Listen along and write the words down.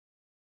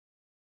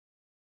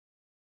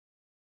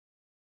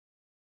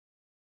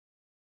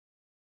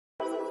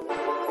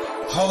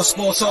All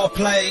sports, all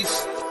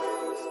plays.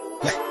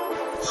 Yeah.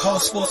 All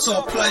sports,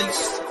 all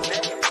plays.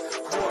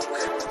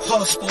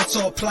 All sports,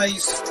 all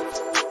plays.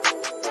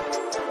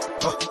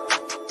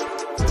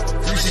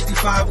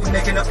 365, we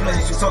making the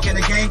plays. You talking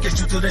the game, get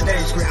you through the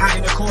days. We're high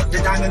in the court, the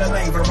dime in the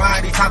lane.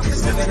 Variety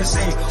topics, living the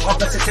same. All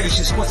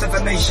presentation, sports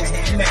information.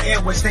 In the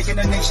airways, taking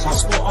the nation. All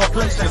sport, all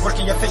plays, they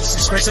working your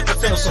faces. Grace at the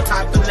field, so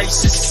tie the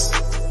laces.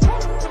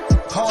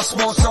 All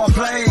sports, all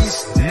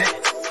plays. Yeah.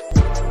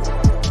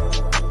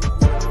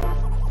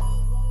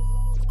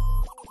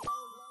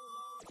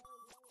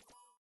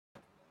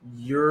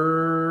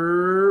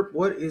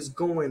 What is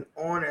going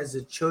on, as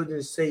the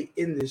children say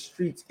in the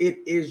streets? It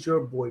is your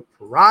boy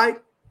Pride.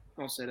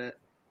 Don't say that.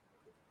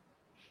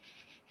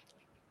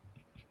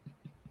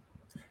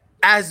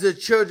 As the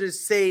children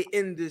say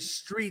in the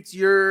streets,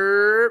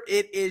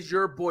 it is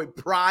your boy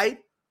Pride.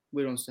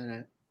 We don't say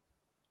that.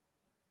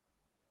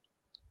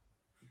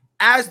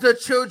 As the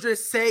children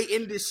say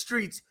in the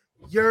streets,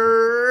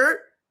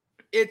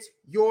 it's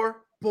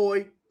your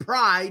boy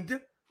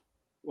Pride.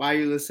 Why are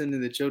you listening to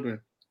the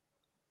children?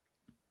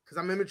 Because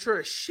I'm immature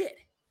as shit.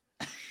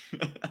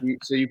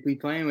 So you be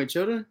playing with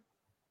children?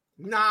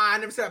 Nah, I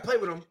never said I play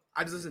with them.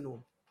 I just listen to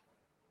them.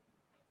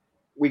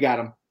 We got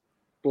them.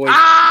 Boys.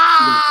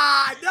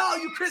 No,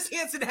 you Chris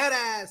Hansen head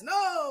ass.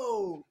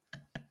 No.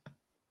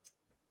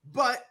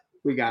 But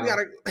we got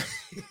him.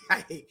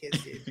 I hate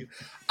kids.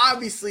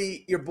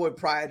 Obviously, your boy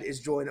Pride is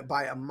joined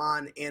by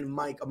Aman and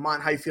Mike. Aman,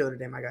 how you feeling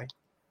today, my guy?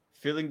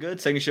 Feeling good.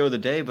 Second show of the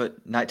day,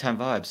 but nighttime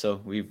vibe. So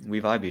we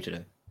vibe you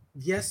today.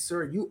 Yes,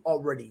 sir. You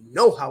already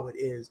know how it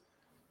is.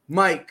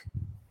 Mike,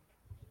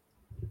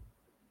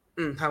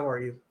 how are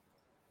you?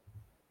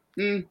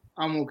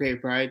 I'm okay,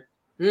 Pride.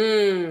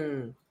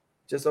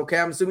 Just okay.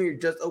 I'm assuming you're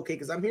just okay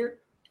because I'm here.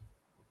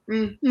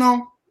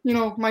 No,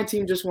 my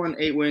team just won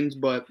 8 wins,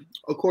 but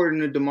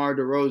according to DeMar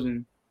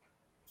DeRozan,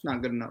 it's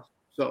not good enough.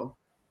 So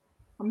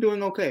I'm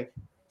doing okay.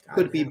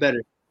 Could be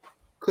better.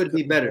 Could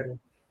be better.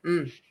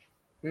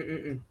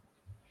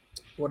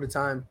 What a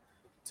time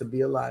to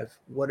be alive.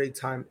 What a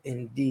time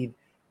indeed.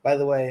 By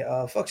the way,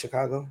 fuck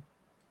Chicago.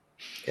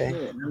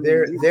 Okay,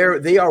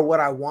 they are what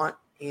I want,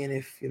 and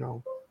if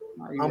I'm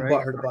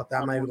butthurt about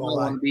that. I'm not even gonna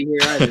lie. Want to be here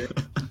either.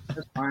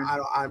 That's fine.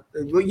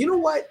 Well, you know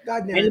what?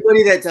 Goddamn.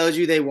 Anybody that tells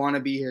you they want to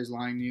be here is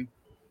lying to you.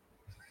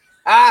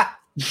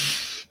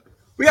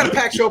 We got a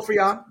packed show for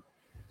y'all.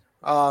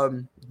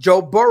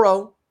 Joe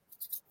Burrow.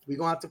 We're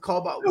gonna have to call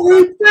about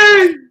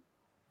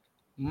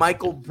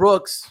Michael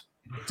Brooks,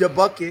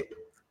 DeBucket.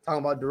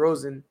 Talking about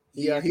DeRozan.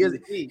 Yeah, he's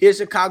a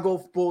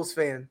Chicago Bulls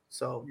fan.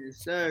 So yes,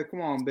 sir. Come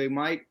on, Big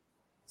Mike.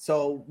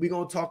 So we're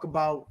gonna talk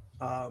about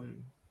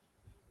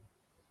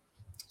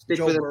Stick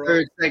for the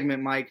third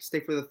segment, Mike.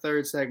 Stick for the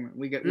third segment.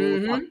 We'll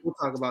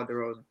talk about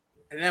DeRozan.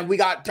 And then we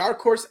got Dark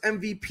Horse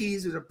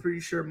MVPs, which I'm pretty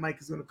sure Mike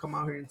is gonna come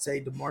out here and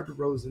say DeMar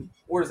DeRozan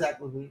or Zach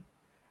LaVine.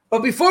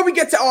 But before we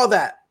get to all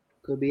that,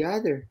 could be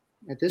either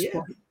at this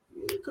point.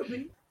 It could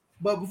be.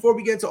 But before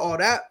we get to all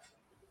that,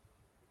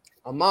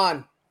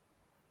 Aman,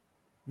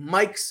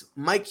 Mike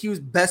Hughes'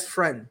 best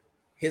friend,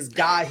 his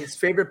guy, his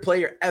favorite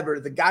player ever,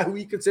 the guy who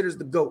he considers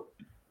the GOAT,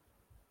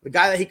 the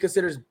guy that he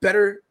considers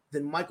better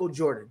than Michael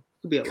Jordan,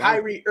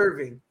 Kyrie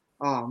Irving.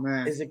 Oh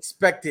man, is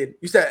expected.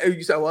 You said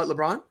what,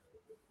 LeBron?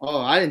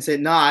 Oh, I didn't say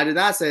no. I did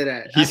not say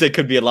that. He said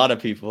could be a lot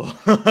of people.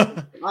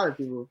 A lot of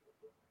people.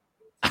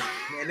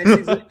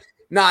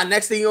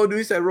 Next thing you'll do,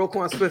 he said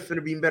Roquan Swift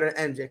finna be better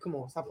than MJ. Come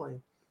on, stop playing.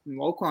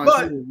 Roquan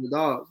Swift is the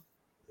dog.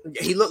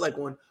 He looked like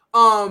one. We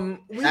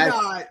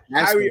got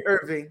Kyrie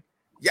Irving.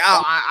 Yeah,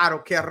 I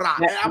don't care.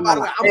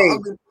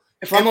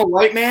 If I'm a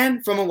white man,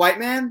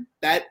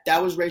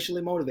 that was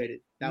racially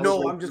motivated.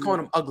 I'm just calling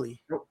him ugly.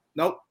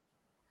 Nope.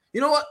 You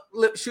know what?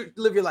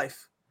 Live your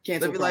life.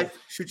 Cancel live your life.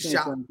 Shoot your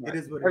shot. It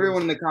is what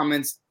everyone in the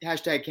comments,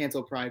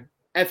 #cancel Pride.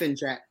 F in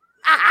chat.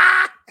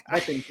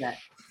 F in chat.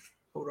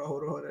 Hold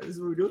on. This is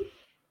what we do.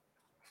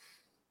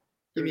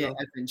 Give me an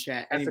F in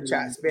chat. F in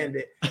chat. Expand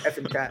it. F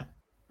in chat.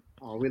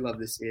 Oh, we love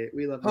to see it.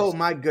 Oh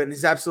my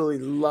goodness, absolutely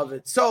love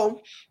it.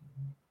 So,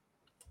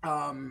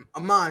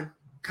 Aman,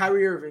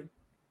 Kyrie Irving,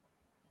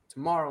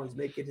 tomorrow he's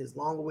making his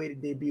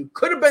long-awaited debut.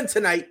 Could have been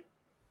tonight,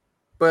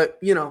 but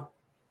I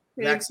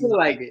feel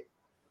like it.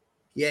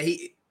 Yeah,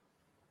 If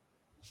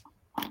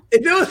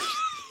it was,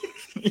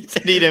 he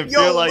said he didn't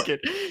feel like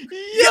it.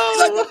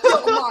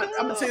 Aman,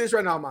 I'm gonna say this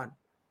right now, Aman.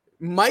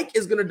 Mike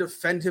is gonna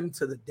defend him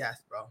to the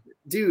death, bro.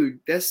 Dude,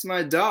 that's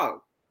my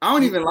dog. I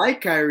don't even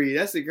like Kyrie.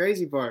 That's the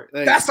crazy part.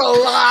 That's a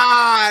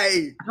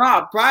lie.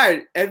 Nah,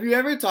 Pride. Have you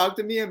ever talked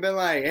to me and been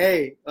like,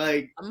 hey,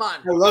 I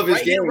love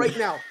his game. Right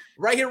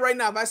here, right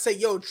now. If I say,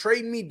 yo,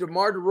 trade me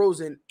DeMar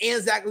DeRozan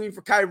and Zach LaVine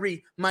for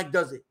Kyrie, Mike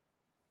does it.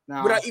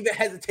 Without even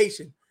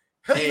hesitation.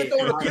 He'll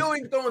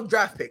even throw in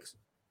draft picks.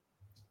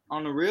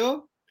 On the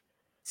real?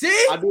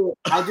 See? I'll do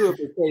it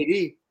for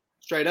KD.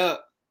 Straight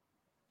up.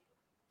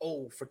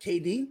 Oh, for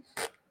KD? You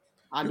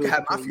can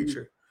have my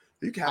future.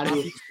 You can have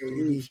my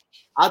future.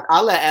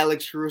 I'll let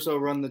Alex Caruso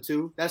run the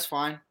 2. That's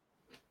fine.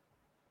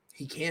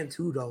 He can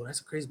too, though. That's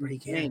crazy, but he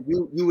can. Man,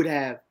 you would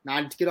have,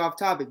 not to get off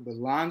topic, but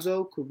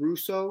Lonzo,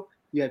 Caruso,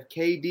 You have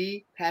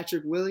KD,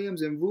 Patrick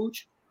Williams, and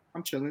Vooch.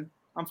 I'm chilling.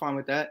 I'm fine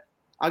with that.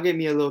 I'll get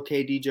me a little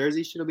KD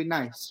jersey. It'll be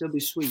nice. It'll be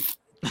sweet.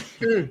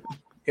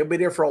 He'll be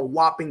there for a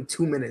whopping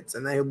 2 minutes,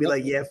 and then he'll be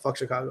like, "Yeah, fuck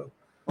Chicago."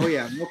 Oh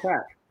yeah, no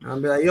crap.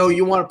 I'll be like, "Yo,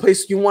 you want to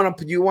place? You want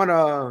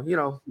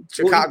to?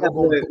 Chicago?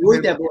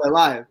 We'll that boy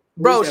alive,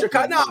 bro.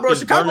 Chicago, no, bro.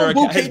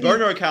 Chicago. His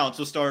burner accounts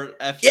will start.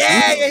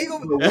 Yeah.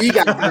 We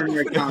got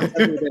burner accounts.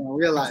 That's what they don't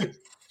realize.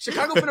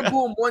 Chicago finna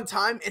boo him one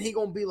time, and he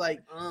gonna be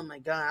like, "Oh my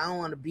god, I don't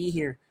want to be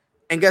here."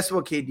 And guess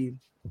what, KD?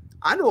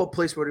 I know a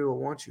place where they will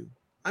want you.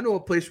 I know a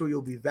place where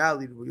you'll be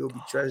valued, where you'll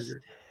be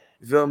treasured.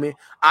 You feel me?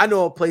 I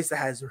know a place that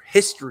has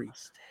history,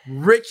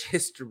 rich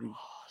history.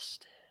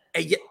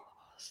 And yet,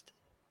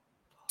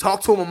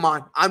 talk to him,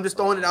 Amon. I'm just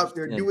throwing it out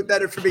there. Do with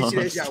that information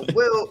as y'all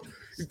will.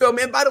 You feel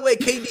me? And by the way,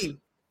 KD,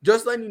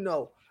 just letting you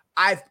know,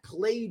 I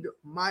played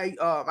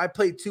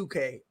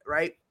 2K,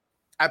 right?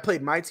 I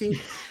played my team.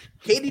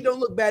 KD don't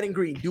look bad in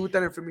green. Do with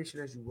that information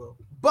as you will.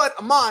 But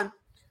Amon,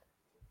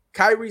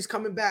 Kyrie's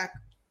coming back.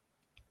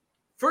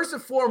 First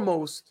and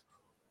foremost,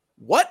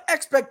 what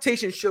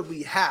expectations should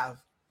we have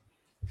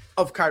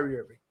of Kyrie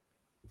Irving?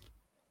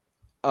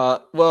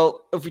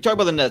 Well, if we talk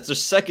about the Nets, they're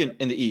second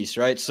in the East,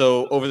 right?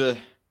 So over the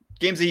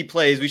games that he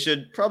plays, we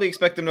should probably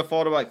expect them to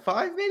fall to like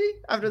 5 maybe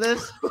after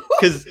this,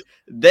 because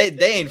they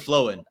ain't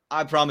flowing.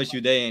 I promise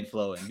you they ain't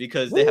flowing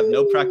because they have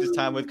no practice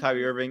time with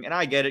Kyrie Irving. And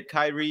I get it.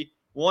 Kyrie,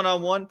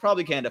 one-on-one,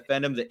 probably can't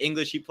defend him. The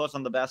English he puts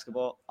on the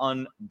basketball,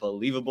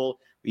 unbelievable.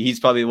 He's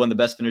probably one of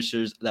the best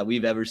finishers that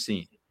we've ever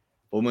seen.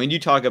 But when you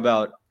talk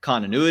about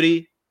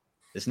continuity,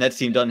 this Nets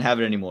team doesn't have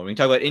it anymore. When you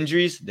talk about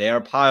injuries, they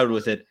are piled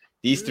with it.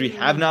 These three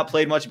have not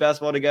played much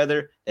basketball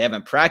together. They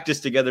haven't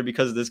practiced together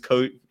because of this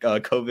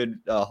COVID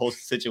whole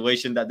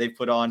situation that they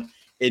put on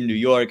in New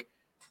York.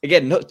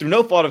 Again, through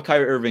no fault of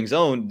Kyrie Irving's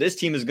own, this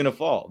team is going to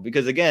fall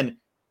because, again,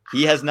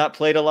 he has not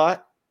played a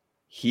lot.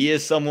 He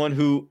is someone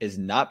who is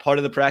not part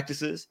of the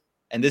practices,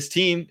 and this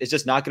team is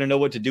just not going to know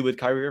what to do with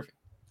Kyrie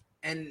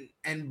Irving.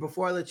 And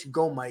before I let you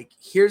go, Mike,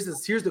 here's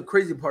the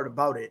crazy part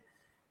about it.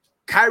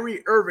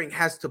 Kyrie Irving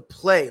has to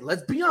play,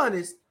 let's be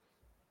honest,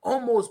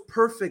 almost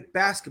perfect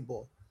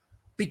basketball.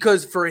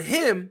 Because for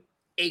him,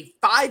 a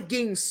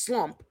 5-game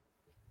slump,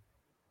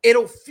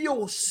 it'll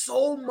feel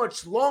so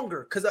much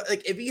longer. Because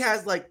like if he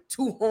has like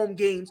 2 home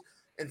games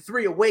and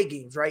 3 away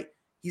games, right?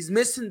 He's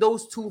missing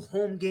those 2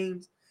 home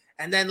games.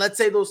 And then let's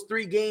say those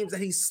 3 games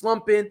that he's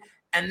slumping.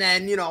 And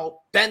then,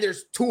 then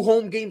there's 2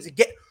 home games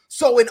again.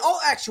 So in all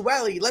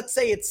actuality, let's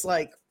say it's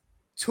like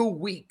 2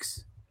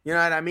 weeks. You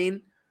know what I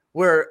mean?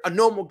 Where a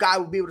normal guy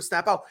would be able to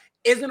snap out.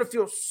 It's going to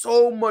feel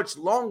so much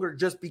longer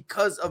just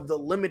because of the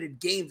limited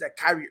games that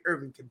Kyrie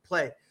Irving can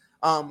play.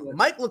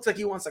 Mike looks like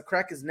he wants to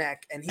crack his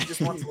neck, and he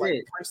just wants to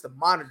punch the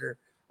monitor.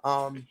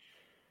 And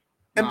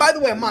by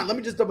the way, Amon, let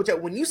me just double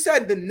check. When you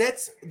said the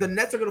Nets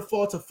are going to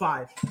fall to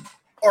 5,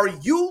 are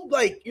you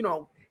like,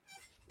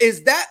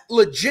 is that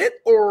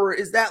legit or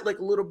is that like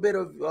a little bit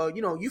of,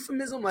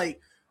 euphemism? Like,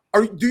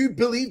 do you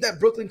believe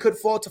that Brooklyn could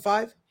fall to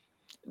 5?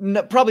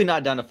 No, probably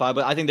not down to 5,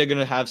 but I think they're going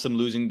to have some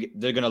losing.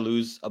 They're going to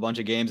lose a bunch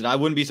of games, and I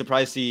wouldn't be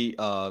surprised to see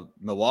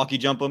Milwaukee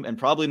jump them, and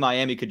probably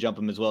Miami could jump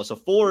them as well. So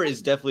 4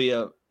 is definitely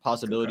a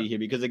possibility here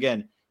because,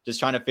 again, just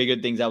trying to figure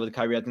things out with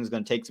Kyrie, I think is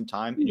going to take some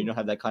time, and you don't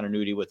have that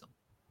continuity with him.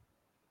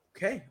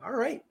 Okay, all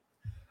right.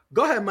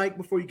 Go ahead, Mike,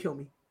 before you kill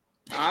me.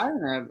 I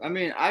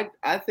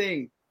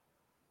think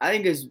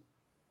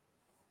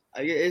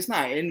it's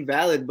not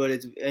invalid, but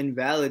it's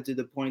invalid to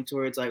the point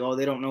where it's like, oh,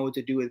 they don't know what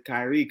to do with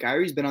Kyrie.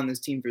 Kyrie's been on this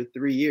team for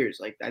 3 years.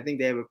 Like, I think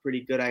they have a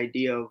pretty good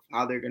idea of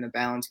how they're going to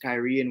balance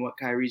Kyrie and what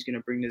Kyrie's going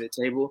to bring to the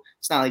table.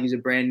 It's not like he's a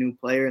brand new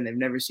player and they've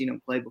never seen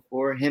him play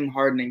before. Him,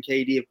 Harden, and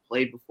KD have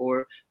played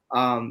before.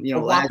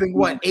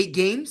 Whopping, 8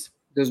 games?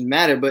 Doesn't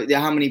matter, but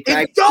how many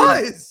practices? It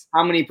does.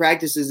 How many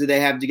practices do they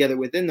have together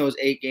within those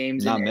 8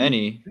 games? Not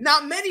many.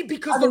 Not many,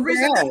 because the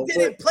reason they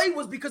didn't play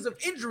was because of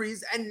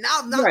injuries, and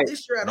now not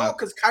this year at all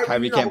because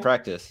Kyrie can't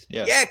practice.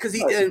 Yeah, because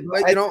he,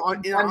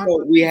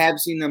 we have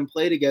seen them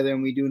play together,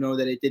 and we do know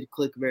that it did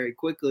click very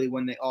quickly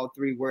when they all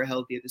 3 were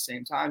healthy at the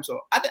same time.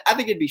 So I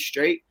think it'd be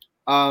straight.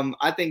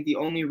 I think the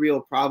only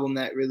real problem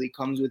that really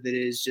comes with it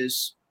is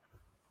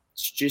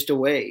just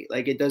away.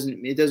 Like it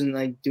doesn't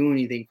like do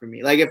anything for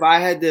me. Like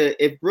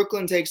if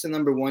Brooklyn takes the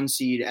number 1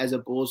 seed as a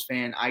Bulls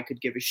fan, I could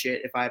give a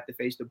shit if I have to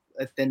face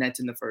the Nets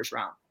in the first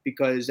round,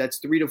 because that's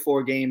 3 to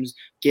 4 games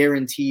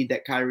guaranteed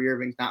that Kyrie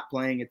Irving's not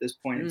playing at this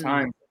point in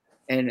time.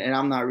 And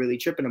I'm not really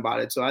tripping about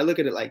it. So I look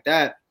at it like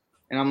that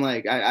and I'm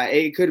like,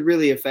 it could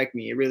really affect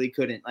me. It really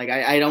couldn't. Like,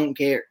 I don't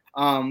care.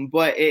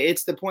 But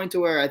it's the point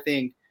to where I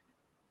think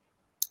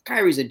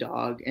Kyrie's a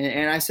dog,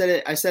 and I said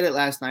it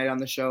last night on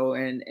the show,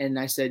 and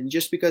I said,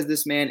 just because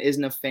this man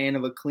isn't a fan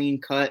of a clean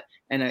cut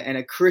and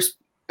a crisp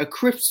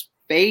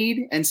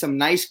fade and some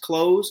nice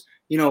clothes,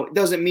 it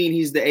doesn't mean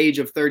he's the age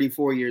of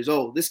 34 years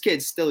old. This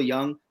kid's still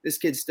young. This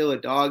kid's still a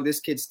dog. This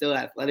kid's still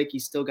athletic.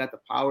 He's still got the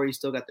power. He's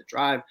still got the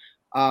drive.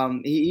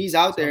 He's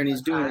out there and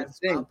he's doing his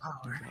thing.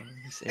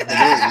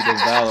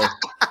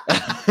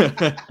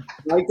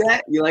 Like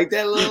that? You like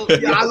that little?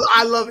 Yeah,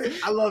 I love it.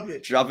 I love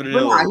it. Dropping it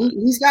But in. nah,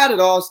 he's got it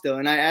all still.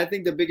 And I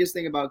think the biggest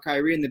thing about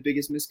Kyrie and the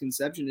biggest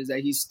misconception is that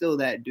he's still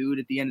that dude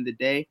at the end of the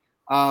day.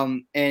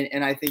 And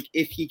I think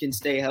if he can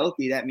stay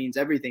healthy, that means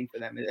everything for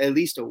them, at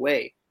least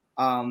away.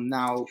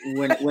 Now,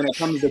 when it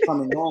comes to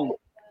coming home,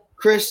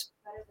 Chris,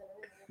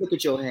 look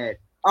at your head.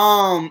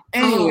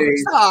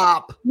 Anyways,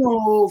 Stop.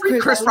 no, Free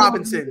Chris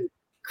Robinson.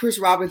 Chris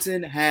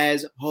Robinson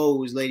has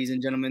hoes, ladies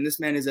and gentlemen. This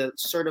man is a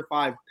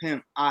certified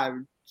pimp.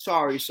 I'm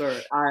sorry, sir.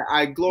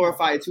 I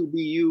glorify to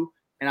be you,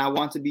 and I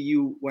want to be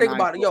you. When Think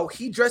about it. Yo,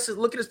 he dresses.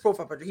 Look at his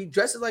profile picture. He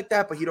dresses like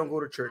that, but he don't go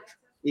to church.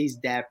 He's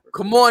dapper.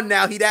 Come on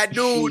now. He that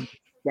dude. He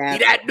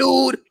that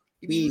dude.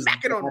 He be He's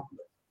macking on him.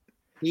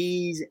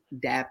 He's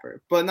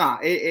dapper. But nah,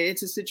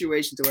 it's a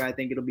situation to where I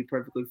think it'll be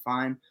perfectly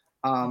fine.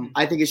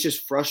 I think it's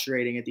just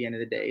frustrating at the end of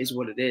the day is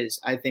what it is.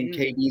 I think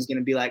KD's going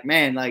to be like,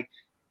 man, like,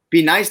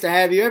 be nice to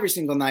have you every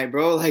single night,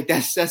 bro. Like,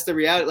 that's the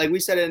reality. Like, we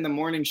said it in the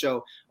morning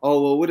show.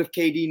 Oh, well, what if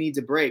KD needs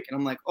a break? And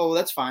I'm like, oh,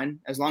 that's fine.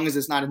 As long as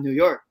it's not in New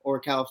York or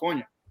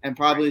California and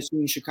probably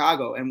soon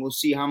Chicago. And we'll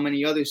see how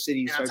many other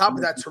cities. And on top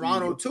of that,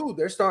 Toronto, too.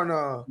 They're starting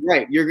to.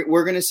 Right.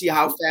 We're going to see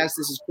how fast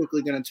this is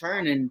quickly going to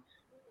turn. And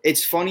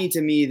it's funny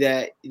to me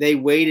that they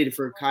waited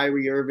for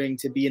Kyrie Irving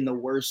to be in the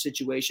worst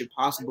situation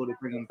possible to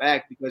bring him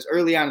back, because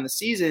early on in the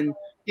season,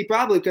 he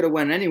probably could have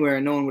went anywhere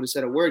and no one would have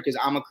said a word because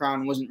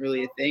Omicron wasn't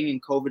really a thing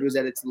and COVID was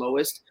at its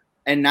lowest.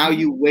 And now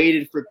you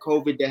waited for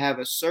COVID to have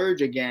a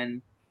surge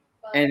again,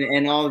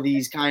 and all of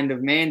these kind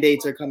of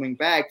mandates are coming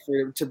back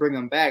to bring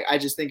him back. I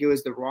just think it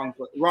was the wrong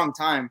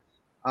time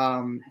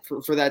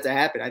for that to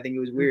happen. I think it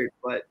was weird,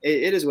 but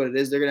it is what it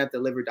is. They're gonna have to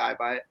live or die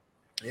by it.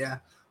 Yeah.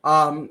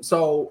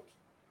 So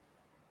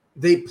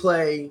they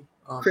play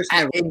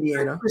at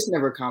Indiana. Chris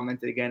never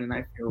commented again, and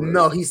I feel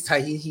no, he's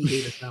tight. He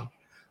hates us now.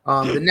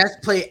 The Nets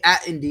play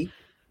at Indy.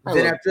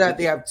 Then after that,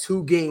 they have a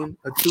two-game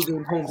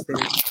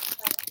homestand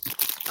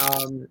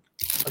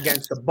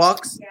against the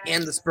Bucks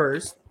and the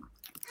Spurs.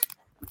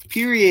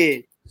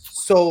 Period.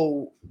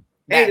 So,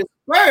 hey, the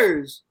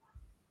Spurs.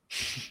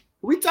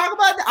 We talk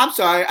about that. I'm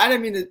sorry, I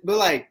didn't mean to, but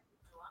like,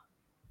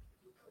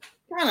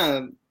 kind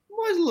of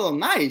was a little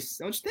nice,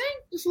 don't you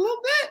think? Just a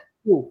little bit.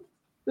 Ooh.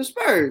 The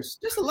Spurs,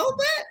 just a little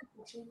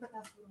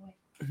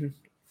bit.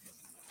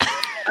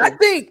 I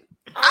think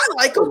I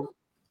like them.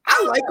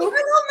 I like them.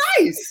 They're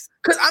real nice.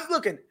 Because I'm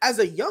looking as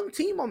a young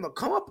team on the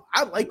come up.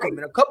 I like them.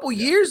 In a couple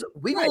years,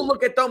 we gonna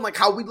look at them like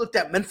how we looked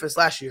at Memphis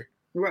last year.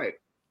 Right.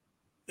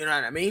 You know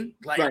what I mean?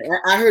 Like, right.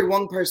 I heard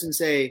one person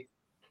say,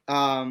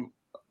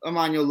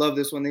 Amon, you'll love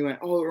this one. They went,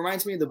 oh, it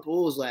reminds me of the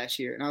Bulls last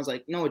year. And I was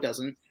like, no, it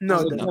doesn't.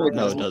 No, it doesn't.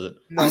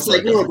 I was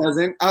like, no, it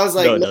doesn't. I was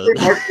like,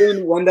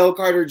 Hartman, Wendell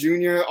Carter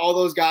Jr., all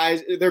those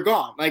guys, they're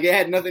gone. Like, it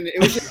had nothing. It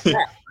was just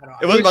that.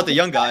 It wasn't about the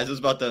young guys. It was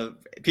about the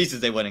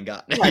pieces they went and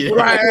got.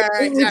 Right,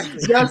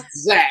 exactly. Just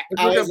Zach.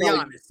 To be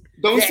honest.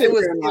 Don't say it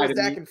was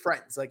Zach and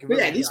friends. Like,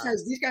 yeah, these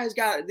guys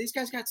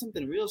got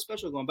something real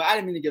special going. But I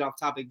didn't mean to get off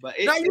topic. But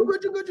no, you're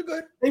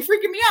good. They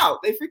freaking me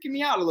out.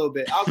 A little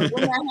bit. I was like,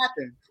 when that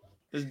happened?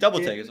 There's double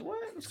take.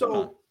 What's going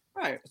on?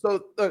 Right.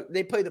 So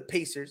they play the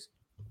Pacers,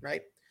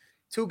 right?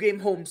 2-game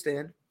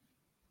homestand.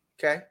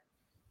 Okay.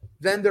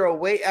 Then they're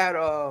away at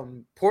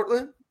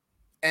Portland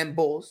and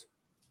Bulls.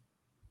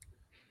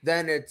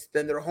 Then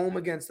they're home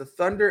against the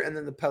Thunder and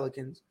then the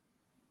Pelicans.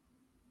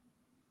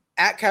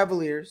 At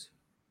Cavaliers,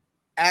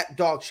 at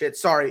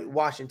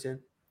Washington.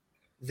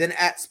 Then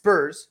at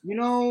Spurs. You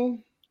know,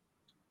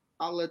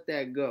 I'll let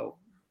that go.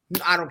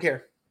 I don't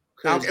care.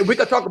 We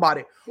could talk about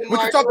it.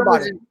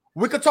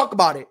 We could talk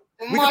about it.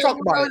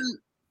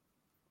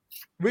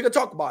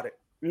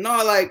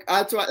 No, like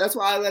that's why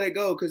I let it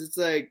go, because it's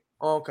like,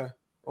 okay.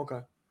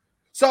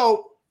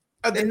 So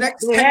they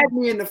had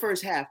me in the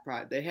first half,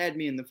 Pride. They had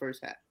me in the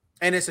first half,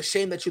 and it's a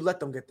shame that you let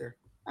them get there.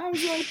 I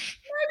was like,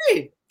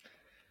 maybe.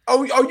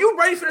 Are you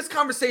ready for this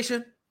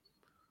conversation?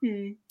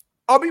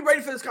 Are we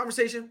ready for this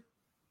conversation?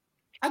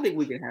 I think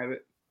we can have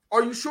it.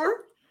 Are you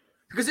sure?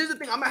 Because here's the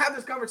thing: I'm gonna have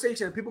this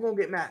conversation, and people gonna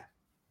get mad.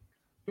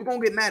 You're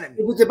gonna get mad at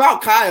me. If it's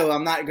about Kyle,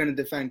 I'm not gonna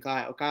defend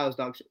Kyle. Kyle's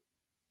dog shit.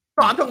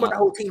 No, I'm talking about the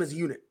whole team as a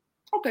unit.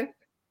 Okay.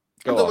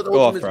 Go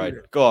off, Pride.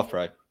 Go off,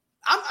 Pride.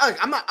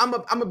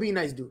 I'm a be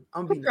nice dude.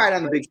 I'm put Pride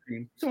on the big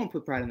screen. Someone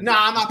put Pride on the.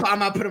 I'm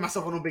not putting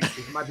myself on the big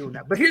screen. I'm not doing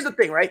that. But here's the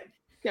thing, right?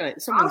 Yeah,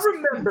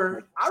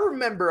 I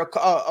remember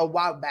a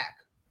while back,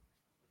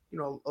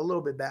 a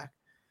little bit back.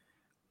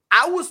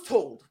 I was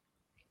told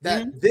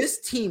that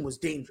this team was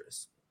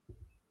dangerous.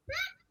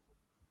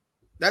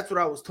 That's what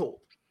I was told.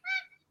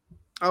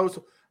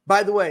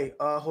 By the way,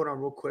 hold on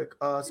real quick.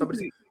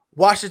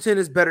 Washington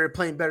is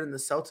playing better than the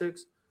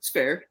Celtics. It's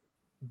fair.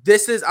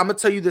 I'm gonna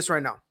tell you this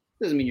right now.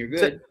 Doesn't mean you're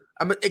good.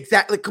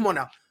 Exactly. Come on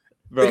now.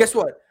 But guess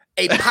what?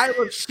 A pile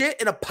of shit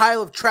and a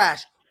pile of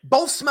trash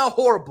both smell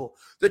horrible.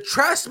 The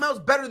trash smells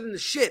better than the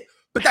shit,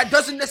 but that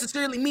doesn't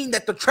necessarily mean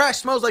that the trash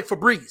smells like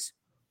Febreze.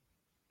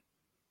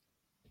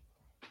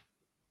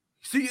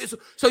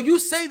 So you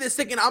say this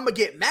thinking I'm gonna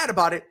get mad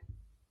about it.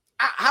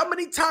 How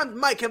many times,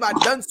 Mike, have I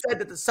said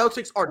that the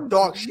Celtics are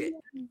dog shit?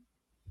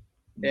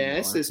 Yeah,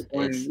 it's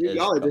disappointing.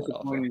 Y'all are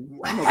disappointing.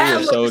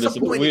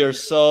 We are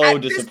so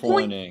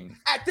disappointing.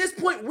 At this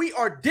point, we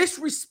are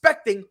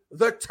disrespecting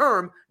the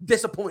term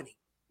disappointing.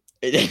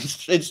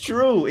 It's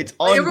true. It's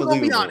unbelievable. If we're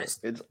gonna be honest,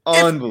 it's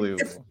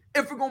unbelievable.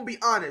 If we're gonna be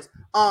honest,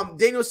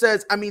 Daniel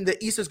says, I mean,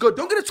 the East is good.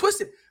 Don't get it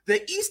twisted.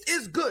 The East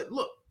is good.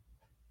 Look,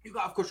 you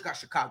got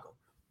Chicago,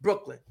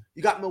 Brooklyn.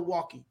 You got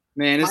Milwaukee.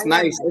 Man, it's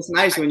Miami. Nice. It's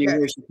nice when you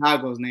hear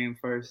Chicago's name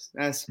first.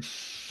 That's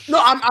no.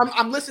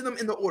 I'm listing them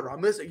in the order.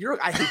 I'm listening.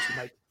 I hate you,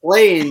 Mike.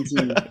 Playing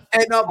team.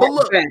 And but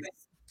look,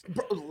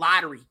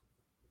 lottery.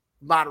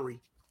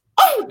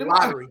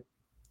 Oh,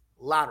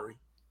 lottery.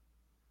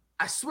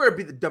 I swear it'd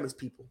be the dumbest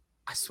people.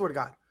 I swear to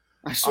God.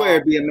 I swear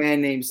it'd be a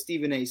man named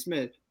Stephen A.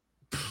 Smith.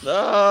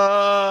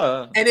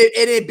 And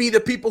it'd be the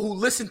people who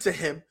listen to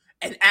him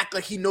and act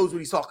like he knows what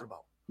he's talking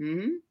about.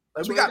 Mm-hmm.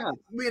 Like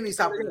we need to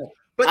stop it.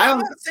 But I'm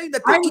not saying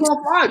that I'm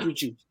not proud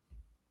with you.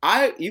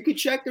 You could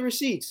check the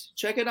receipts.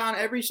 Check it on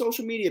every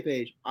social media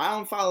page. I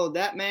unfollowed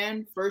that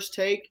man, First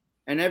Take,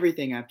 and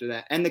everything after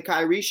that. And the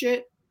Kyrie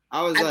shit,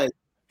 I was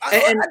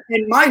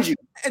and mind you,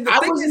 and I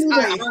wasn't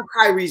even on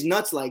Kyrie's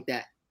nuts like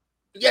that.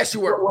 Yes,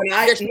 you were.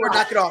 Yes, you were.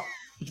 Knock it off.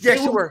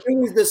 Yes, you were. It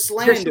was the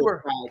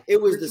slander.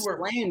 It was the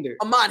slander.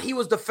 Amon, he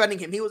was defending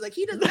him. He was like,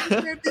 he doesn't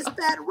deserve this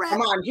bad rap.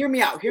 Amon, hear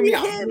me out. Right?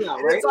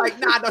 It's like,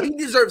 no, he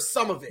deserves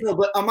some of it. No,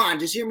 but Amon,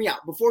 just hear me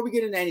out. Before we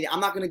get into anything, I'm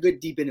not going to go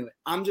deep into it.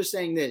 I'm just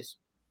saying this.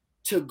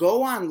 To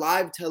go on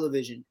live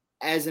television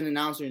as an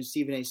announcer in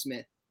Stephen A.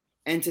 Smith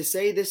and to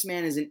say this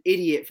man is an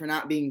idiot for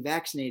not being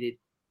vaccinated,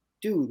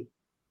 dude,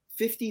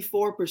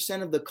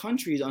 54% of the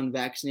country is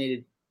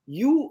unvaccinated.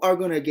 You are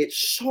going to get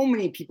so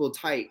many people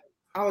tight.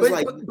 I was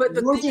but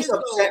you're just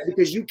upset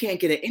because you can't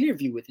get an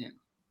interview with him.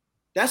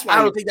 That's why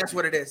I don't think that's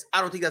what it is.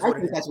 I don't think that's what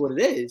it is. That's what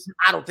it is.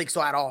 I don't think so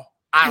at all.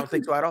 I don't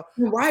think so at all.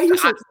 Why are you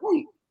so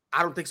tight?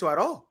 I don't think so at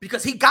all.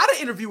 Because he got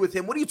an interview with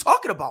him. What are you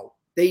talking about?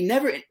 They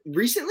never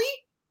recently?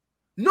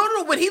 No.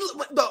 When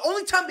the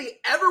only time they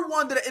ever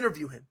wanted to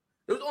interview him,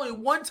 there was only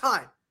one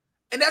time,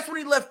 and that's when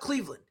he left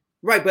Cleveland.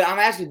 Right, but I'm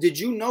asking, did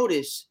you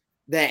notice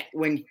that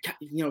when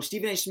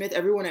Stephen A. Smith,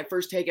 everyone at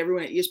First Take,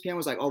 everyone at ESPN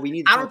was like, "Oh, we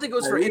need." I don't think it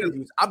was for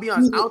interviews. I'll be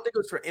honest. I don't think it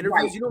was for interviews.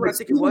 Right. You know what I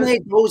think it was?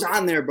 Stephen A. goes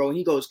on there, bro, and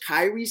he goes,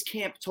 "Kyrie's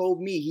camp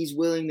told me he's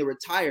willing to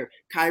retire."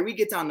 Kyrie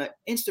gets on the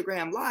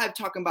Instagram Live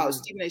talking about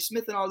Stephen A.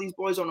 Smith and all these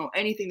boys don't know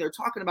anything they're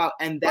talking about,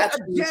 and that's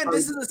again,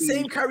 this is the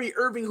same Kyrie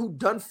Irving who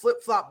done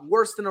flip flop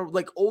worse than a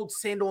old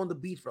sandal on the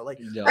beach, bro.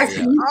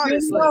 Honestly,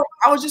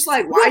 I was just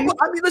like, "Why?"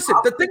 I mean, listen.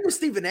 The thing with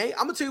Stephen A.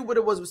 I'm gonna tell you what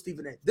it was with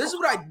Stephen A. This is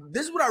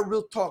what I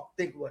real talk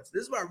think it was.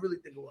 This is what I really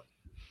think it was.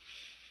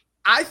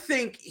 I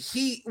think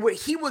he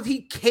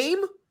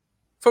came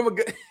from a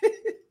good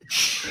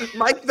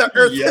Mike the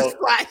Earth is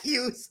flat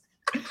Hughes.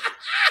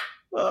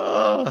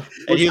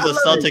 And he was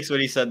a Celtics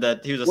when he said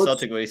that. He was a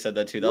Celtic when he said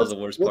that too. That was the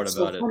worst part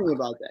about it. What's so funny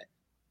about that?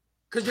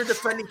 Because you're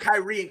defending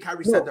Kyrie, and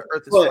Kyrie said the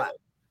Earth is flat.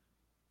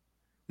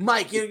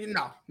 Mike,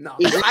 no.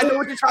 I know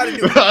what you're trying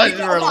to do.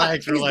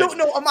 Relax.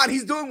 Amon,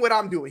 he's doing what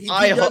I'm doing.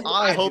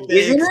 I hope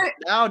they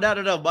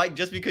no, Mike.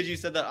 Just because you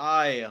said that,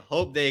 I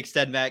hope they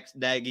extend Max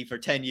Nagy for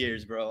 10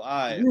 years, bro.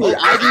 I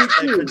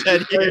do for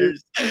 10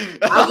 years.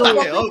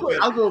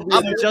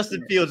 I'm a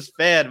Justin Fields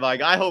fan,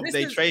 Mike. I hope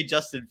they trade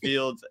Justin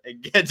Fields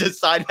and get to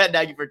sign Matt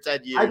Nagy for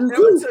 10 years. I do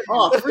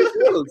too. Free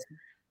Fields.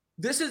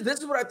 This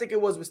is what I think it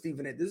was with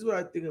Stephen A. This is what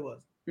I think it was.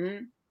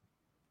 Mm-hmm.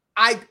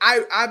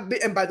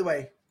 And by the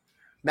way,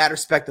 mad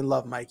respect and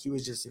love, Mike. He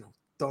was just,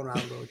 throwing out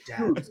a little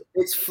jabs.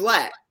 It's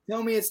flat.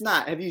 Tell me it's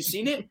not. Have you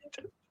seen it?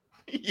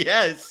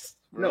 Yes.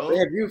 Bro. No,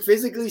 have you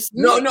physically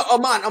seen it? No,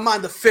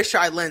 Amon, the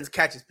fisheye lens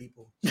catches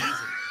people.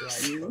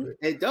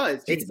 It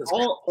does.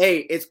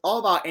 It's all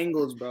about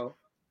angles, bro.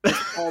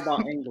 It's all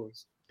about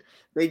angles.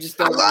 They just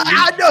don't.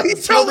 I know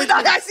he's trolling.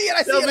 I see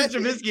it. Tell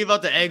Mr. Trubisky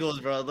about the angles,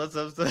 bro. Let's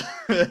but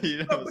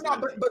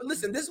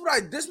listen, this is what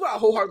I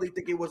wholeheartedly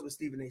think it was with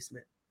Stephen A.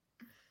 Smith.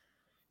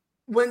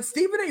 When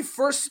Stephen A.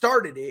 first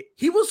started it,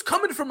 he was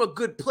coming from a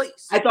good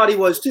place. I thought he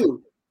was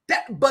too.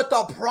 But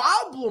the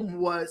problem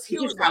was he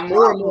just got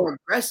more and more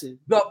aggressive.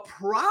 The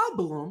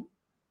problem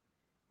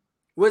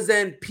was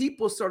then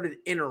people started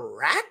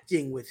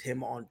interacting with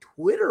him on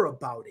Twitter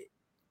about it.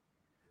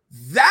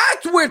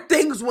 That's where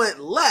things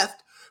went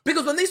left,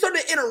 because when they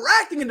started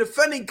interacting and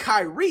defending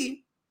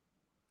Kyrie,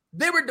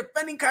 they were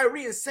defending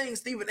Kyrie and saying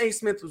Stephen A.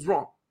 Smith was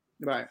wrong.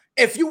 Right.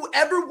 If you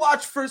ever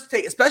watch First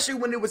Take, especially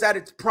when it was at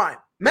its prime,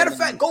 matter of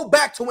fact, go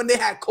back to when they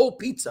had cold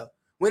pizza,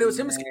 when it was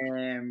him.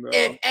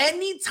 And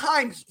any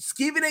time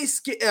Stephen A.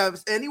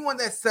 Anyone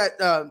that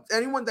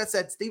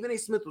said Stephen A.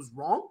 Smith was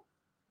wrong,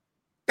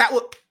 that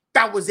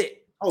was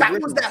it.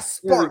 That was that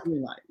spark.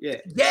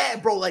 Yeah,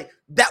 bro. Like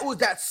that was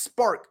that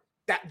spark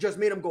that just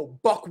made him go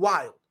buck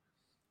wild.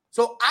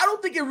 So I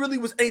don't think it really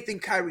was anything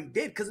Kyrie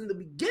did, because in the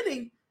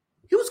beginning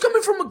he was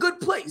coming from a good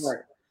place.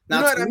 Right.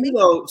 Now,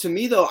 to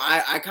me though,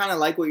 I kind of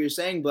like what you're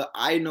saying, but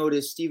I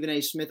noticed Stephen A.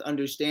 Smith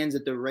understands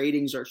that the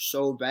ratings are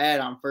so bad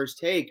on First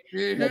Take.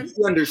 Mm-hmm. That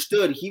he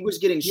understood he was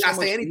getting so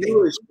much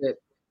viewership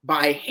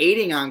by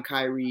hating on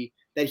Kyrie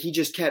that he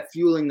just kept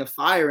fueling the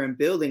fire and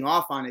building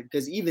off on it,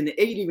 because it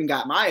even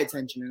got my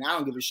attention, and I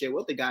don't give a shit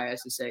what the guy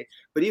has to say.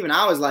 But even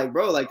I was like,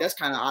 bro, like that's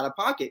kind of out of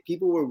pocket.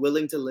 People were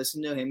willing to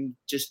listen to him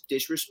just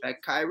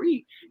disrespect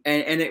Kyrie,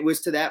 and it was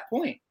to that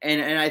point.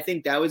 And I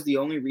think that was the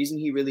only reason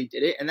he really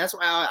did it, and that's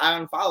why I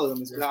unfollowed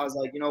him, because I was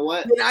like, you know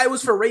what? I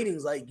was for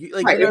ratings, right,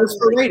 it was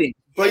for ratings,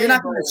 but you're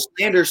not going to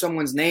slander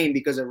someone's name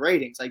because of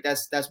ratings. Like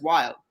that's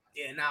wild.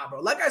 Yeah, nah,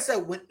 bro. Like I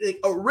said, when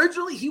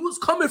originally he was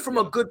coming from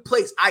a good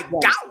place. I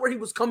got where he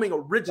was coming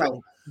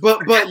originally. Right.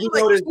 But you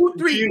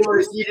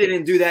notice he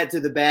didn't do that to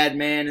the bad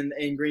man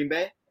in Green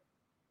Bay?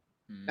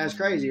 That's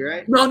crazy,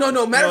 right? No.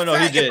 Matter of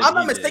fact, if I'm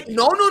not mistaken,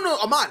 no,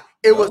 Ahmad.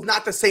 It was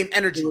not the same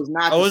energy. It was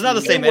not. It was not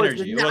the same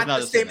energy. It was not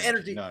the same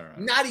energy. No.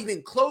 Not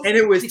even close. And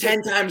it was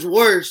 10 times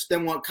worse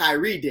than what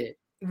Kyrie did.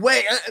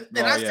 Wait,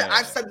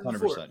 I've said it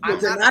before.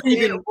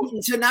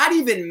 To not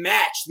even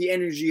match the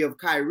energy of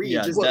Kyrie.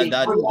 Yeah,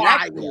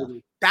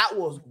 that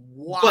was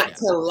wild. But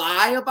to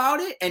lie about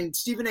it, and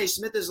Stephen A.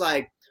 Smith is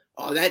like,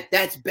 "Oh,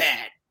 that's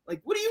bad." Like,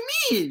 what do you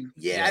mean?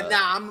 Yeah.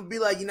 Nah, I'm gonna be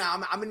like,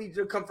 I'm gonna need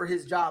you to come for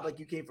his job, like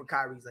you came for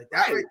Kyrie's. Like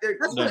that right there.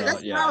 That's why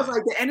I was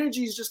like, the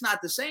energy is just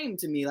not the same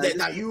to me. Like,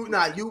 you.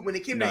 When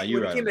it came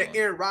to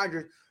Aaron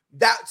Rodgers.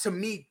 That to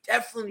me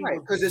definitely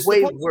because it's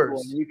way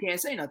worse. You can't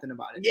say nothing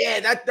about it.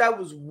 Yeah, that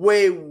was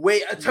way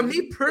to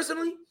me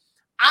personally.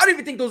 I don't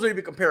even think those are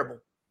even comparable.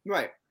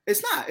 Right,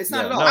 it's not. It's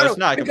not at all. No, it's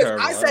not because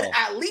comparable. I said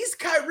at least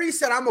Kyrie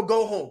said I'm gonna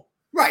go home.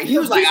 Right, he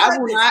was like, I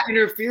will not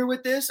interfere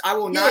with this. I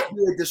will not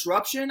be a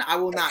disruption. I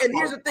will not. And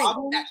here's the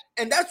thing,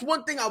 and that's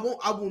one thing I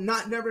will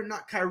never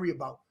knock Kyrie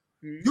about.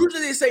 Mm-hmm.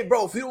 Usually they say,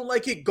 bro, if you don't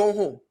like it, go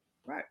home.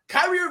 Right.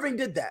 Kyrie Irving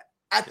did that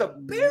at the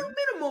bare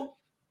minimum.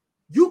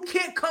 You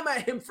can't come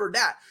at him for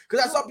that.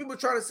 Because I saw people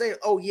trying to say,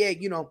 oh, yeah,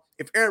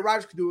 if Aaron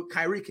Rodgers could do it,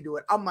 Kyrie could do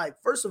it. I'm like,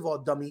 first of all,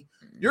 dummy,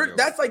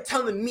 that's like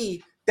telling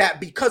me that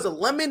because a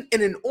lemon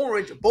and an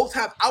orange both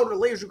have outer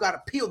layers you got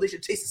to peel, they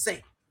should taste the same.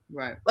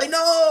 Right. Like,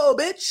 no,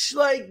 bitch.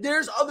 Like,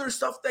 there's other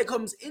stuff that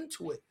comes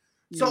into it.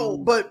 So,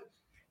 but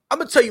I'm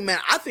going to tell you, man,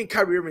 I think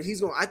Kyrie Irving,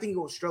 he's going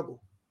to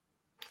struggle.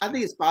 I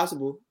think it's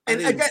possible. And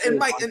again, and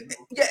Mike,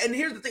 and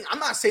here's the thing. I'm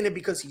not saying it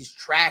because he's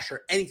trash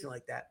or anything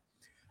like that.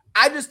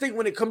 I just think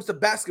when it comes to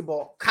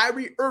basketball,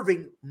 Kyrie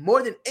Irving,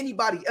 more than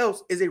anybody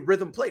else, is a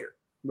rhythm player.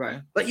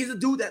 Right. Like he's a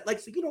dude that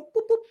likes to, boop,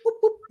 boop,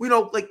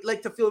 boop, boop,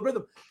 like to feel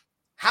rhythm.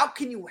 How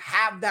can you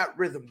have that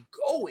rhythm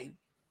going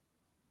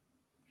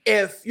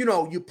if,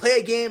 you play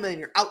a game and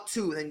you're out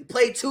 2, and then you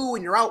play 2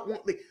 and you're out 1?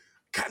 Like,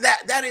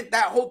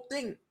 that whole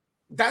thing,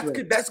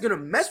 that's going to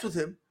mess with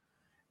him.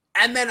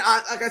 And then,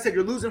 like I said,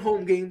 you're losing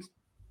home games.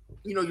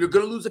 You're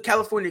going to lose the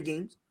California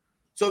games.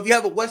 So if you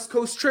have a West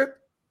Coast trip,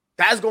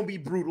 that's going to be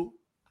brutal.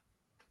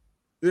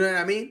 You know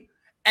what I mean?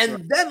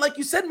 And then, like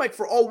you said, Mike,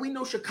 for all we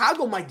know,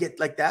 Chicago might get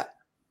like that.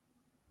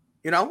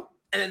 And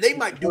then they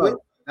might do it.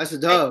 That's a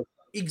dub.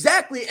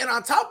 Exactly. And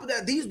on top of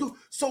that, these do.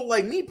 So,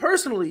 like me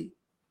personally,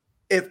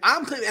 if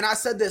I'm clean, and I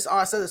said this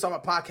on my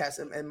podcast,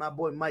 and my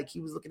boy Mike, he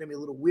was looking at me a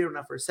little weird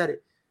when I first said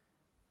it.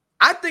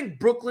 I think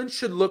Brooklyn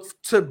should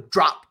look to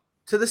drop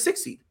to the 6th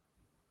seed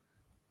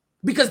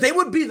because they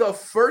would be the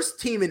first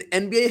team in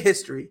NBA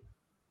history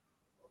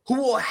who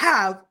will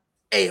have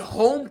a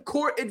home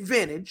court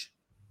advantage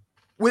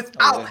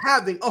without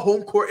having a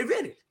home court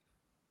advantage.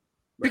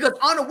 Because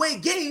on away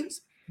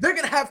games, they're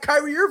going to have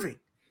Kyrie Irving.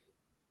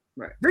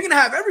 Right. They're going to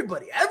have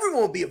everybody.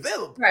 Everyone will be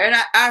available. Right. And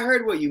I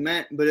heard what you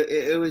meant, but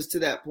it was to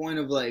that point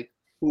of like,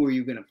 who are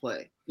you going to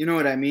play? You know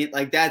what I mean?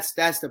 Like that's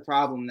the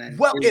problem then.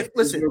 Well, you're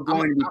going to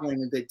be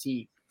playing a good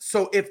team.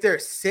 So if they're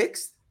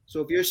 6th.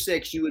 So if you're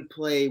 6th, you would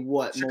play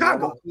what?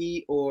 Chicago.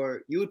 Milwaukee,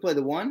 or you would play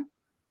the 1?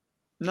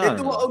 No,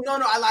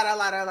 I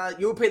lied.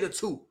 You would play the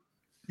 2.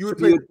 You would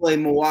play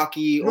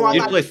Milwaukee. No,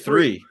 you'd play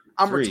 3.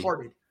 I'm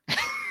retarded.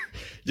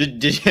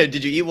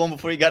 Did you eat one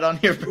before you got on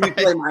here? You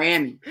play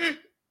Miami.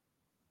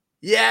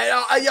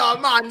 Yeah,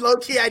 I'm on low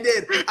key. I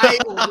did. I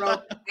ate one, bro.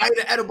 I ate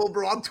an edible,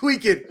 bro. I'm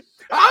tweaking.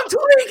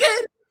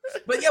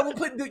 But yeah,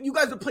 you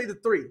guys would play the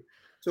 3.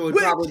 So it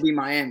would probably be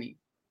Miami.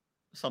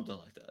 Something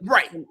like that.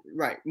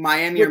 Right.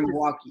 Miami or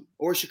Milwaukee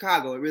or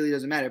Chicago. It really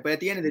doesn't matter. But at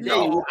the end of the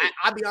day,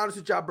 I'll be honest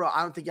with y'all, bro.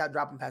 I don't think y'all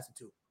dropping past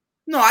the 2.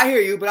 No, I hear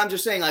you, but I'm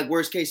just saying, like,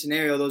 worst case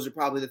scenario, those are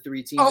probably the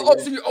 3 teams.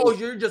 So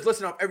you're just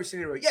listening off every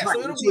scenario. Yeah.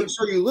 Right.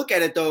 So you look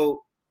at it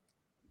though.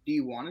 Do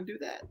you want to do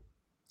that?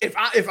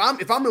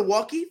 If I'm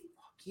Milwaukee,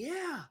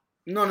 yeah.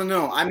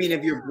 No. I mean,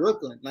 if you're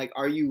Brooklyn, like,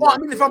 are you? Well, I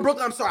mean, if I'm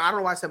Brooklyn, I'm sorry. I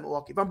don't know why I said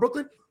Milwaukee. If I'm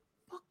Brooklyn,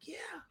 fuck yeah.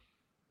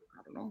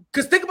 I don't know.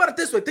 Because think about it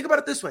this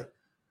way.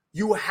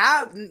 You'll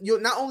have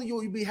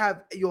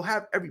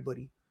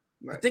everybody.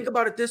 Right. Think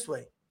about it this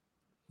way.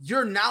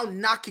 You're now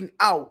knocking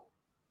out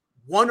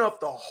one of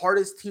the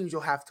hardest teams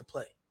you'll have to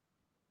play.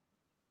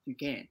 You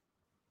can.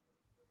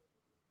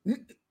 If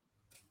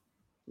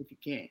you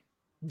can.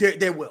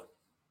 They will.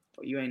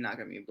 Oh, you ain't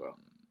knocking me, bro.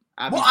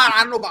 I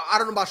don't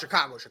know about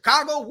Chicago.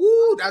 Chicago,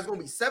 woo, that's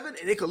gonna be 7,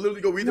 and it could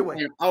literally go either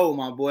way. Oh,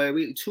 my boy,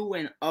 we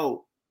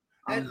 2-0.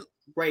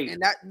 Right.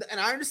 And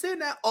I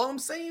understand that. All I'm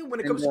saying when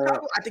it comes And, to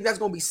Chicago, I think that's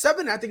going to be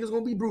 7. I think it's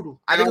going to be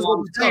brutal. I And think it's all going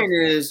I'm to be tough.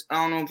 saying is, I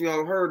don't know if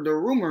y'all heard the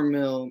rumor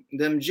mill.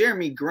 Them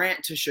Jeremy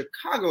Grant to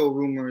Chicago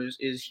rumors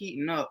is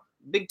heating up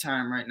big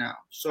time right now.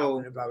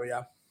 So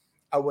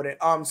I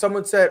wouldn't.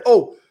 Someone said,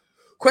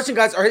 question,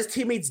 guys, are his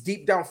teammates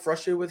deep down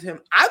frustrated with him?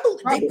 I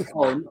believe they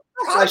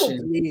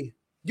probably.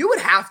 You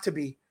would have to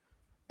be.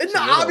 And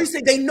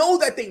obviously, they know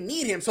that they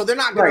need him, so they're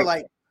not going to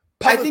like.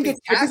 I think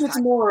it's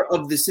more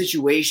of the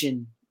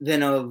situation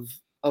than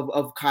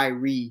of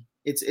Kyrie.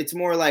 It's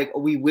more like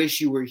we wish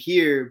you were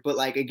here, but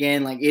like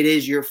again, like it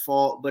is your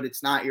fault, but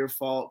it's not your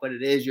fault, but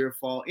it is your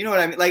fault. You know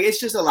what I mean? Like it's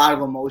just a lot of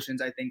emotions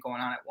I think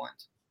going on at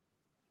once.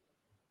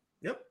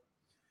 Yep.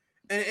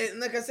 And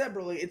like I said,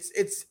 bro, like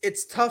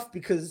it's tough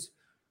because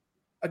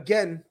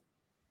again,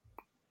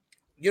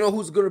 you know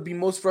who's gonna be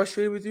most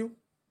frustrated with you?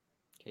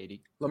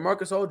 KD.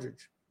 LaMarcus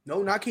Aldridge.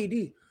 No, not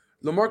KD.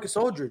 LaMarcus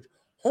Aldridge.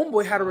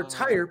 Homeboy had to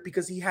retire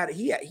because he had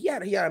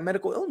a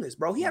medical illness,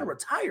 bro. He had to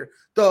retire.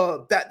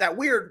 That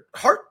weird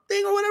heart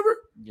thing or whatever.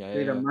 Yeah.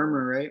 The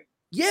murmur, right?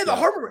 Yeah, the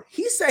heart murmur.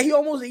 He said he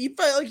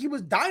felt like he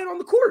was dying on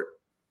the court.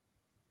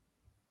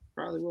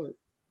 Probably would.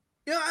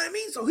 You know what I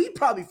mean? So he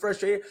probably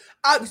frustrated.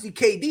 Obviously,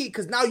 KD,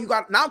 because now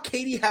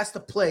KD has to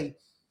play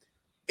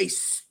a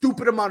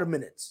stupid amount of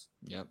minutes.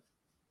 Yep.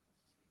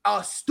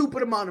 A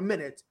stupid amount of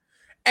minutes.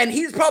 And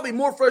he's probably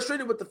more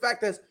frustrated with the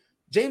fact that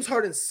James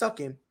Harden's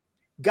sucking.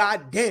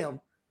 God damn.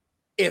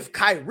 If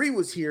Kyrie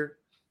was here,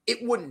 it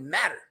wouldn't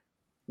matter.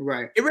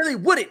 Right. It really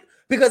wouldn't,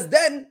 because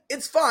then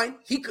it's fine.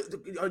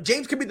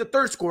 James could be the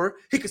third scorer.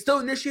 He could still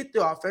initiate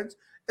the offense,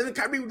 and then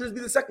Kyrie would just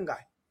be the second guy.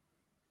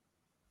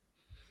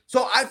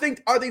 So I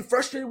think, are they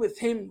frustrated with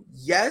him?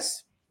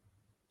 Yes.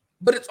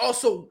 But it's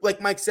also, like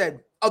Mike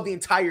said, of the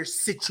entire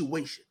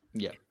situation.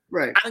 Yeah.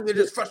 Right. I think they're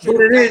just frustrated.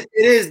 But it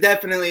is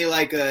definitely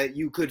like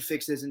you could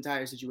fix this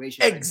entire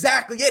situation.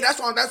 Exactly. Yeah, that's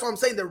what I'm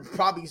saying. They're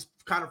probably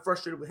kind of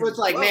frustrated with him. It's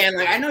like, man,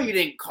 like I know you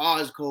didn't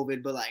cause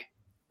COVID, but like,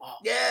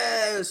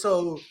 yeah.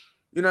 So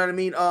you know what I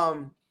mean?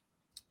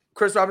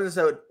 Chris Robinson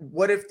said,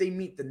 "What if they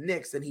meet the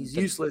Knicks and he's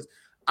useless?"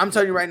 I'm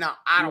telling you right now,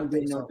 I don't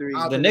think so.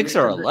 The Knicks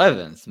are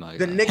 11th, my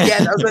God.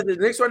 The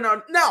Knicks are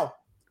now.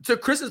 To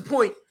Chris's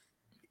point,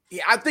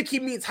 yeah, I think he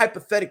means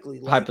hypothetically.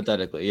 Like,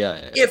 hypothetically,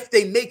 yeah. If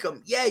they make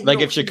him, like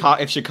if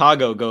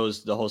Chicago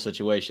goes the whole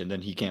situation, then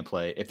he can't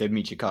play. If they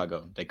meet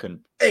Chicago, they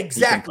couldn't.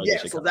 Exactly.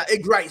 Yeah. So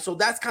right. So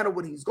that's kind of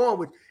what he's going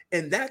with.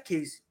 In that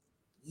case,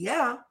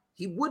 yeah,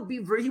 he would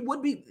be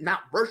not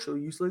virtually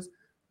useless,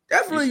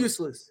 definitely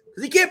useless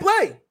because he can't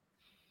play.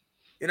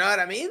 You know what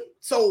I mean?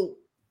 So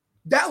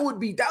that would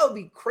be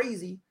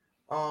crazy.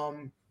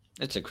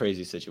 It's a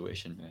crazy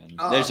situation, man.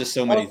 There's just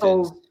so many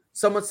things.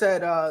 Someone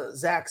said,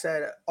 Zach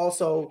said,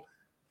 also,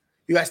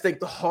 you guys think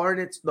the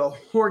Hornets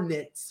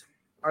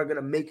are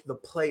gonna make the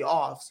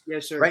playoffs?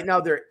 Yes, sir. Right now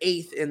they're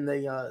eighth in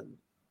the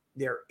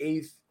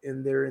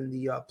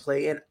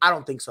play-in. I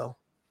don't think so.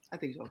 I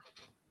think so.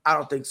 I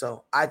don't think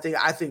so. I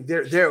think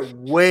they're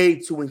way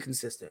too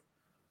inconsistent.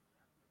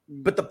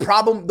 But the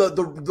problem,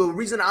 the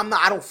reason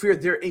I don't fear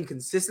their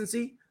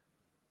inconsistency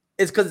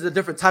is because it's a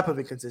different type of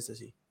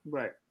inconsistency.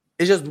 Right.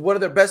 It's just one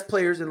of their best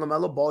players in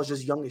LaMelo Ball is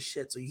just young as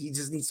shit. So he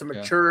just needs to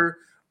mature,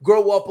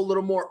 grow up a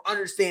little more,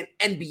 understand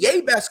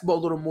NBA basketball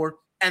a little more,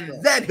 and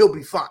then he'll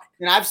be fine.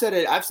 And I've said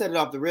it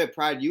off the rip.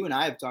 Pride, you and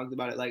I have talked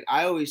about it. Like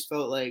I always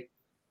felt like,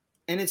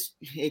 and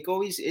it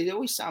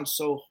always sounds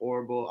so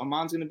horrible.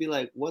 Amon's gonna be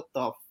like, "What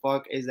the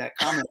fuck is that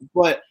comment?"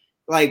 But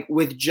like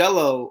with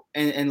Jello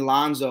and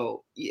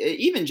Lonzo,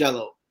 even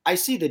Jello, I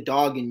see the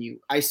dog in you.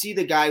 I see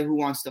the guy who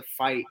wants to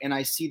fight, and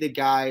I see the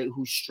guy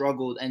who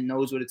struggled and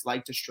knows what it's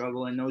like to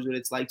struggle and knows what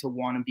it's like to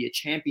want to be a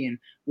champion.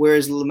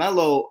 Whereas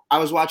LaMelo, I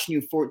was watching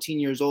you 14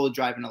 years old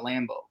driving a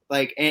Lambo.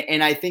 Like,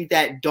 and I think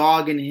that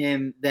dog in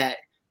him, that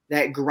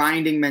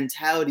grinding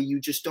mentality, you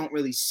just don't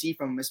really see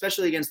from him,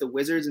 especially against the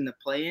Wizards in the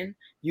play-in.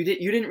 You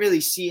didn't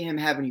really see him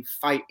have any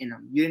fight in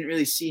him. You didn't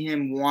really see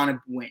him want to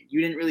win.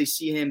 You didn't really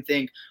see him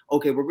think,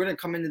 okay, we're going to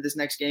come into this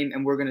next game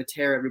and we're going to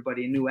tear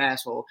everybody a new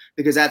asshole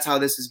because that's how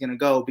this is going to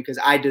go because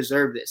I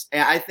deserve this.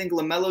 And I think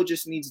LaMelo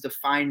just needs to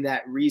find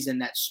that reason,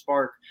 that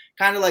spark,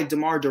 kind of like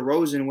DeMar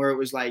DeRozan, where it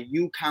was like,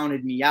 you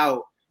counted me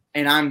out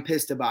and I'm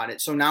pissed about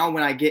it. So now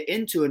when I get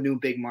into a new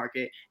big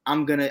market,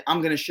 I'm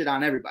gonna shit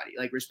on everybody,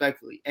 like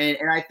respectfully. And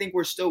I think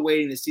we're still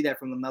waiting to see that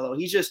from LaMelo.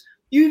 He's just,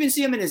 you even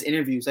see him in his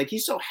interviews, like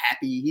he's so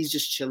happy, he's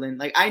just chilling.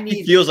 Like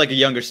he feels like a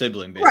younger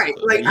sibling, basically.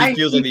 Right? Like he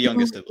feels like the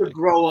youngest sibling. To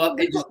grow up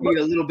and just be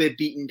a little bit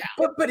beaten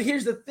down. But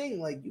here's the thing,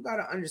 like you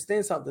gotta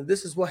understand something.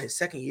 This is what, his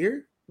second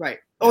year, right?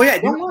 Oh yeah,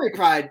 don't worry,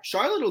 Pride.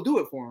 Charlotte will do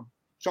it for him.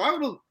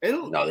 Charlotte,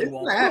 no, they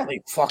won't.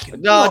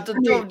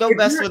 Don't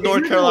mess with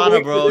North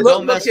Carolina, bro.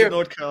 Don't mess with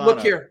North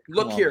Carolina.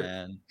 Look here.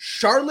 Man.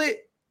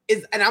 Charlotte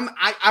is, and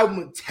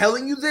I'm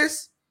telling you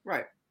this,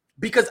 right?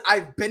 Because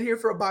I've been here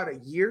for about a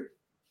year.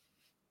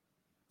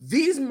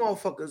 These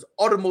motherfuckers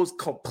are the most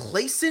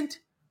complacent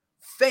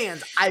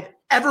fans I've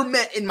ever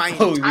met in my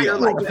entire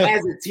life.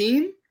 As a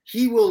team,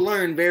 he will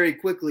learn very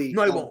quickly.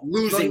 No, he won't.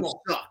 Losing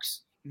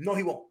sucks. No,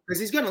 he won't. Because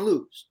he's gonna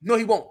lose. No,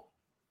 he won't.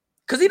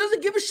 Because he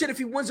doesn't give a shit if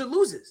he wins or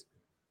loses.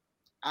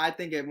 I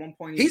think at one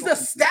point He's a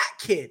stat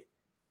kid.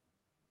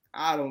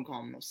 I don't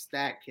call him a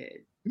stat kid.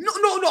 No.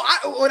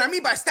 What I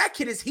mean by stat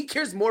kid is he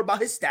cares more about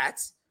his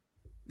stats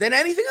than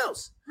anything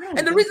else.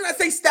 And the reason I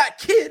say stat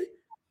kid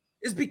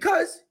is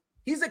because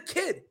he's a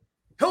kid.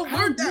 He'll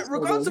learn that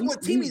regardless of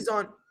what team he's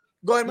on.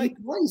 Go ahead, Mike.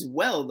 He plays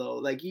well, though.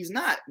 Like, he's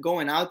not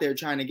going out there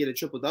trying to get a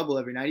triple-double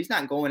every night. He's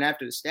not going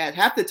after the stats.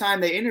 Half the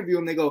time they interview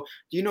him, they go,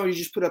 do you know you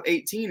just put up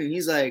 18? And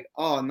he's like,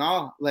 oh,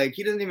 no. Like,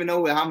 he doesn't even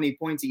know how many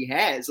points he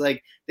has.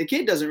 Like, the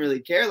kid doesn't really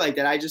care like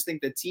that. I just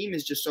think the team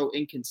is just so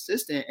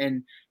inconsistent.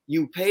 And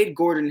you paid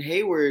Gordon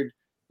Hayward,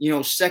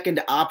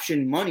 second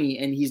option money,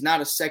 and he's not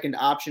a second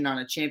option on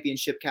a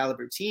championship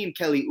caliber team.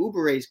 Kelly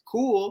Oubre is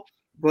cool,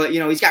 but,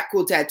 he's got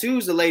cool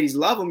tattoos. The ladies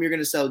love him. You're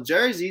going to sell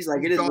jerseys.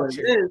 Like, it is what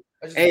it is.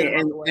 Hey,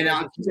 and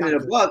I'm keeping it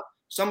a buck.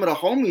 Some of the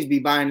homies be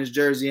buying his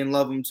jersey and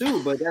love him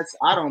too, but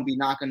I don't be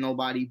knocking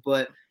nobody.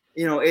 But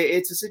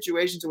it's a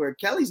situation to where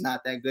Kelly's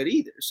not that good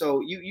either.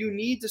 So you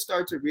need to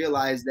start to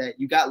realize that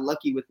you got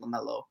lucky with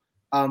LaMelo,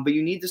 but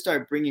you need to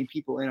start bringing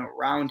people in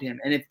around him.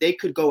 And if they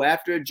could go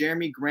after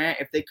Jeremy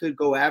Grant, if they could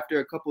go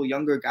after a couple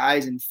younger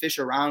guys and fish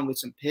around with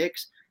some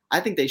picks, I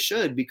think they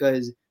should,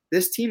 because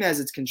this team as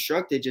it's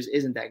constructed just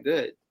isn't that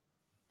good.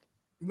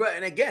 Right,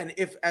 and again,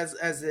 if as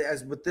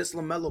with this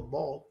LaMelo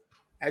Ball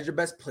as your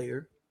best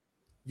player,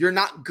 you're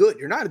not good.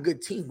 You're not a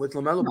good team with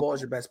LaMelo Ball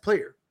as your best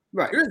player.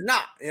 Right. You're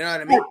not. You know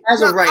what I mean?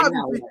 As of right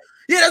now.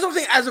 Yeah, that's what I'm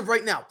saying. As of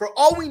right now. For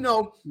all we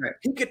know, right,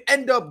 he could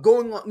end up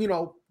going,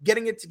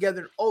 getting it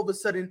together, and all of a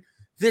sudden,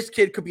 this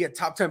kid could be a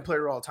top 10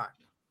 player all time.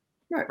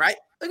 Right. Right?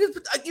 Like,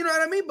 you know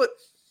what I mean? But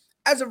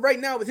as of right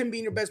now, with him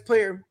being your best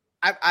player,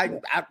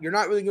 you're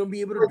not really going to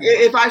be able to do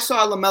If I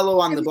saw LaMelo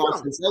on the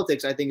Boston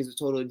Celtics, I think it's a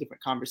totally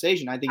different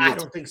conversation. I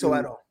don't think so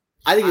at all.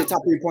 I think he's a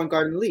top 3 point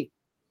guard in the league.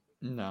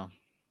 No.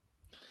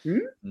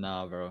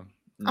 No, bro.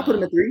 No. I'll put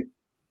him at 3.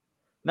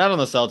 Not on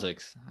the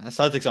Celtics. The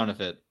Celtics aren't a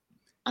fit.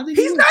 I think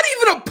he's not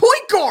even a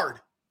point guard.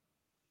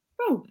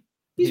 Bro,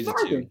 he's a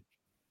 2.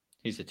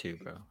 He's a 2,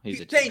 bro.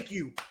 He's a 2. Thank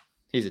you.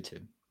 He's a 2.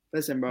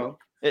 Listen, bro.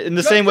 In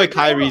the same way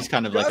Kyrie's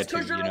kind of like a 2,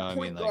 you know what I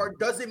mean? Guard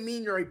doesn't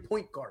mean you're a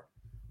point guard.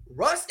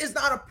 Russ is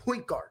not a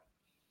point guard.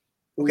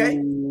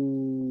 Okay?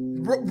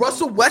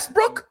 Russell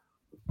Westbrook?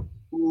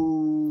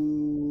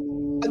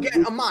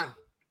 Again, Aman,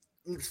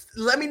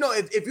 let me know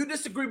if you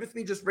disagree with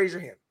me, just raise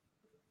your hand.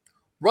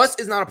 Russ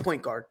is not a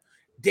point guard.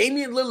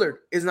 Damian Lillard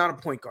is not a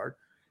point guard.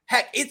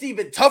 Heck, it's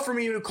even tough for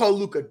me to call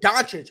Luka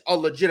Doncic a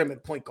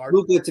legitimate point guard.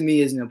 Luka to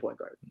me isn't a point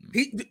guard.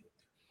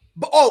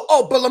 But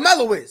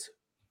LaMelo is.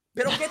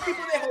 Pero qué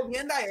tipo de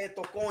jodienda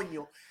esto,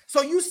 coño?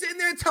 So you sitting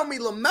there and tell me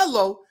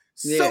LaMelo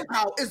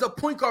somehow is a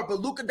point guard, but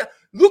Luka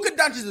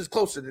Doncic is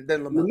closer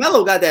than LaMelo.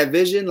 LaMelo got that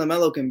vision.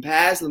 LaMelo can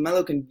pass.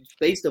 LaMelo can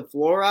space the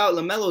floor out.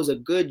 LaMelo is a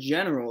good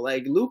general.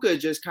 Like, Luka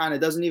just kind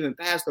of doesn't even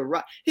pass the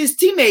rock. His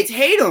teammates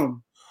hate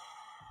him.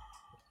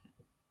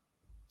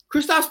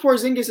 Kristaps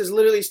Porzingis is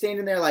literally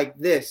standing there like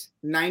this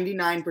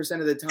 99%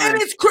 of the time. And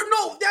that's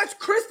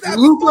Kristaps'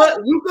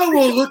 fault. Luka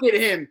will look at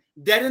him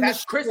dead in the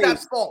face. That's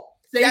Kristaps' fault.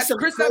 Say some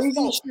crazy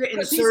shit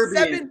in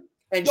Serbian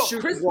and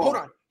shoot the wall. Hold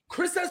on.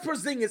 Kristaps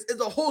Porzingis is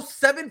a whole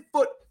 7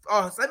 foot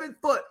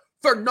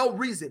for no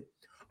reason.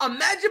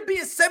 Imagine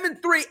being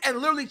 7'3" and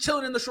literally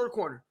chilling in the short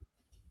corner.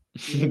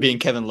 Being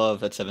Kevin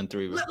Love at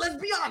 7'3".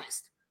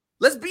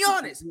 Let's be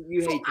honest.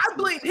 I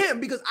blame him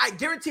because I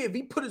guarantee if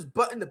he put his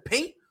butt in the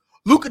paint,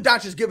 Luka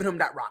Doncic is giving him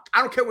that rock.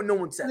 I don't care what no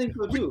one says. I think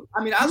so too.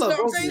 I mean, I love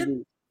both of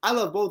them. I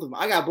love both of them.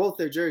 I got both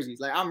their jerseys.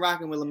 Like, I'm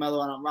rocking with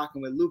LaMelo and I'm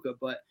rocking with Luka.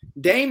 But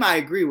Dame, I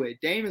agree with.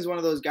 Dame is one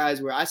of those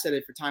guys where I said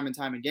it for time and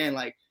time again.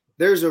 Like,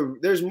 there's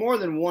more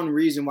than one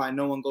reason why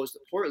no one goes to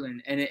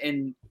Portland.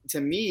 And to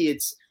me,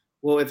 it's,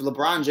 well, if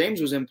LeBron James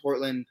was in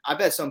Portland, I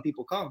bet some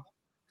people come.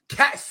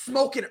 Cat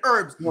smoking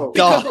herbs. No.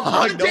 Because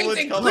LeBron James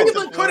in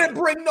Cleveland couldn't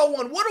bring no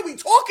one. What are we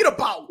talking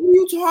about? What are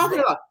you talking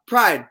about?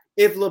 Pride.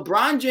 If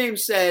LeBron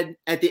James said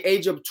at the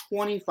age of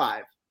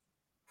 25,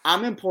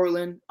 I'm in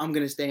Portland, I'm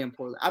going to stay in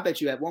Portland, I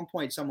bet you at one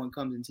point someone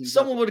comes and teams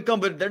Someone would come,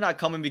 but they're not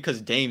coming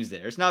because Dame's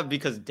there. It's not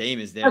because Dame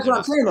is there. That's what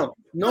I'm saying, though.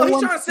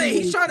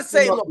 He's trying to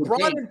say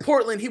LeBron in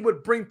Portland, he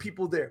would bring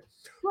people there.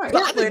 Right.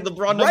 I think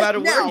LeBron, no matter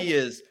where he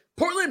is.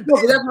 Portland. No,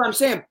 but that's what I'm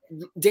saying.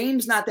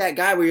 Dame's not that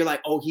guy where you're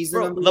like, oh, he's the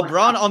number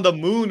LeBron on the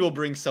moon will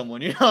bring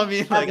someone. You know what I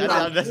mean? Like,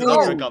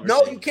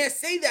 no, you can't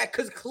say that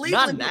because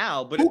Cleveland. Not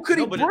now, but who could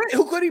he bring?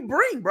 Who could he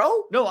bring,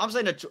 bro? No, I'm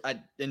saying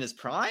in his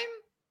prime.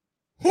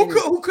 Who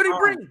could he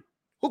bring?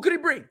 Who could he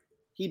bring?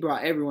 He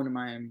brought everyone to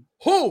Miami.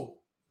 Who?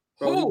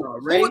 Bro, who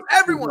was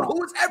everyone? Who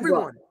was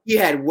everyone? He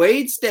had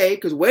Wade stay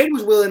because Wade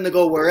was willing to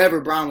go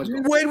wherever Brown was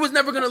going. Wade was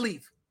never gonna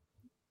leave.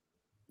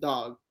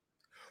 Dog.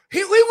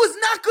 He was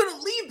not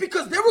gonna leave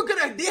because they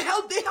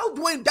held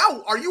Dwayne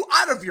down. Are you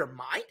out of your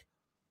mind?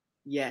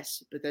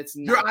 Yes, but that's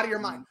not. You're out of your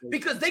mind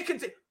because they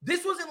could.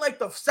 This wasn't like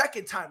the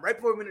second time right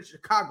before we went to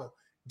Chicago.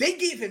 They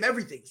gave him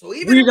everything. So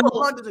even if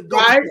LeBron doesn't go,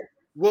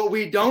 what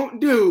we don't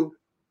do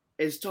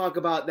is talk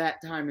about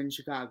that time in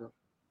Chicago.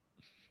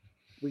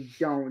 We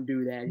don't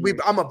do that.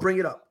 I'm gonna bring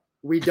it up.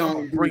 We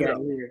don't bring it up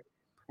here.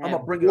 I'm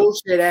gonna bring it up.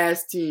 Bullshit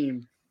ass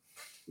team.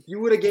 If you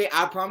would have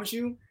I promise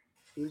you,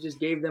 we just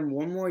gave them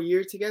one more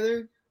year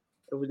together,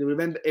 it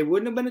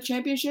wouldn't have been a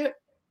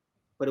championship,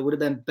 but it would have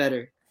been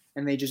better.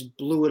 And they just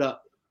blew it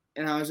up.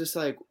 And I was just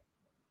like,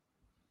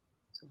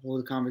 it's a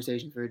whole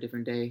conversation for a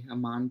different day,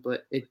 Aman.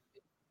 But it.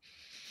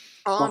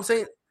 All I'm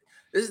saying,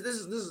 this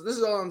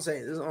is all I'm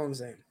saying. This is all I'm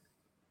saying.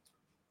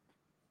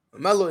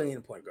 Melo ain't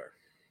a point guard.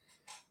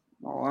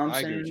 All I'm I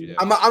agree saying, with you there.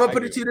 I'm gonna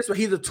put it to you this way: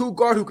 he's a 2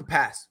 guard who could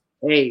pass.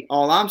 hey,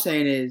 all I'm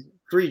saying is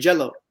free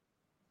Jello.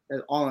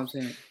 That's all I'm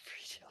saying.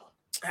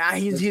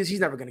 He's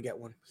never gonna get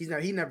one. He's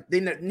not. He never.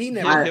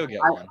 He'll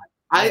get one.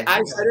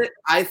 I said it.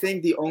 I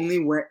think the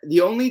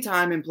only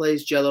time in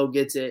plays Jello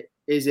gets it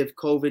is if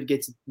COVID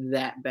gets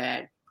that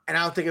bad. And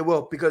I don't think it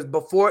will, because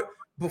before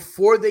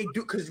they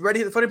do, because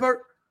ready, the funny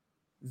part,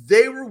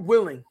 they were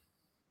willing.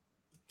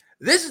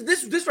 This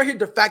right here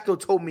de facto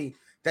told me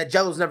that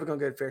Jello's never gonna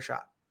get a fair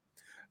shot.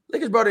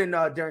 Lakers brought in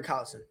Darren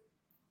Collison.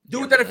 Do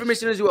what that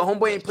information is. You a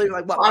homeboy ain't played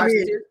like what? I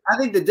mean, I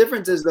think the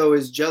difference is though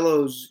is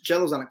Jello's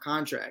on a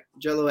contract.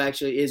 Jello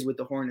actually is with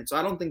the Hornets, so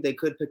I don't think they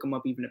could pick him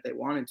up even if they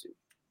wanted to.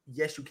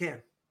 Yes, you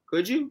can.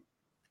 Could you?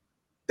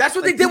 That's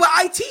what they did with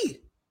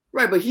IT.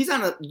 Right, but he's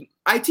on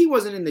IT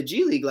wasn't in the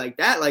G League like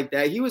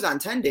that. He was on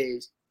 10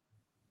 days.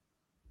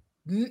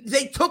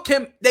 They took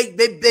him. They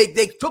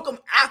took him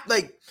after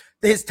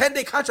his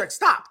 10-day contract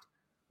stopped.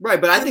 Right,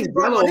 but I think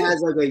Jello has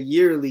like a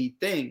yearly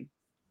thing.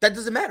 That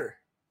doesn't matter.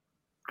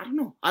 I don't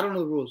know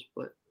the rules,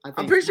 but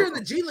I'm pretty sure in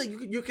the G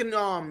League you can it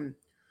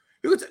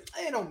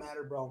don't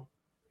matter, bro.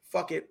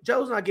 Fuck it.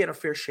 Jello's not getting a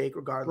fair shake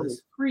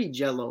regardless. Free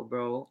Jello,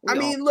 bro.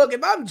 Look,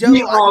 if I'm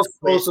Jello, all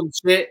throw some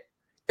shit.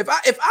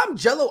 If I'm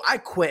Jello, I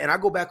quit and I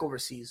go back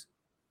overseas.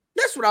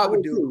 That's what I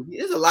would do.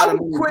 There's a lot of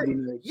quit.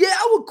 Yeah,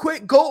 I would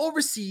quit, go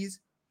overseas,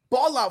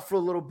 ball out for a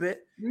little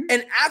bit,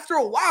 and after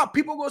a while,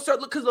 people will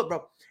start looking. Because look,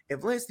 bro,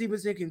 if Lance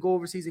Stevenson can go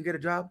overseas and get a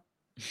job,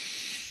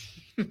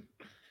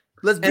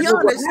 let's be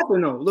honest.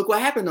 Look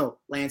what happened though.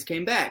 Lance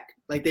came back.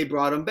 Like they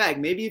brought him back.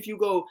 Maybe if you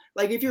go,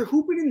 if you're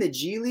hooping in the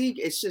G League,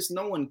 it's just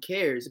no one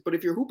cares. But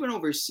if you're hooping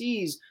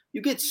overseas,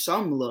 you get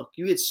some look,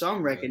 you get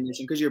some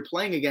recognition because you're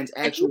playing against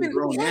actual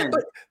grown men.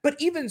 But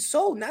even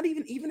so, not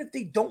even if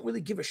they don't really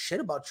give a shit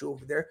about you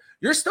over there,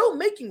 you're still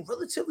making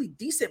relatively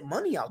decent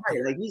money out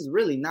there. Like he's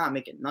really not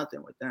making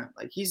nothing with them.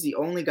 Like he's the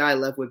only guy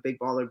left with Big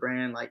Baller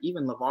Brand. Like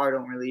even LeVar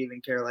don't really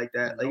even care like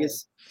that. Like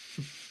it's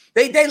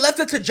they left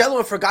it to Jello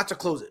and forgot to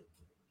close it.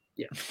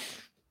 Yeah.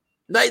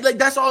 Like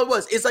that's all it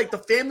was. It's like the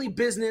family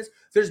business.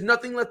 There's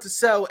nothing left to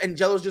sell, and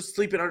Jello's just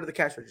sleeping under the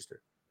cash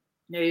register.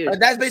 Yeah,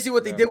 that's basically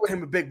what they did with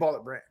him with Big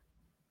Baller Brand.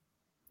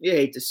 You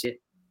hate the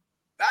shit.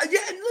 Yeah,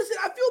 and listen,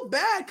 I feel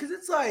bad because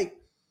it's like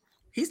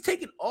he's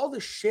taking all the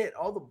shit,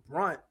 all the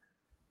brunt,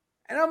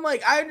 and I'm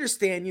like, I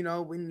understand,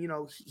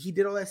 when he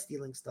did all that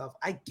stealing stuff.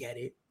 I get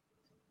it,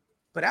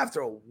 but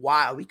after a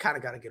while, we kind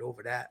of got to get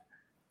over that.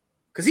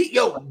 Because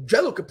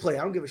Jello could play.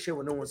 I don't give a shit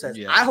what no one says.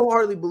 Yeah. I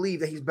wholeheartedly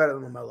believe that he's better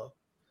than LaMelo.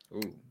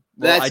 Ooh.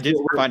 Well, I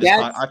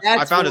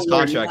found his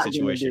contract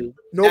situation.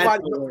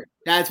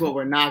 That's what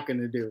we're not going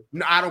to do.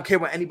 No, I don't care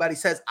what anybody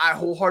says. I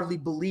wholeheartedly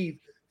believe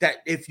that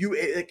if you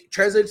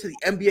translate it to the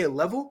NBA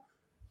level,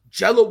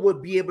 Jello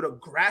would be able to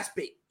grasp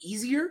it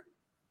easier,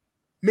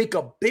 make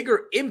a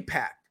bigger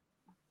impact.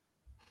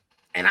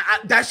 And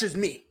that's just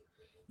me.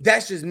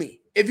 That's just me.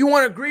 If you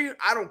want to agree,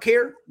 I don't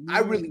care. I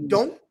really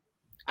don't.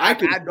 I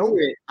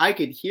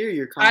could hear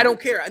your comment. I don't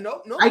care.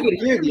 No. I could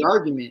hear the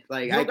argument.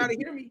 Like you don't gotta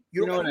hear me.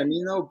 You know what I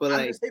mean, though. But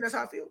I'm just saying that's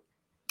how I feel.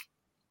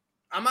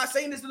 I'm not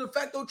saying this is the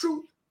facto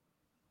truth.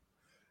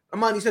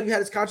 Aman, you said you had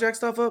his contract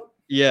stuff up.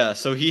 Yeah,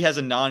 so he has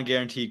a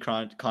non-guaranteed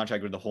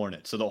contract with the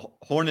Hornets. So the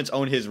Hornets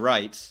own his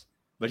rights,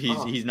 but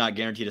he's not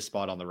guaranteed a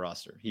spot on the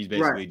roster. He's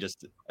basically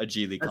just a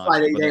G League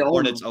contract. But the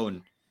Hornets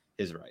own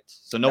his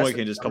rights, so no one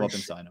can just come up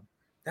and sign him.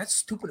 That's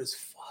stupid as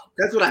fuck.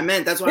 That's what I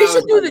meant. That's what they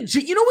should do. The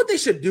G. You know what they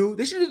should do?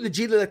 They should do the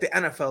G League like the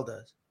NFL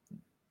does.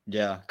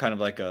 Yeah, kind of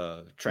like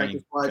a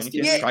training.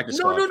 Yeah,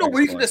 no.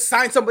 Where you can just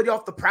sign somebody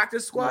off the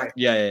practice squad. Right.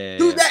 Yeah.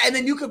 Do that, and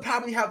then you could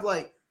probably have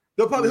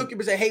they'll probably hook you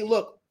up and say, "Hey,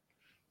 look,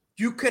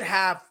 you could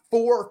have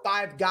 4 or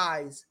 5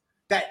 guys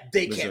that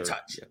they can't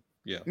touch."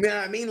 Yeah. You know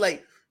what I mean?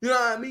 You know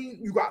what I mean?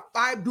 You got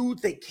 5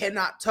 dudes they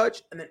cannot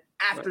touch, and then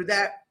after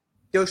that,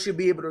 they should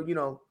be able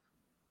to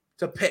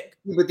to pick.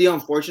 But the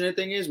unfortunate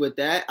thing is with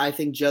that, I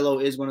think Jello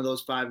is one of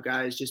those 5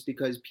 guys just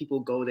because people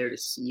go there to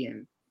see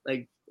him.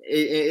 Like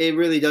it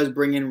really does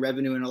bring in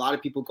revenue, and a lot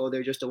of people go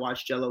there just to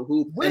watch Jello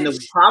hoop. And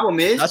the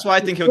problem is that's why I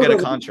think he'll get a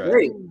contract.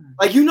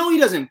 Like he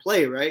doesn't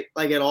play, right?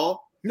 Like at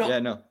all. No. Yeah,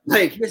 no.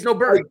 Like there's no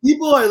burn. Like,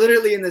 people are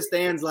literally in the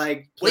stands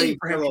waiting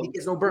for him.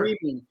 There's no burn.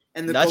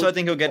 And that's why I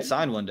think he'll get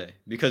signed one day,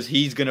 because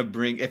he's gonna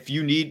bring. If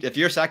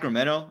you're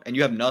Sacramento and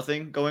you have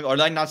nothing going, or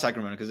not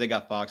Sacramento because they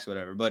got Fox,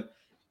 whatever, but.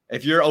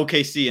 If you're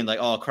OKC and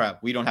oh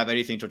crap, we don't have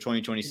anything till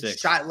 2026.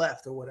 Shot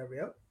left or whatever.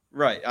 Yep.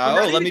 Right.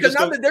 Let me just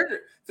go. They're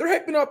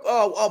hyping up.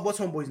 What's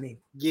homeboy's name?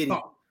 Giddey.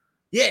 Oh.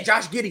 Yeah,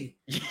 Josh Giddey.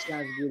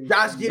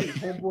 Josh Giddey.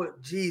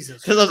 Homeboy.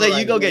 Jesus. Because I was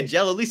like, you go get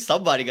Jello. At least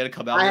somebody got to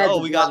come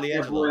out. We got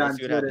LiAngelo. Let's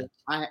see what happens.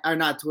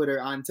 Not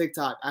Twitter, on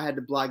TikTok. I had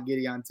to block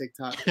Giddey on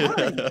TikTok.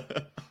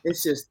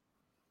 It's just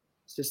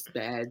It's just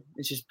bad.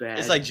 It's just bad.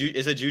 It's like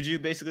is it Juju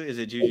basically? Is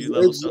it Juju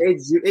level stuff?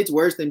 It's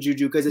worse than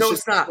Juju because it's No,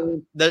 just it's not.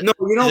 No,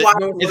 you know why?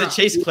 Is it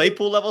Chase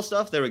Claypool level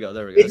stuff? There we go.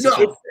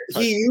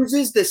 He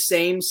uses the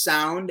same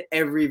sound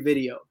every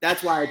video.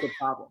 That's why it's a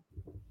problem.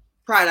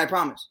 Pride, I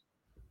promise.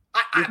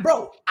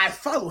 Bro, I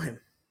follow him.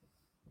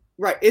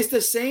 Right. It's the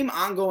same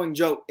ongoing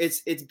joke.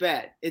 It's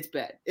bad. It's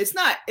bad. It's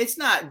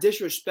not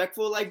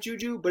disrespectful like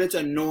Juju, but it's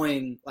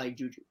annoying like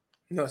Juju.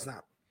 No, it's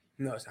not.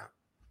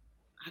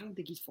 I don't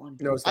think he's funny.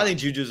 No, it's not. I think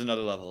Juju's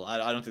another level.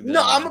 I don't think.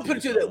 No, I'm gonna put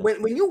it to you that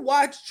when you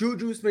watch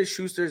Juju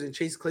Smith-Schuster's and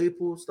Chase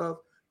Claypool stuff,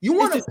 you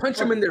want to punch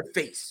them in their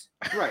face.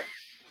 Right.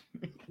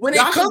 When it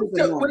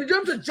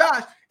comes to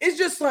Josh, it's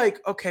just like,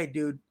 okay,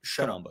 dude,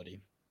 shut on,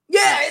 buddy.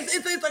 Yeah, it's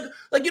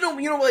like you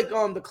know like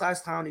the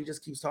class clown. He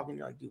just keeps talking.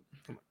 You're like, dude,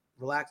 come on,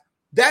 relax.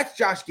 That's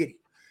Josh Giddey.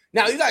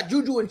 Now you got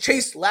Juju and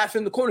Chase laughing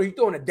in the corner. You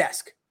throwing a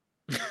desk.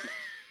 So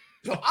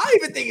I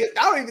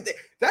don't even think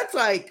that's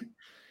like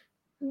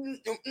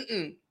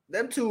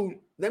them two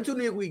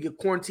niggas we get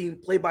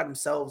quarantined, play by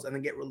themselves, and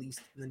then get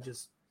released, and then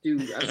just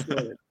dude. I swear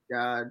to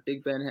God,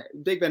 Big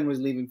Ben was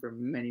leaving for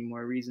many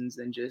more reasons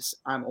than just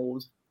I'm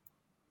old.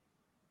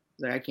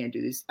 Like I can't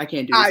do this. I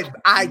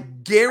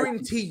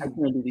guarantee you. I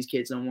can't do these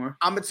kids no more.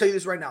 I'm gonna tell you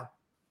this right now.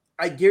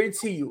 I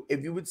guarantee you,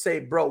 if you would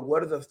say, bro,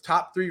 what are the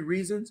top 3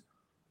 reasons?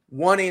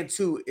 1 and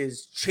 2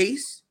 is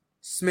Chase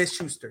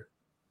Smith-Schuster.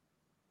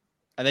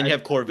 And then you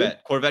have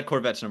Corvette.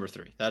 Corvette's number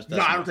 3. That's no,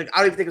 I don't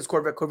even think it's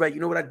Corvette. You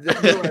know what I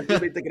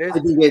really think it is? I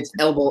think it's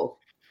Elbow.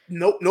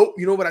 Nope.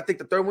 You know what I think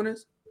the third one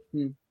is?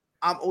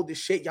 I'm old as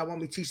shit. Y'all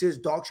want me to teach this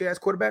dog shit ass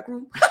quarterback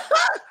room?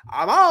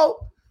 I'm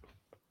out.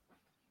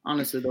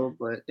 Honestly though,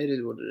 but it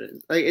is what it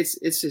is. Like it's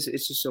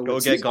just so. Go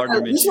get Gardner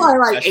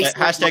Minshew.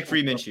 Hashtag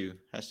free Minshew.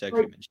 Hashtag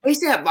free Minshew.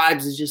 ASAP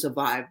vibes is just a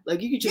vibe. Like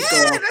you could just go.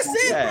 That's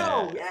it,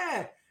 bro.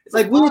 Yeah. It's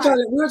like we were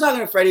talking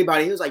to Freddie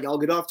about it. He was like, "Y'all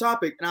get off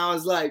topic," and I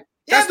was like,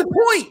 "That's the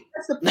point.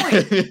 That's the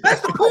point.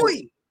 That's the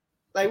point.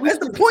 Like that's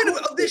the point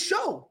of this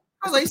show."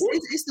 I was like,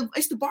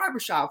 "It's the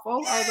barbershop,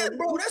 folks." Yeah,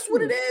 bro. That's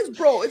what it is,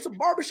 bro. It's a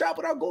barbershop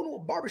without going to a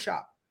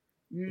barbershop.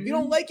 If you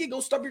don't like it,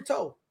 go stub your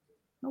toe.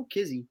 No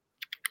kizzy,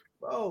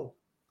 bro.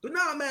 But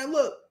nah, man,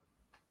 look.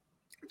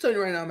 I'm telling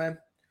you right now, man. In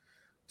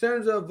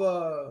terms of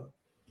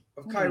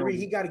Kyrie,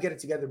 he got to get it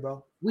together,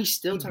 bro. We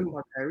still talking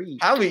about Kyrie.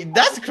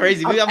 That's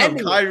crazy. We have from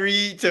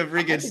Kyrie to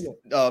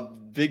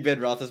freaking Big Ben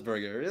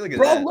Roethlisberger. Look at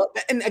that. Bro, look,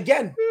 and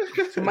again,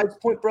 to Mike's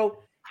point, bro,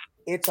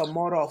 it's a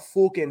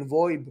motherfucking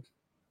vibe.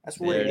 That's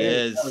what it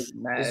is.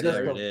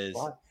 There it is.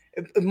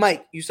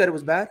 Mike, you said it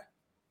was bad?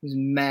 He's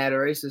mad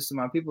racist to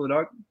my people,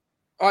 dog.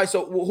 All right,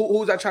 so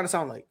who's that trying to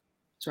sound like?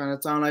 Trying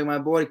to sound like my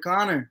boy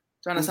Connor.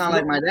 Trying to sound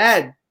like my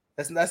dad.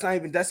 That's not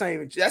even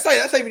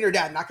your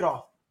dad. Knock it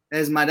off.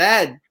 That's my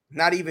dad.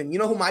 Not even. You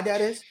know who my dad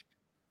is?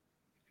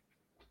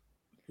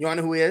 You want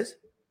to know who he is?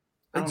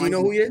 Do you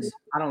know who he is?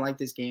 I don't like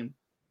this game.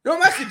 No,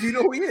 I'm asking, do you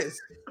know who he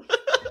is?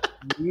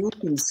 You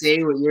can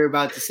say what you're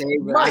about to say,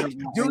 but Mike,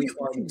 do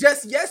you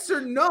just yes or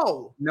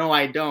no? No,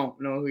 I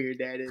don't know who your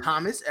dad is.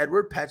 Thomas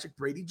Edward Patrick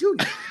Brady Jr.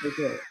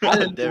 Okay.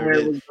 There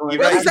it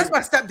is. That's my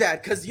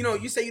stepdad, because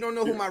you say you don't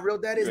know who my real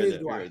dad is. Neither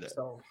do I.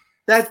 So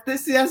that's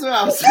what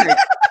I was saying.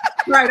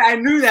 Right, I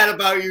knew that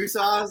about you,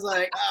 so I was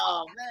like,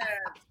 oh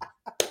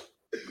man.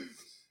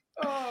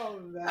 Oh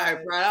man. All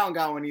right, bro. I don't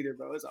got one either,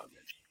 bro. It's all good.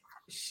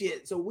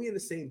 Shit. So we in the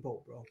same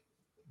boat, bro.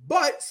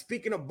 But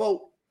speaking of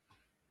boat,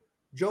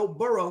 Joe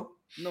Burrow.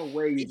 No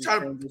way you just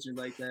transitioned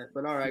like that.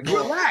 But all right,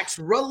 relax.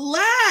 It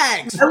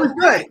was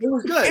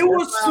good. It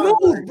was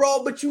smooth,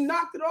 bro. But you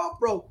knocked it off,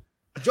 bro.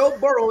 Joe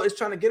Burrow is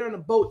trying to get on a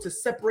boat to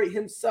separate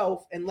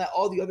himself and let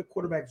all the other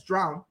quarterbacks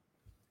drown.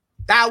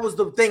 That was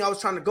the thing I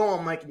was trying to go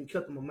on, Mike, and you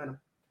killed the momentum.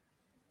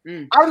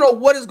 I don't know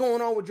what is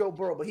going on with Joe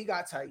Burrow, but he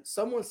got tight.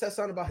 Someone said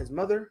something about his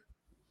mother,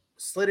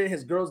 slid in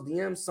his girl's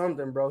DM,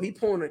 something, bro. He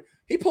pulling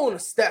a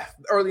Steph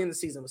early in the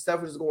season. But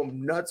Steph was just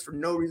going nuts for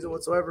no reason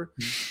whatsoever.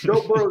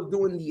 Joe Burrow is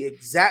doing the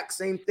exact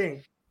same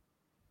thing.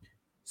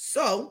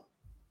 So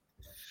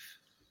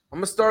I'm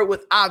gonna start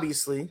with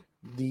obviously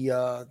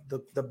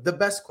the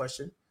best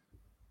question.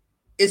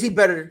 Is he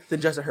better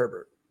than Justin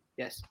Herbert?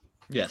 Yes.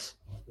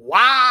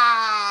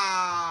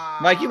 Wow.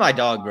 Mike, you my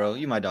dog, bro.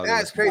 You my dog.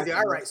 That's crazy.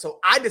 All right. So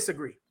I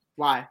disagree.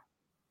 Why?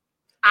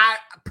 I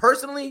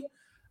personally,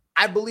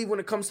 I believe when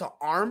it comes to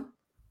arm,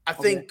 I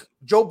think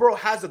Joe Burrow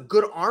has a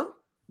good arm.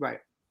 Right.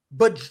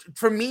 But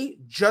for me,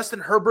 Justin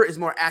Herbert is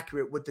more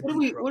accurate with the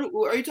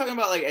what are you talking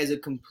about, like, as a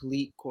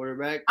complete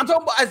quarterback? I'm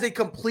talking about as a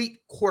complete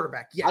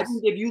quarterback. Yes. I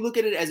think if you look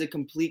at it as a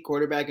complete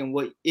quarterback and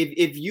what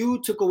if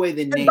you took away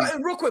the name.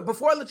 Real quick,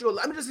 before I let you go,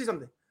 let me just say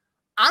something.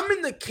 I'm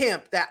in the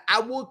camp that I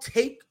will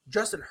take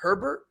Justin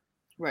Herbert.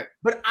 Right.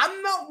 But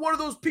I'm not one of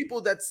those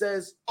people that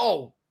says,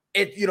 oh,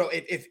 if you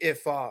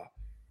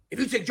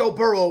take Joe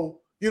Burrow,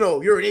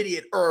 you're an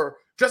idiot, or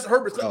Justin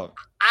Herbert. Oh.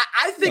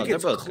 I think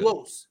it's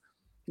close.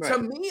 Right. To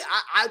me,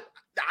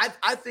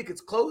 I think it's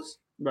close.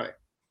 Right.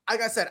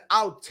 Like I said,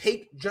 I'll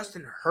take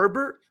Justin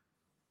Herbert.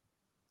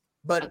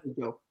 But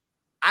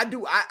I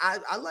do.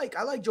 I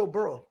like Joe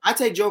Burrow. I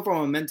take Joe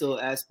from a mental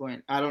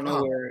aspect. I don't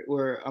know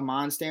where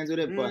Amon stands with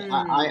it, but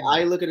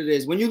I look at it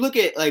as when you look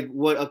at like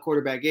what a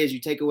quarterback is, you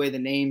take away the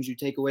names, you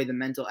take away the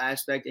mental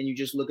aspect, and you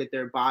just look at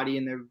their body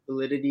and their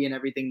validity and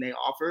everything they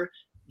offer.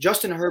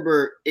 Justin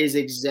Herbert is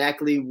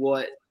exactly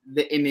what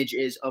the image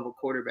is of a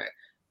quarterback.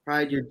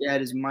 Pride, your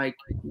dad is Mike.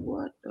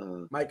 What?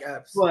 Mike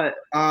Epps. But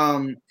I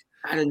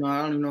don't know.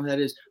 I don't even know who that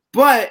is.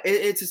 But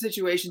it's a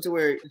situation to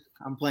where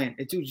I'm playing.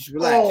 Dude, just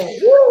relax.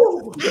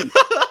 Oh,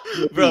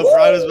 Bro,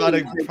 Pride was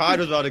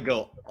about to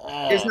go.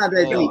 Oh, it's not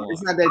that deep.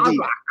 It's not that I'm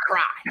deep.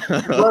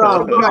 gonna cry.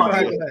 But,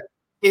 No,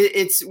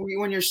 it's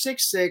when you're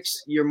 6'6",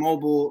 you're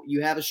mobile,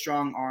 you have a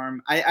strong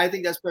arm. I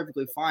think that's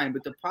perfectly fine.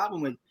 But the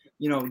problem with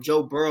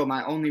Joe Burrow,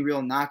 my only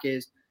real knock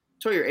is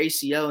tore your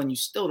ACL and you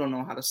still don't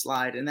know how to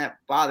slide, and that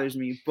bothers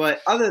me. But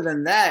other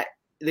than that,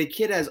 the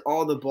kid has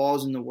all the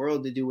balls in the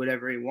world to do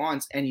whatever he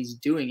wants, and he's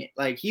doing it.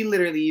 Like, he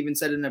literally even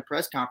said in a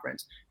press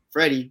conference,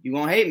 Freddie, you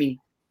won't hate me,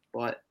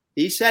 but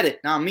he said it,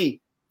 not me.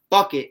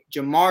 Fuck it.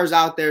 Jamar's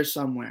out there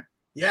somewhere.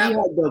 Yeah. He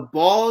had the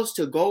balls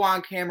to go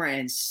on camera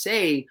and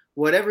say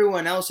what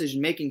everyone else is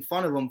making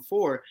fun of him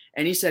for.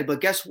 And he said,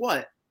 but guess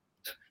what?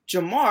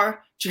 Jamar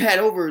had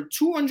over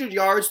 200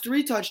 yards,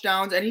 3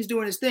 touchdowns, and he's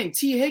doing his thing.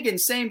 T.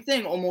 Higgins, same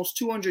thing, almost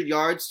 200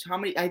 yards. How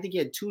many? I think he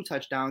had 2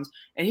 touchdowns,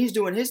 and he's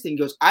doing his thing. He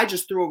goes, I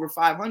just threw over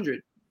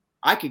 500.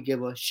 I could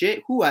give a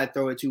shit who I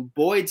throw it to.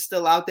 Boyd's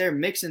still out there.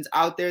 Mixon's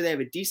out there. They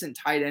have a decent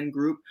tight end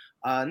group.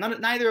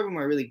 Neither of them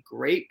are really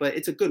great, but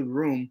it's a good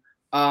room.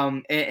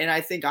 And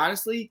I think,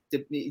 honestly,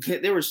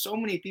 there were so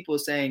many people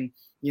saying,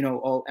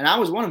 and I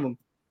was one of them,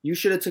 you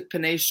should have took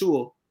Penei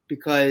Sewell.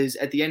 Because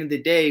at the end of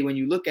the day, when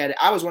you look at it,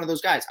 I was one of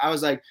those guys. I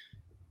was like,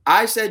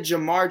 I said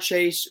Jamar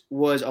Chase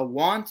was a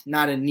want,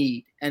 not a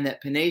need, and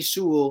that Penei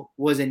Sewell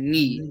was a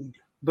need.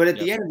 But at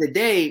the end of the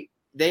day,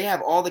 they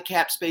have all the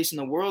cap space in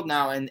the world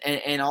now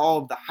and all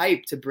of the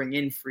hype to bring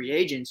in free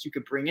agents. You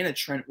could bring in a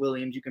Trent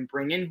Williams. You can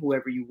bring in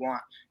whoever you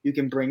want. You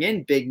can bring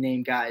in big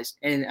name guys.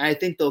 And I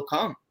think they'll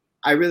come.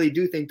 I really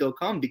do think they'll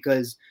come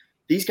because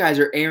these guys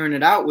are airing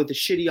it out with a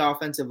shitty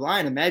offensive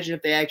line. Imagine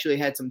if they actually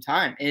had some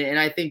time. And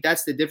I think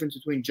that's the difference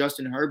between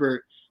Justin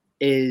Herbert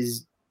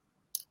is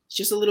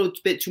just a little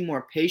bit too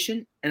more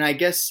patient. And I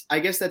guess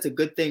that's a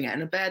good thing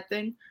and a bad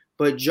thing.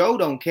 But Joe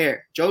don't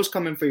care. Joe's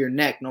coming for your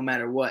neck no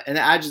matter what. And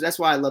that's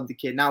why I love the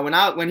kid. Now,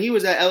 when he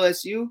was at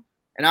LSU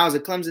and I was a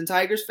Clemson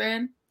Tigers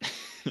fan,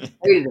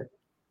 hated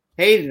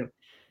him,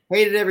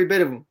 hated every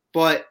bit of him.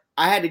 But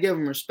I had to give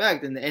him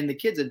respect. And the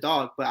kid's a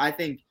dog. But I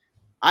think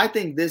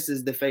this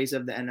is the face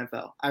of the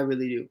NFL. I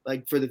really do.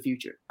 Like, for the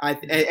future.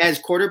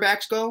 As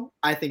quarterbacks go,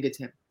 I think it's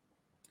him.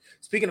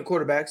 Speaking of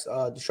quarterbacks,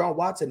 Deshaun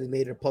Watson has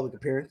made a public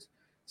appearance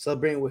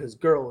celebrating with his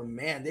girl, and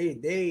man,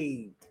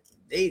 they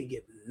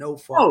get no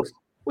fucks. Oh,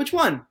 which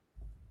one?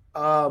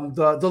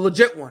 The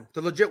legit one,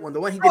 the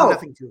one he did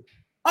nothing to.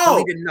 Oh,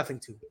 he did nothing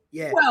to.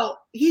 Yeah.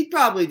 Well, he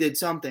probably did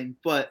something,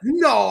 but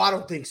no, I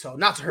don't think so.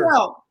 Not to her.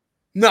 Well,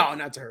 no,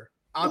 not to her.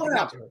 I don't think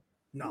not to her.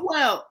 No.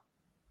 Well,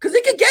 because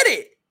he could get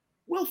it.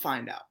 We'll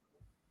find out.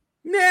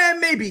 Nah,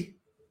 maybe.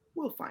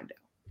 We'll find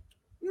out.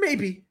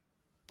 Maybe.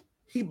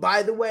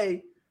 By the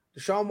way,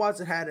 Deshaun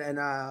Watson had an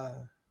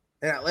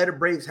Atlanta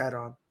Braves hat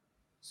on.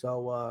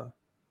 So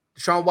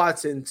Deshaun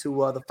Watson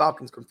to the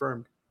Falcons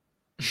confirmed.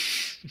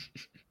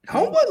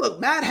 Homeboy looked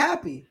mad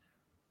happy.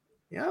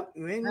 Yep.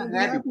 You ain't gonna be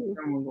happy.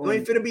 You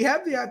ain't finna be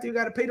happy after you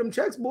gotta pay them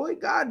checks, boy.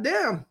 God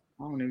damn.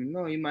 I don't even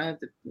know. You might have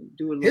to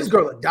do a little. His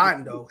girl a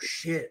dime though.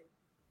 Shit.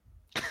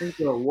 His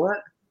girl what?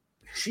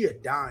 She a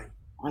dime.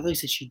 I thought you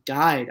said she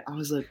died. I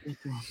was like, what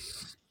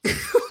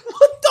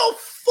the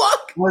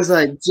fuck? I was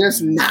like,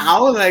 just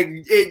now? Like,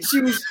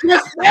 she was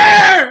just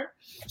there.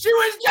 She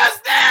was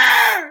just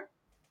there.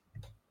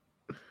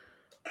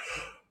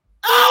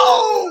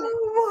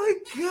 Oh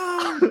my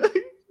god.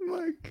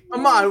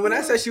 Amon, when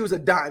I said she was a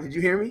dime, did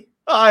you hear me?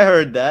 I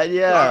heard that,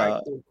 yeah. All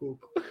right, cool.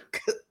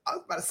 I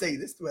was about to say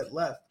this went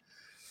left.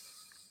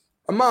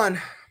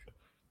 Amon,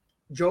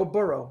 Joe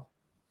Burrow,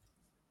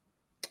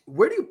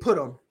 where do you put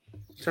him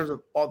in terms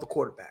of all the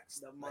quarterbacks?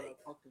 The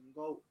motherfucking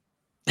GOAT.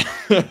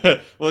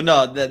 Well,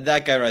 no,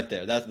 that guy right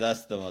there.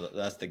 That's the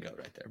GOAT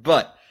right there.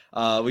 But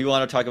we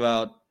want to talk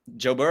about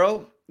Joe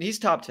Burrow. He's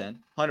top 10,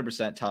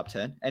 100% top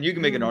 10. And you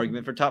can make an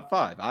argument for top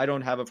 5. I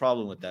don't have a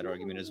problem with that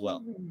argument as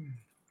well.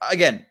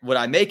 Again, would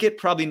I make it?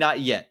 Probably not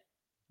yet.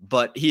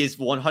 But he is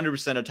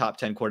 100% a top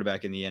 10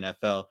 quarterback in the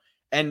NFL.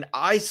 And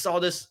I saw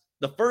this.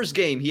 The first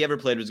game he ever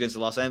played was against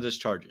the Los Angeles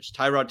Chargers.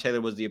 Tyrod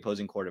Taylor was the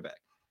opposing quarterback.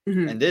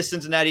 Mm-hmm. And this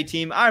Cincinnati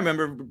team, I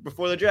remember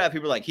before the draft,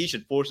 people were like, he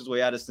should force his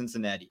way out of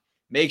Cincinnati.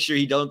 Make sure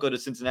he don't go to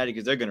Cincinnati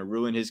because they're going to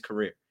ruin his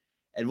career.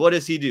 And what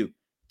does he do?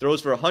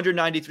 Throws for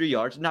 193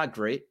 yards. Not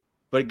great.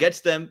 But it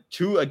gets them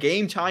to a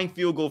game-tying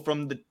field goal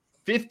from the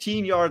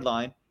 15-yard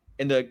line,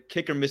 and the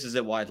kicker misses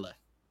it wide left.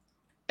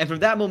 And from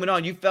that moment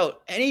on, you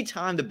felt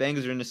anytime the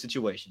Bengals are in a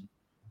situation,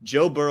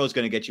 Joe Burrow is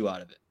going to get you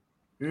out of it.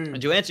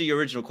 And to answer your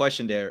original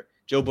question there,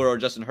 Joe Burrow or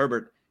Justin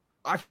Herbert,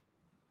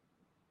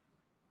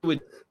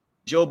 with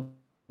Joe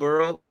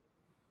Burrow,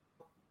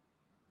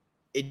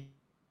 it's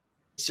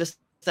just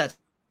that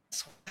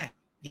swag.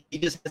 He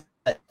just has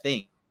that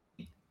thing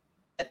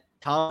that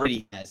Tom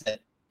Brady has. That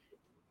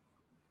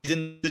he's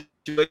in the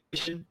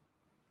situation.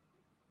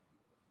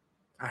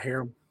 I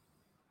hear him.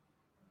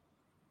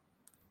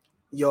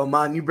 Yo,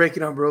 man, you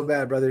breaking up real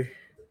bad, brother.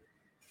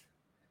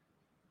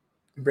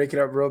 Break it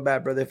up real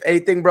bad, brother. If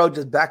anything, bro,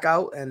 just back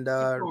out and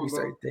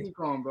restart your thing. Keep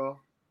going, bro.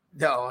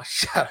 No,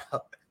 shut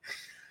up.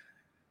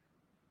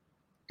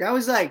 That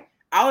was like,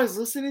 I was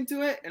listening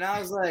to it and I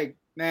was like,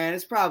 man,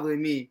 it's probably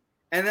me.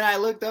 And then I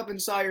looked up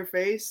and saw your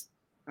face.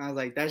 I was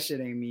like, that shit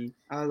ain't me.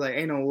 I was like,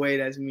 ain't no way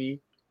that's me.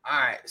 All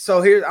right.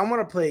 So here, I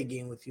want to play a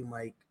game with you,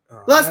 Mike.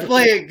 Let's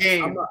play a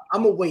game.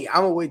 I'm gonna wait.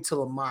 I'm gonna wait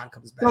till Amon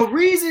comes back. The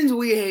reasons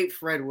we hate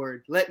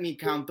Fredward. Let me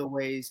count the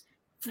ways.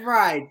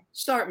 Fried,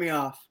 start me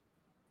off.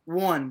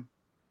 1.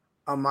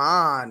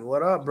 Amon,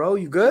 what up, bro?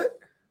 You good?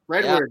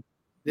 Fredward,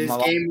 this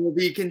game will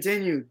be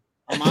continued.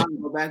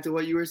 Amon, go back to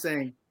what you were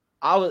saying.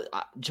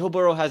 Joe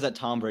Burrow has that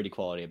Tom Brady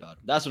quality about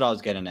him. That's what I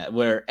was getting at.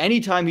 Where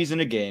anytime he's in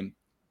a game,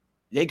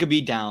 they could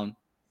be down,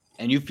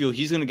 and you feel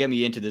he's going to get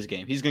me into this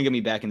game. He's going to get me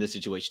back in this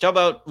situation. Talk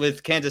about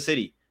with Kansas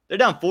City. They're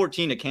down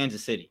 14 to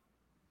Kansas City.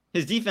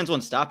 His defense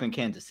won't stop in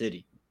Kansas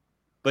City.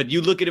 But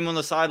you look at him on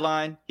the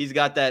sideline, he's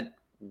got that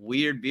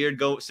weird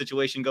beard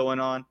situation going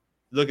on.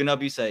 Looking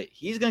up, you say,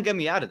 he's going to get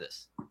me out of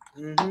this.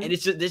 Mm-hmm. And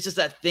it's just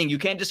that thing. You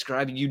can't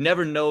describe it. You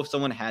never know if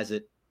someone has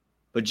it.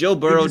 But Joe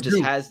Burrow just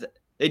has that.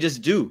 They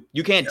just do.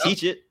 You can't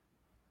teach it.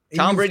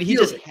 Tom Brady, he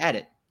just had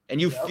it.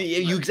 And you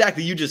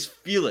just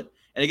feel it.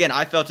 And again,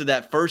 I felt it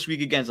that first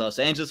week against Los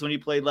Angeles when he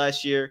played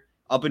last year,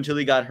 up until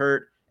he got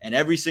hurt. And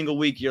every single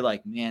week, you're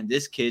like, man,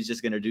 this kid's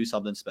just going to do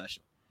something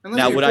special.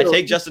 Now, would I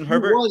take Justin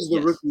Herbert? He was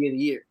the rookie of the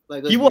year.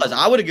 He was.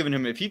 I would have given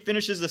him, if he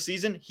finishes the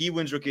season, he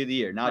wins rookie of the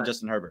year, not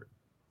Justin Herbert.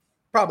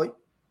 Probably.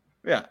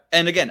 Yeah.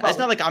 And again, it's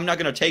not like I'm not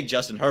going to take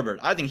Justin Herbert.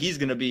 I think he's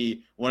going to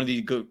be one of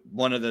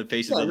the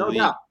faces of the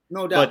league.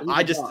 No doubt. But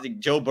I just think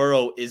Joe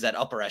Burrow is at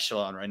upper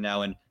echelon right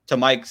now. And to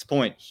Mike's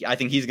point, I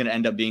think he's going to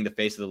end up being the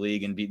face of the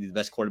league and be the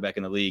best quarterback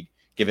in the league.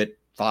 Give it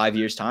 5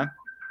 years' time.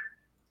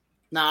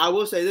 Now, I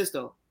will say this,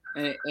 though,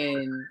 and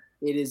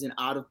it is an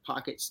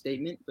out-of-pocket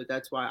statement, but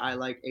that's why I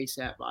like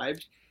ASAP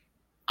vibes.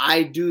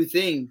 I do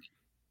think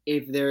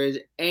if there is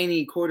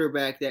any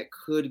quarterback that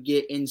could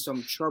get in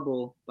some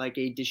trouble, like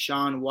a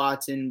Deshaun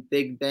Watson,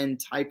 Big Ben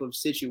type of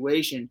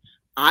situation,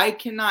 I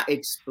cannot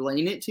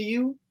explain it to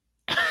you,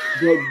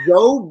 but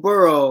Joe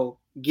Burrow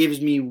gives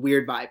me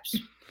weird vibes.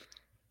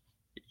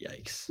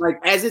 Yikes. Like,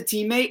 as a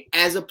teammate,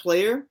 as a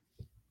player,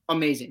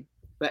 amazing.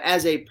 But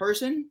as a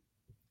person,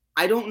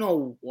 I don't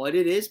know what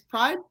it is,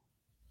 Pride.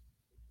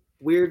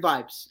 Weird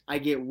vibes. I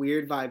get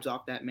weird vibes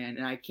off that man,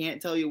 and I can't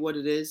tell you what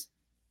it is.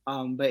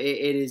 But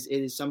it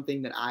is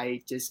something that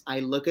I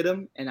look at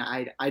him and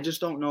I just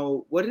don't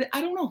know what it.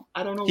 I don't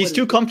know. He's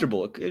too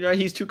comfortable.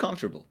 He's too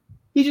comfortable.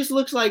 He just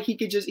looks like he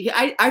could just.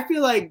 I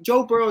feel like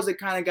Joe Burrow is the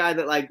kind of guy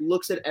that like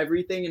looks at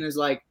everything and is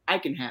like, I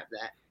can have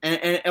that,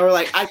 and or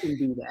like I can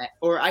do that,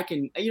 or I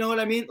can. You know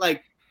what I mean?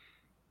 Like,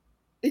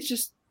 it's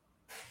just.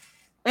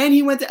 And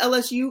he went to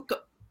LSU. Come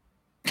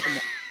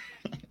on.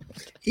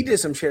 He did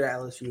some shit at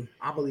LSU.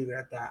 I believe it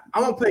at that.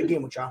 I'm gonna play a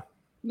game with y'all.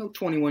 No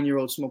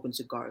 21-year-old smoking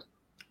cigars.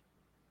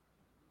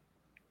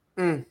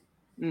 Grown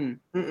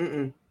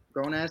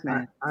ass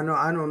man. I know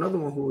another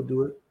one who will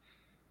do it.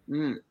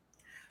 Mm.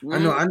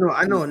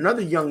 I know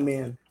another young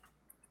man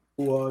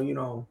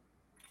who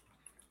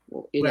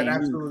who had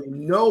absolutely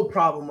no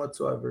problem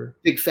whatsoever.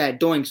 Big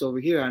fat doinks over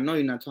here. I know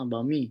you're not talking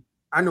about me.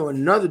 I know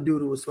another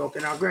dude who was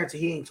smoking. Now, granted,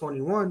 he ain't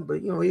 21, but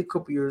he's a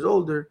couple years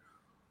older.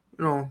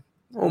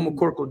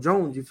 McCorkle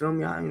Jones. You feel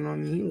me?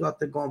 He was out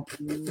there going.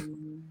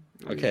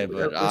 Okay,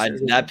 but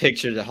that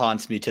picture that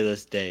haunts me to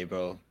this day,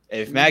 bro.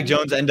 If Mac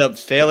Jones end up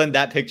failing,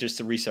 that picture's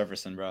to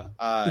resurfacing, bro.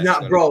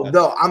 Bro.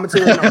 No, I'm gonna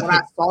tell you.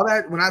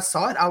 When I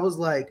saw it, I was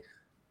like,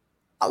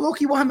 I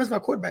low-key want him as my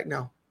quarterback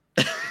now.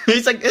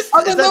 He's like, is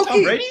that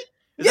Tom Brady?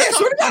 Yeah,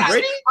 Tom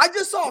Brady? I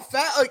just saw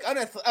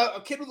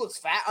a kid who looks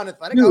fat,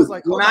 unathletic. Dude, I was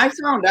like,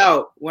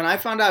 when I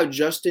found out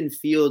Justin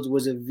Fields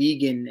was a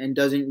vegan and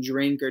doesn't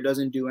drink or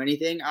doesn't do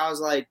anything, I was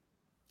like,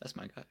 that's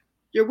my guy.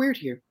 You're weird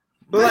here.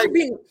 But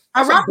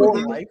I rock with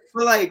you.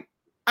 But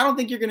I don't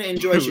think you're gonna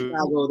enjoy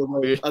Chicago the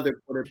way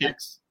other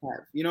quarterbacks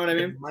have. You know what I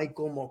mean?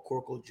 Michael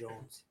McCorkle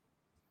Jones.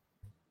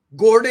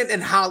 Gordon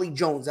and Holly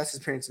Jones. That's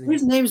his parents' name.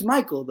 His name's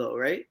Michael, though,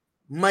 right?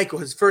 Michael.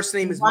 His first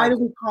name is Michael. Why Michael.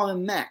 do we call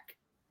him Mac?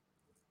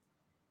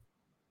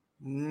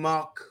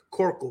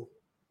 McCorkle.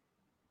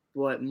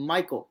 What?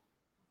 Michael.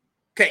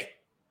 Okay.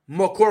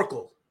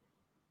 McCorkle.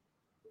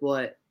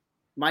 What?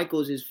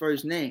 Michael's his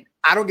first name.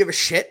 I don't give a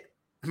shit.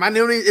 If my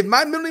middle name is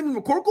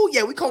McCorkle,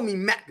 yeah, we call me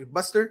Mac,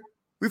 Buster.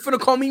 We finna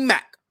call me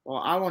Mac. Well,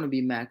 I want to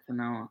be Mac from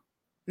now on.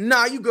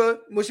 Nah, you good.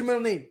 What's your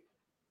middle name?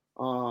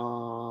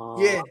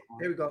 Yeah,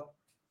 there we go.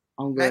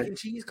 I'm good. Mac and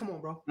cheese? Come on,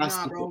 bro.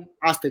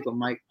 I'll stick with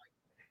Mike.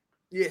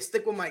 Yeah,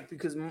 stick with Mike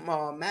because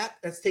Matt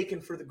has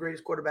taken for the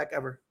greatest quarterback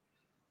ever.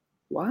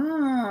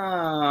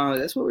 Wow,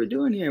 that's what we're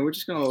doing here. We're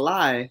just gonna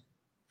lie.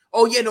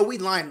 Oh yeah, no, we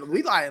lying.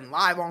 We lying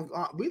live on.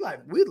 We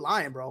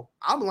lying, bro.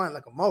 I'm lying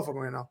like a motherfucker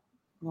right now.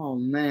 Oh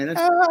man,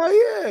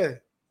 yeah.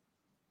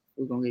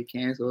 We're gonna get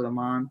canceled,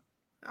 Amon.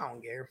 I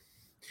don't care.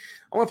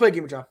 I want to play a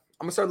game with y'all.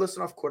 I'm gonna start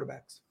listing off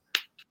quarterbacks.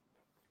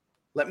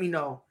 Let me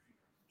know.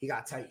 He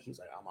got tight. He was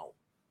like, I'm out.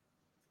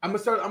 I'm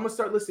gonna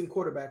start listing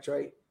quarterbacks,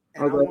 right?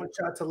 And Okay. I want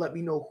y'all to let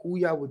me know who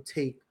y'all would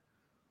take.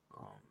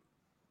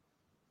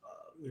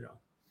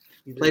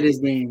 Either Play this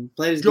game.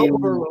 Play this Joe game.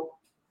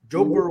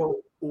 Burrow,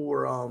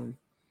 or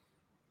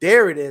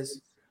there it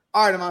is.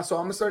 All right, Amon. So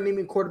I'm gonna start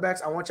naming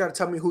quarterbacks. I want y'all to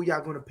tell me who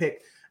y'all gonna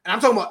pick. And I'm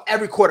talking about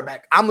every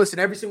quarterback. I'm listing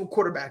every single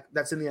quarterback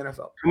that's in the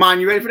NFL. Come on,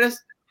 you ready for this?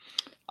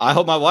 I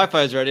hope my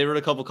Wi-Fi is ready. I wrote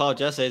a couple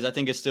college essays. I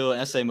think it's still in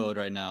essay mode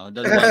right now. It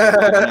doesn't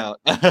matter out.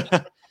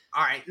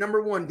 All right,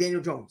 number 1, Daniel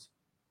Jones.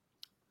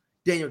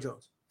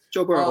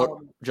 Joe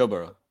Burrow. Joe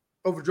Burrow.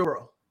 Over Joe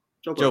Burrow.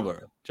 Joe Joe Burrow.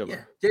 Burrow. Joe Yeah,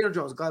 Burrow. Daniel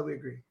Jones. Glad we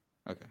agree.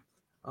 Okay.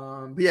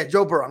 But yeah,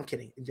 Joe Burrow. I'm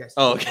kidding. Yes.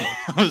 Oh, okay.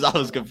 I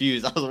was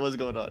confused. I was like, what's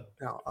going on?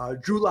 No,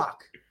 Drew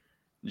Lock.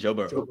 Joe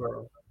Burrow. Joe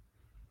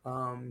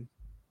Burrow.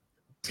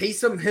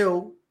 Taysom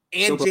Hill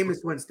and Joe Burrow.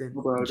 Jameis Winston.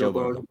 Joe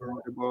Burrow.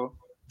 Burrow.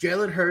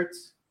 Jalen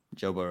Hurts.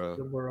 Joe Burrow.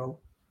 Joe Burrow.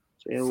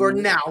 Jalen- For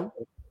now.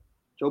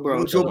 Joe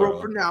Burrow. Joe Burrow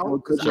Burrow. for now.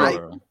 Because Joe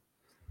Burrow.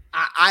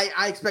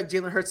 I expect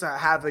Jalen Hurts to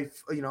have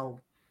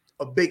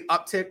a big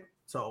uptick.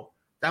 So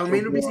that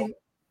remains to be seen.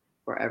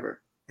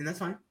 Forever. And that's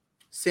fine.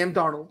 Sam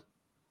Darnold.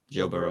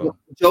 Joe Burrow.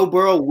 Joe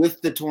Burrow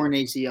with the torn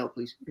ACL,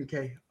 please.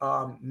 Okay.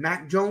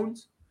 Mac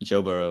Jones.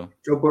 Joe Burrow.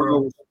 Joe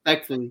Burrow.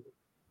 Respectfully.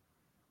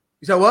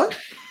 You said what?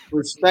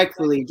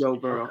 Respectfully, Joe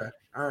Burrow. Okay.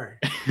 All right.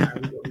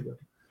 We go.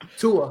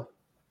 Tua.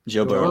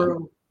 Joe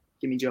Burrow.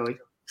 Give me Joey.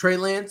 Trey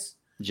Lance.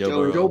 Joe Joe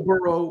Burrow. Joe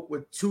Burrow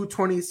with 2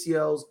 torn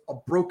ACLs, a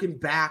broken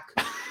back,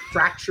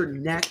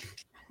 fractured neck,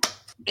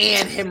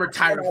 and him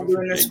retiring from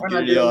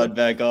football. Get on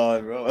back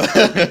on, bro.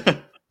 I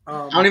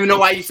don't even know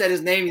why you said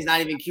his name. He's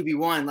not even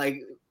QB1.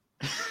 Like,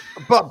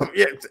 But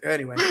yeah,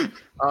 anyway.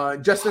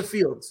 Justin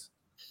Fields.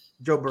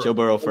 Joe Burrow. Joe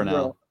Burrow for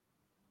now.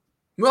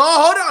 No,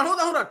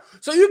 hold on.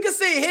 So you can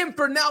say him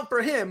for now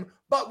for him,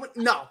 but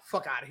no,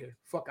 fuck out of here.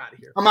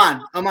 I'm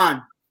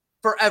on.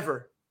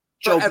 Forever.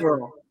 Joe Forever.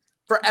 Burrow.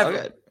 Forever.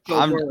 Okay.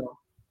 Joe Burrow.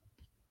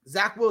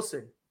 Zach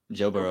Wilson.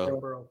 Joe Burrow. Joe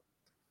Burrow.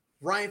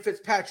 Ryan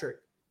Fitzpatrick.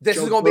 This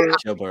Joe is going to be Burrow.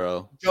 Joe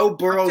Burrow. Joe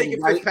Burrow.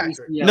 taking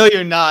Fitzpatrick. No,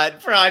 you're not.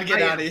 Pride,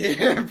 get I out of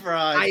here.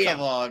 Pride, I am.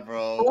 come on,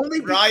 bro.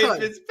 Only Ryan because-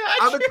 Fitzpatrick.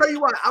 I'm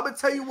gonna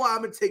tell you why.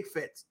 I'm gonna take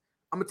Fitz.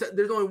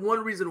 There's only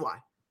one reason why.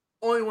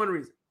 Only one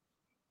reason.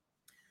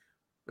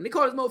 When they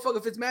call this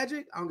motherfucker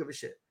Fitzmagic, I don't give a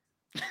shit.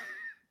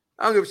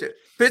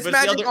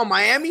 Fitzmagic on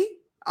Miami,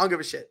 I don't give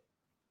a shit.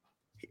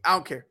 I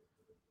don't care.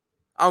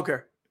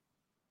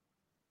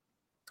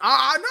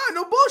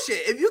 No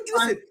bullshit. If you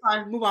listen,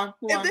 Fine. Move on.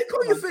 if they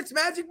call you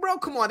Fitzmagic, bro,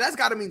 come on, that's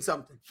got to mean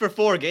something. For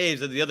 4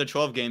 games, and the other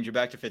 12 games, you're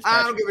back to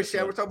Fitzpatrick. I don't give a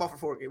shit. We're talking about for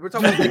 4 games. We're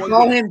talking about They for 1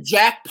 call game. him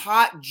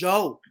Jackpot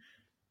Joe.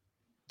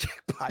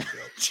 Jackpot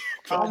Joe.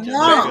 Come That's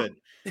on. good.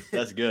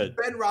 That's good.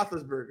 Ben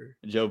Roethlisberger.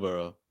 Joe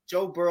Burrow.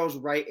 Joe Burrow's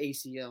right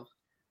ACL.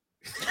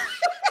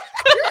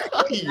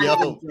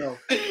 Yo. Joe.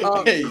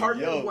 Hey,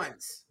 Carson yo.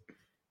 Wentz.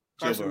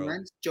 Joe Carson Burrow.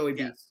 Wentz. Joey B.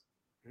 Yes.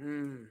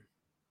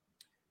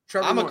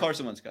 Trevor I'm a Lawrence.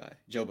 Carson Wentz guy.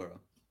 Joe Burrow.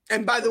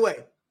 And by the way,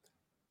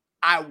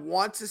 I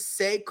want to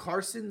say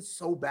Carson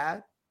so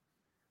bad.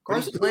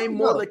 Carson's Carson's playing doing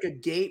more well. like a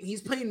game.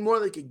 He's playing more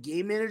like a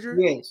game manager.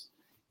 Yes.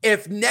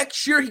 If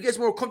next year he gets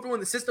more comfortable in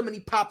the system and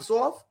he pops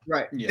off,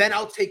 Right. Yeah. then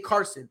I'll take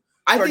Carson.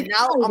 I For think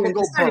now, I'm gonna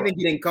go It's not Burrow. even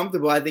getting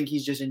comfortable. I think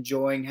he's just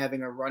enjoying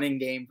having a running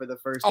game for the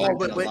first Oh, time.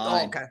 but a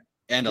line. okay.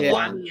 And a Yeah.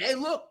 Well, I line. mean, hey,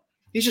 look,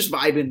 He's just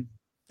vibing.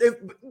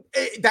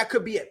 that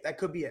could be it.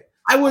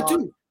 I would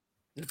too.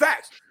 In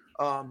fact,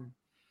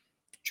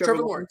 Trevor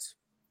Lawrence.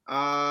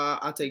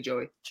 I'll take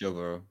Joey. Joe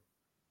Burrow.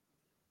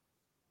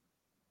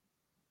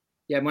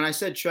 Yeah, when I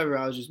said Trevor,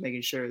 I was just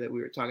making sure that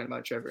we were talking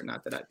about Trevor,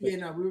 not that I Yeah,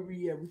 no,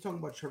 we're talking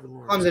about Trevor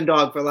Lawrence. Clemson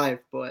dog for life,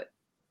 but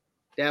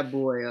that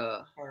boy,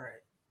 All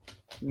right.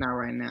 not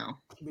right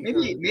now. Because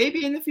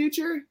Maybe in the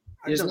future.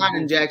 I Just don't not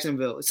in know.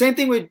 Jacksonville. The same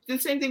thing with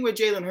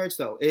Jalen Hurts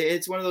though.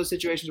 It's one of those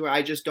situations where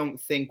I just don't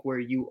think where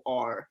you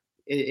are,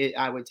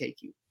 I would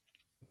take you.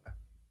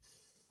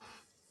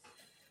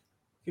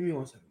 Give me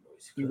 1 second,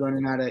 boys. You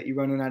running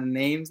out of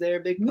names there,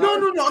 big. No,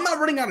 I'm not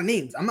running out of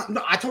names. I'm not.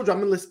 No, I told you I'm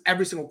gonna list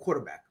every single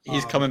quarterback.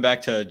 He's coming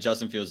back to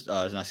Justin Fields.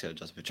 Not Justin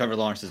Fields. Trevor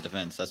Lawrence's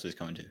defense. That's what he's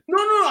coming to.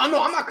 No, I'm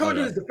not coming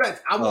to Okay. his defense.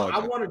 I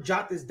Okay. want to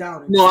jot this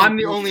down. and No, see I'm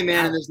the who- only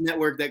man in this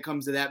network that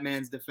comes to that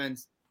man's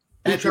defense.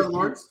 Who, Trevor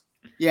Lawrence.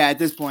 Yeah, at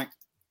this point.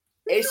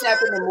 ASAP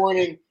in the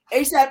morning.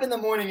 ASAP in the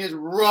morning is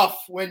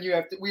rough when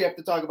we have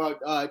to talk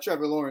about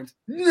Trevor Lawrence.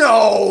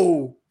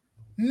 No.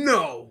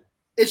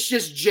 It's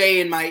just Jay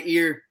in my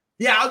ear.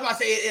 Yeah, I was about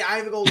to say. I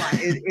ain't even gonna lie.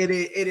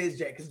 It is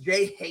Jay because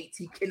Jay hates.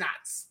 He cannot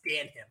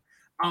stand him.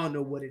 I don't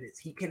know what it is.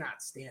 He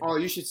cannot stand. Oh,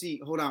 him. you should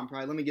see. Hold on,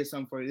 Pride. Let me get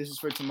something for you. This is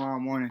for tomorrow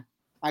morning.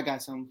 I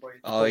got something for you.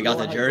 Oh, he got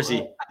the Lord, jersey.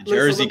 Lord. The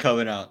jersey Listen,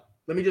 coming out.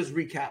 Let me just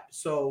recap.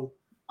 So,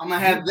 I'm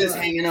gonna have this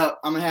hanging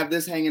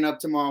up.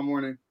 Tomorrow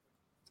morning.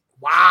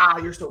 wow,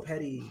 you're so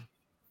petty.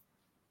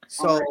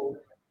 So,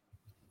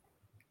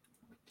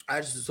 I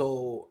just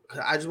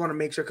want to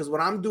make sure because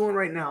what I'm doing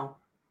right now,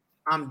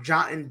 I'm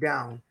jotting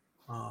down.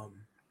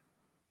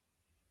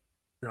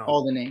 No.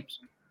 All the names.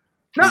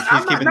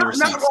 Not keeping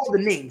the all the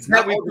names. That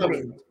Not we all the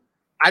covered. names.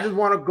 I just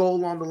want to go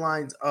along the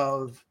lines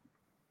of,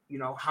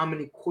 how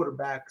many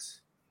quarterbacks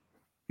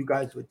you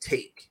guys would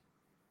take.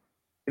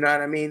 You know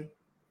what I mean?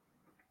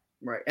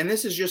 Right. And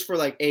this is just for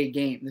like a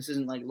game. This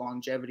isn't like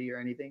longevity or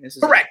anything. This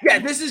is Correct. Yeah,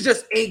 this is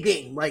just a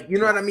game. Like, you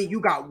know what I mean? You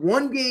got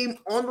one game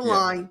on the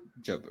line.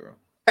 Joe Burrow.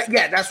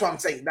 Yeah, that's what I'm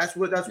saying. That's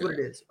what it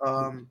is.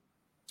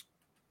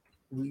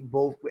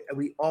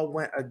 We all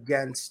went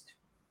against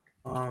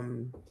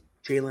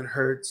Jalen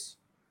Hurts.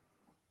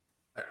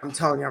 I'm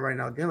telling you right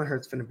now, Jalen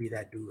Hurts gonna be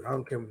that dude. I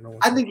don't care what no one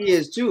I says. think he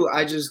is too.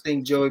 I just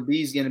think Joey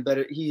B is getting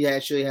better. He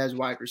actually has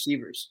wide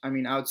receivers. I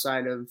mean,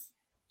 outside of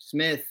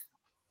Smith,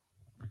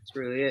 that's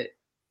really it.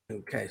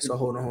 Okay, so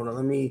hold on.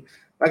 Let me,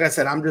 like I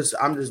said, I'm just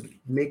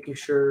making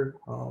sure.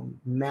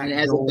 Matt And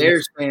as a Jones-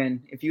 Bears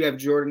fan, if you have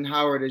Jordan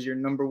Howard as your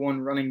number one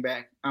running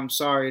back, I'm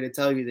sorry to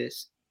tell you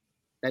this.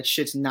 That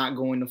shit's not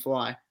going to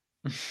fly.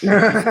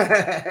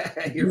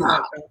 You're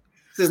Nah.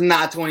 This is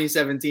not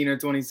 2017 or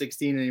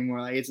 2016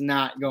 anymore. Like, it's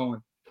not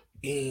going.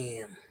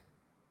 Damn.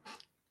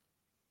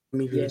 Let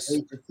me Yeah, I just.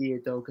 hate to see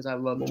it, though, because I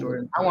love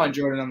Jordan. I want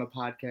Jordan on the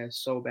podcast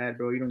so bad,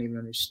 bro. You don't even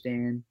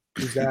understand.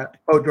 Who's that?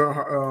 Oh,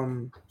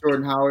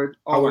 Jordan Howard.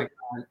 Oh, my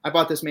God. I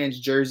bought this man's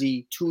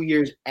jersey 2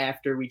 years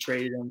after we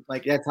traded him.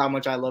 Like, that's how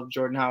much I love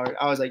Jordan Howard.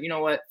 I was like, you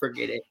know what?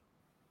 Forget it.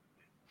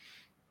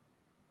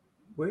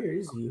 where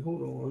is he?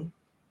 Hold on.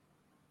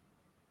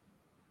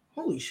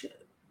 Holy shit.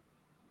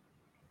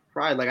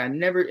 Pride. Like, I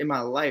never in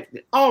my life,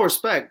 all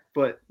respect,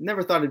 but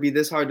never thought it'd be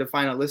this hard to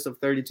find a list of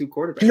 32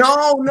 quarterbacks. No.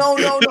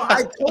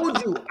 I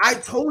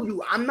told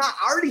you. I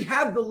already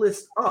have the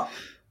list up.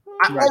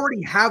 I Right.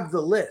 already have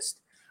the list.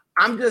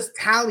 I'm just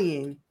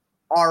tallying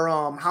our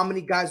how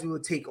many guys we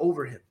would take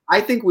over him.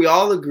 I think we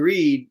all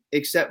agreed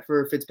except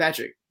for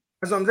Fitzpatrick.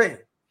 That's what I'm saying.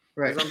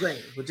 Right. That's what I'm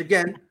saying. Which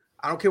again,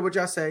 I don't care what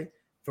y'all say.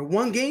 For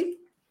one game,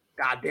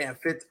 goddamn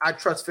Fitz. I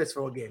trust Fitz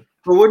for a game.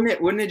 But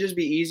wouldn't it just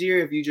be easier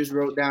if you just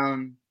wrote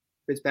down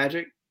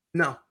Fitzpatrick?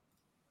 No.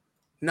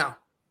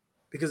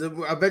 Because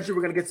eventually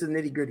we're gonna get to the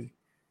nitty gritty,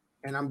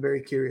 and I'm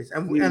very curious.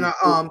 And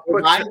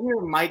If I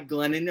hear Mike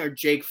Glennon or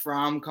Jake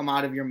Fromm come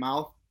out of your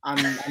mouth, I'm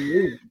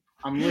leaving.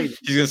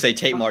 He's gonna say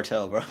Tate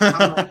Martell, bro.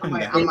 I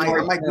might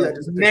do that.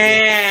 Just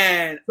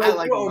Man, So, I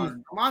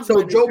like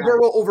So Joe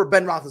Burrow over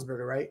Ben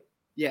Roethlisberger, right?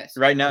 Yes.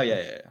 Right now,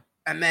 yeah.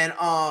 And then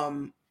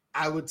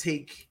I would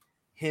take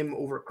him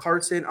over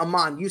Carson.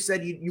 Amon, you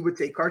said you would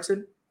take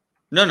Carson.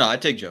 No, I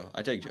take Joe.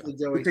 You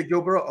You would take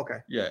Joe Burrow. Okay.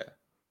 Yeah.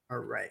 All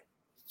right.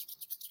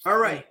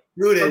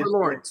 Rooted. Trevor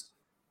Lawrence.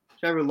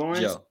 Trevor Lawrence.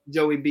 Joe.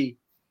 Joey B.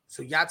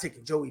 So y'all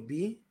taking Joey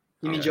B?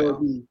 Give me Okay. Joey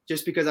B.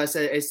 Just because I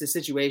said it's the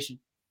situation.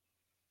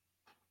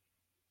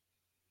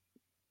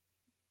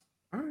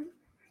 All right.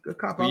 Good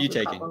cop Who out. you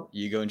good cop taking? out.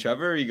 You going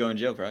Trevor or you going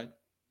Joe, Pride?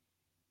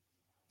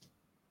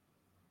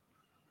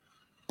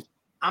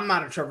 I'm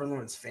not a Trevor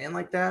Lawrence fan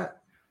like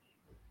that.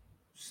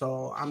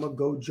 So I'm gonna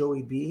go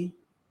Joey B.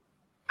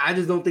 I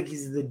just don't think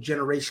he's the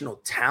generational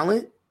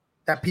talent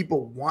that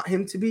people want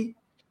him to be.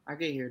 I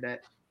can hear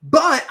that.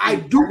 But I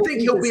do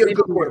think he'll be a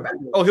good quarterback.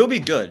 Oh, he'll be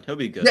good. He'll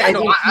be good. Yeah, I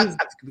no, think I he's-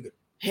 think he'll be good.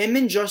 Him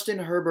and Justin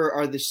Herbert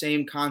are the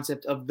same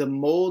concept of the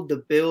mold, the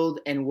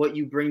build, and what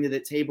you bring to the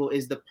table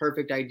is the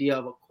perfect idea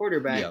of a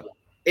quarterback. Yeah.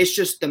 It's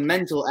just the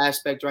mental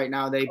aspect right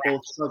now they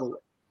both struggle with.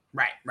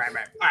 Right. All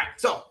right.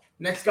 So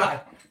next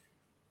guy,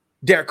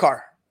 Derek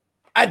Carr.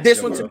 This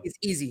Joe one to Burrow. me is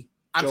easy.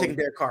 I'm Joe. taking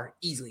Derek Carr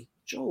easily.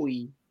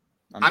 Joey.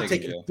 I'm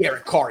taking Joe.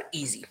 Derek Carr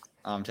easy.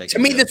 I'm taking To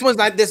me, Joe. this one's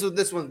not. This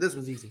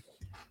was easy.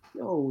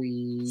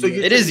 Joey. So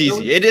you- It is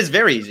easy. It is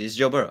very easy. It's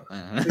Joe Burrow.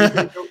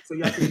 So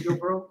y'all think Joe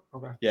Burrow?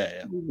 Okay,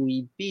 Yeah.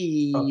 Joey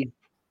B. Oh.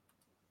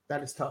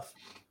 that is tough.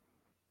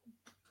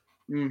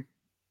 Mm.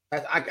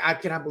 I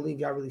cannot believe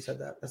y'all really said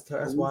that.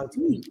 That's wild to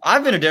me.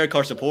 I've been a Derek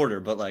Carr supporter,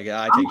 but like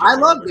I take Joe I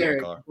Burrow love over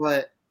Derek, Carr.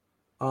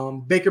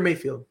 but Baker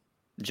Mayfield.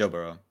 Joe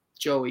Burrow.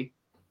 Joey.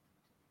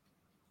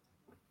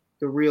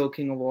 The real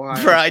king of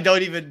Ohio. Bro,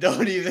 don't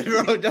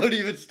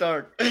even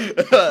start.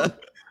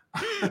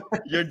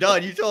 You're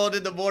done. You told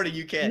in the morning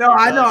you can't. No, You're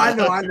I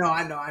know. done.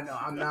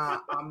 I'm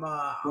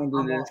not. Don't do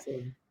I'm this. off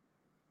him.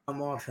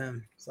 I'm off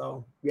him.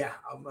 So yeah,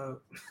 I'm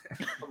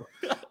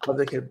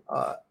thinking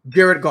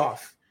Jared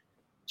Goff.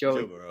 Joe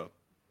Joey. Burrow.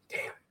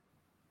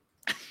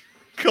 Damn.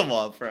 Come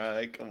on,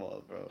 bro. Come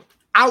on, bro.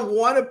 I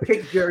want to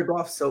pick Jared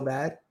Goff so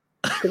bad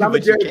because I'm a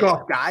But you Jared can't.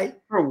 Goff guy.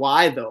 For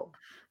why though?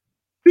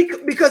 Because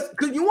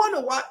you want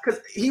to know why? Because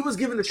he was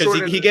given the short.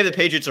 Because he gave the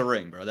Patriots a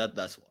ring, bro.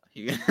 That's why.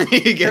 He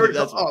gave Jared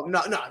that's Goff.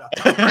 why. Oh no. I'm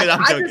I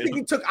just joking. think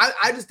he took.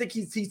 I just think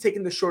he's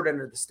taking the short end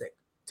of the stick.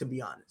 To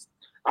be honest,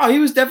 Oh, he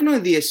was definitely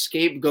the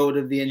scapegoat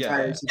of the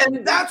entire Yeah. situation.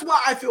 and that's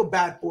why I feel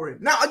bad for him.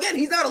 Now again,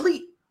 he's not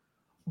elite,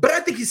 but I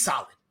think he's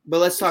solid. But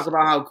let's talk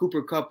about how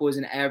Cooper Kupp was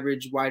an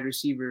average wide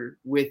receiver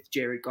with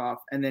Jared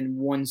Goff, and then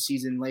one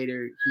season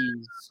later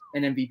he's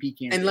an MVP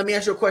candidate. And let me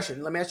ask you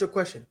a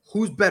question.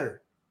 Who's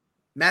better,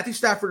 Matthew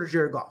Stafford or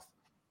Jared Goff?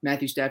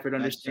 Matthew Stafford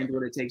understands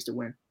what it takes to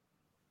win.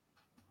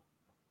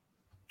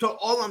 So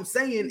all I'm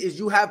saying is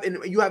you have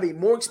a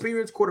more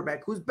experienced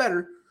quarterback who's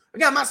better.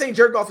 Again, I'm not saying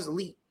Jared Goff is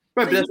elite,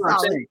 Right, but that's what I'm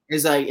solid. saying.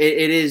 It's like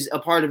it is a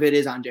part of it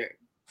is on Jared.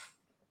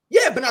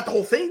 Yeah, but not the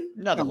whole thing.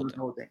 Not the Not whole the thing.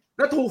 whole thing.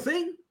 Not the whole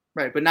thing.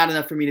 Right, but not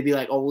enough for me to be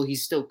like, oh well,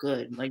 he's still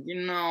good. Like, but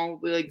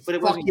it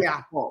Fuck wasn't.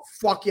 yeah.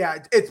 Fuck yeah.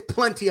 It's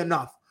plenty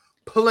enough.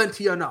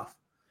 Plenty enough.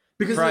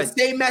 Because Right. it's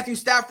the same Matthew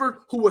Stafford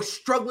who was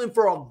struggling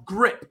for a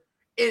grip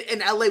in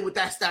LA with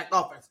that stacked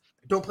offense.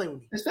 Don't play with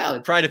me. It's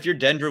valid. Pride, if you're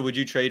Denver, would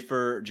you trade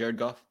for Jared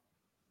Goff?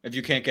 If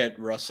you can't get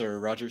Russ or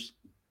Rodgers?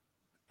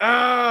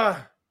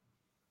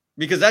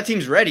 Because that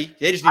team's ready.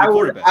 They just need a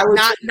quarterback. I would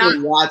Not-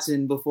 trade for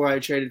Watson before I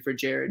traded for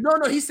Jared. No,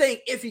 he's saying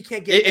if he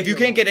can't get If you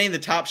can't get any of the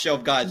top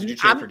shelf guys, would you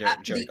trade for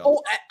Jared Goff?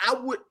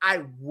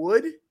 I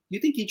would You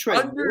think he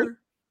traded?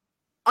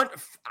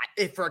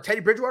 if for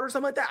Teddy Bridgewater or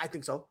something like that, I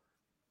think so.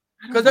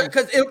 I don't know.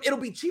 Because it'll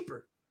be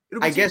cheaper.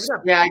 It'll be I cheaper guess. for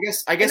them. Yeah, I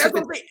guess. And If that's what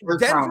it's I'm saying. first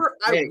Denver,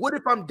 round, I would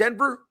if I'm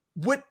Denver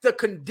with the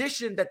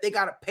condition that they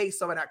gotta pay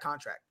some of that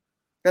contract.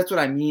 that's what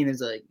I mean.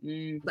 Is like,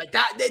 Like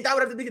that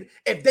would have to be.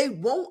 If they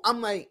won't, I'm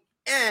like,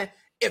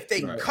 If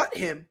they Right. cut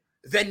him,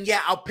 then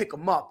yeah, I'll pick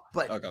him up.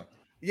 But Okay.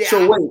 yeah.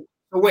 So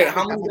wait. Yeah,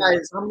 How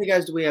many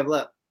guys do we have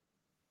left?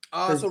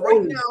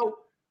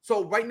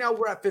 So right now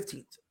we're at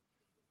 15th.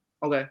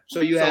 Okay, so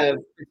you have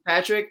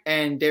Patrick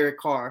and Derek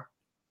Carr,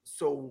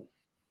 So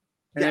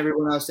and yeah.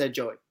 everyone else said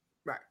Joey.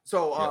 right.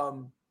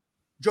 So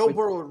Joe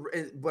Burrow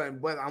is when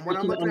I'm I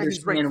can looking at,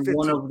 he's ranked understand 15th.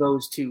 one of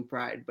those two,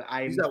 Pride, but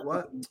Is that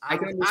what? I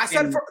can I said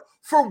understand.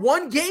 for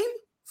one game.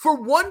 For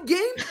one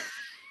game.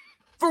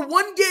 For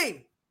one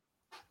game.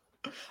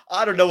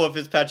 I don't know what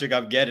Fitzpatrick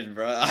I'm getting,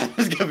 bro. I'm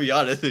just gonna be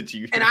honest with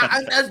you. And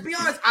let's be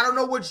honest, I don't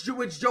know which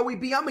Joey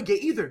B I'm gonna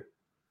get either.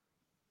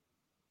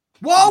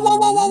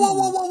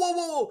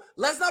 Whoa.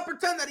 Let's not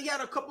pretend that he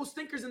had a couple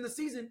stinkers in the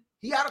season.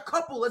 He had a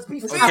couple. Let's be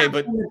fair. Okay,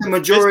 but the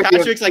majority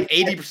Fitzpatrick's of like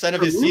 80%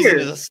 of his career. season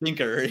is a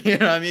stinker. You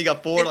know what I mean? He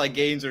got 4 like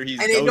games where he's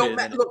And it don't goated.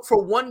 matter. Look,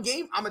 for one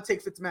game, I'm gonna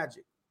take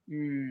Fitzmagic.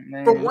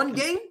 Man. For one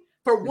game,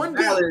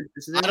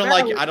 This is I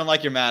don't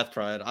like your math,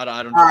 Pride. I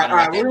don't. All I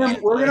right, don't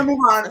like we're your gonna math. move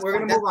on. That's We're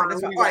fine, gonna move on.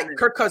 that's Who fine. you All got right, next?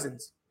 Kirk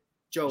Cousins.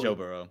 Joe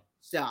Burrow.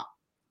 Stop.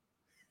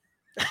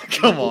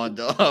 Come on,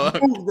 dog.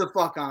 Move the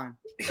fuck on.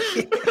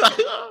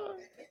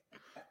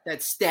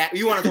 That stat.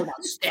 You want to talk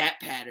about stat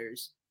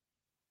patterns?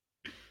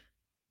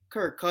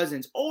 Kirk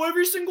Cousins. Oh,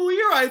 every single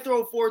year I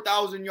throw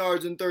 4,000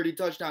 yards and 30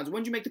 touchdowns.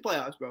 When'd you make the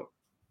playoffs, bro?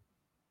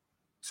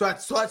 So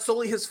that's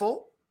solely his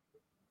fault?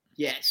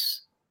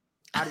 Yes.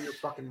 Out of your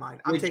fucking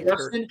mind. I'm With taking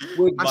Justin, Kirk.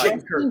 with I'm Justin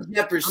taking Kirk.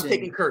 Jefferson. I'm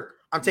taking Kirk.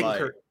 I'm taking Mike.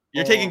 Kirk.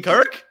 You're taking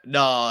Kirk?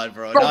 Nah,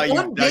 bro. For Now you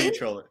one game?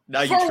 trolling.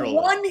 Now you For trolling.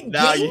 one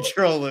Now game? you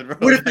trolling, bro.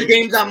 What if the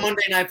game's on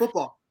Monday Night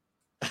Football?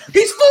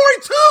 He's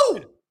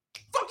 4-2.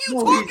 Fuck you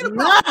No, talking he's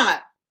about?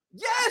 not.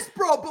 Yes,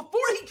 bro. Before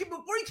he came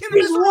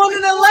He's in,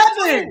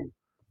 1-11.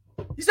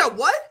 You said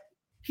what?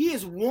 He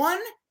is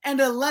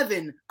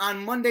 1-11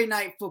 on Monday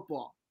Night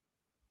Football.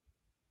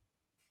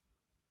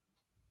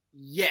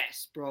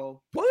 Yes,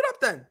 bro. Pull it up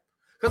then.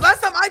 Because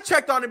last time I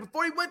checked on him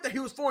before he went there, he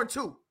was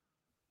 4-2.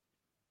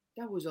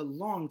 That was a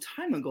long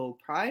time ago,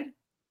 Pride.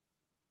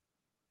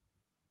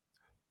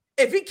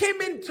 If he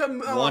came into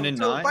 1-9?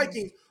 the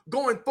Vikings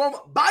going forward,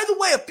 by the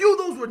way, a few of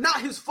those were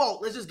not his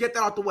fault. Let's just get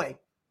that out the way.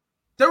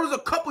 There was a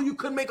couple you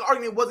couldn't make an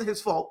argument it wasn't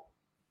his fault.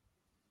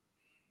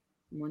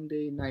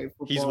 Monday Night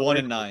Football. He's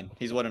 1-9.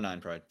 He's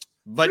 1-9, Pride.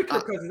 But Free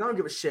Kirk Cousins, I don't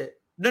give a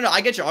shit. no,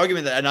 I get your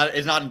argument that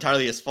it's not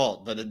entirely his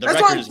fault. The That's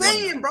record what I'm is 1-9.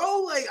 saying, bro.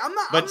 Like I'm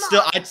not. But I'm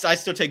still, not. I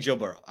still take Joe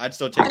Burrow. I'd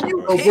still take And Joe you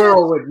Burrow. can't-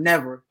 Burrow would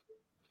never.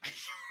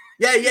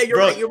 Yeah, you're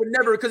Bro. right. You would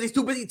never because he's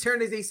too busy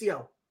tearing his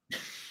ACL.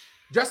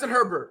 Justin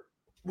Herbert.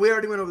 We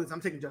already went over this.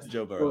 I'm taking Justin.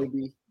 Joe Burrow. I'm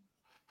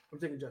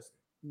taking Justin.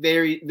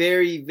 Very,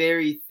 very,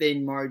 very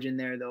thin margin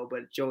there, though.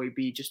 But Joey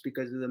B, just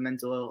because of the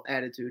mental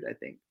attitude, I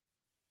think.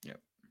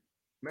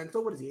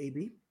 Mental, what is he,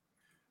 AB?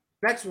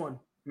 Next one,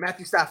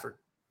 Matthew Stafford.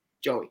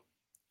 Joey.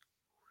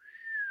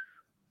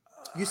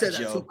 You said that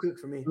Joe. too quick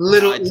for me.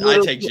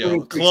 I take too Joe. many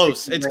pick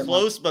Close. sixes It's right now.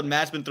 close, but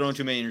Matt's been throwing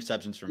too many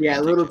interceptions for me. Yeah, I a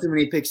take little Joe. too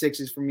many pick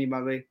sixes for me, my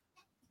boy.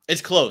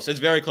 It's close. It's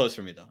very close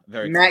for me, though.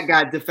 Very Matt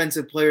got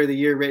Defensive Player of the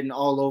Year written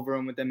all over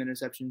him with them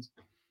interceptions.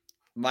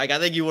 Mike, I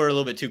think you were a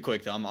little bit too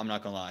quick, though. I'm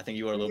not gonna lie. I think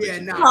you were a little Yeah, bit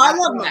too nah. No, quick. I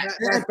love No, Matt.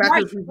 that's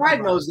Pride, what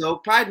Pride knows, though.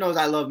 Pride knows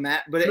I love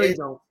Matt, but No, you it,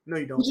 don't. No,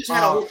 you don't. we just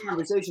had a whole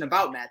conversation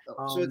about Matt, though.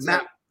 So it's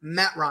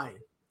Matt Ryan.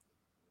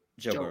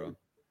 Joe Joe. Burrow.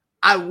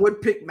 I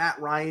would pick Matt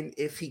Ryan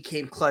if he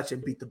came clutch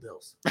and beat the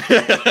Bills.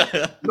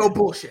 No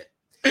bullshit.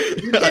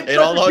 It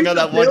all hung on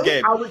that one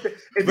game.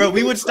 Bro,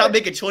 we would stop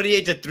making.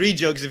 making 28-3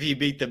 jokes if he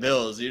beat the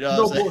Bills. You know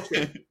No what I'm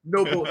saying? bullshit.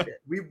 No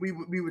bullshit. We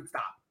would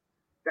stop.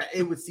 That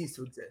it would cease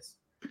to exist.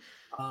 it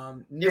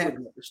Next, would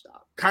never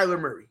stop. Kyler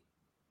Murray.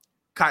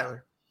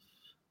 Kyler.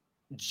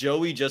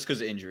 Joey just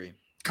because of injury.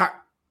 Ky-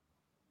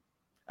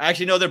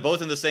 Actually, no, they're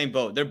both in the same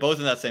boat. They're both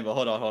in that same boat.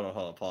 Hold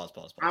on.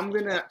 Pause. I'm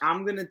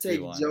gonna take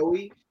Rewind.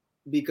 Joey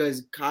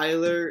because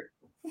Kyler.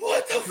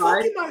 What the fuck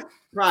Pride? am I?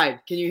 Pride,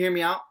 can you hear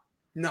me out?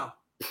 No.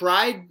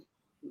 Pride.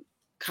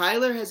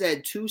 Kyler has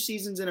had 2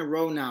 seasons in a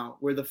row now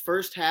where the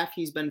first half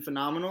he's been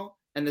phenomenal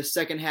and the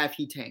second half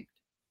he tanked.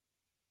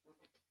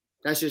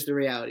 That's just the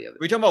reality of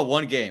it. We're talking about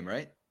one game,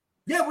 right?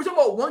 Yeah, we're talking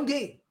about one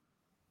game.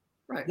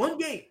 Right. One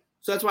game.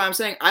 So that's why I'm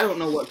saying I don't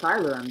know what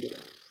Kyler I'm doing.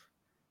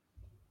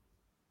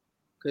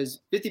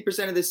 Because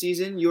 50% of the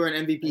season, you're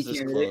an MVP This is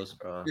candidate. close,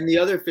 bro. And the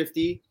other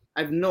 50,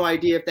 I have no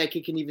idea if that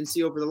kid can even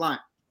see over the line.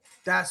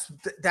 That's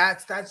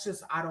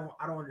just I don't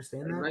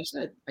understand That's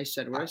what that. I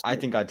said what I said. I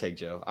think I'd take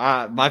Joe.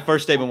 My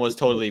first statement was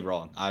totally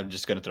wrong. I'm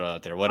just gonna throw it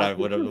out there. What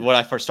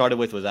I first started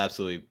with was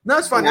absolutely No,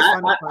 it's fine. Yeah,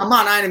 That's fine. I'm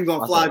on 9 and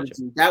going I'll fly say with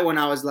you. That one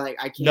I was like,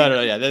 I can't.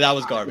 no, yeah, that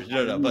was garbage.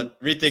 No. But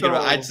rethinking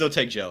about, I'd So- still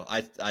take Joe.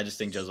 I just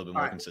think Joe's a little bit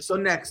All more right. consistent.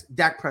 So next,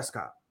 Dak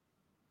Prescott.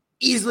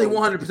 Easily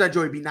 100%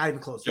 Joey B. Not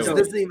even close. This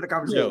Joey. isn't even a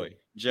conversation. Joey.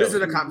 This is a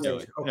Joey.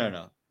 conversation. Okay.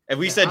 No. If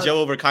we Yeah, said I-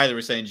 Joe over Kyler,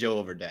 we're saying Joe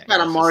over Dak. I got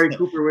That's Amari just-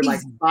 Cooper with like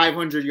Easy.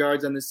 500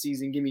 yards on the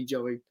season. Give me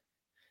Joey.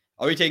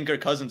 Are we taking Kirk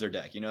Cousins or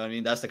Dak? You know what I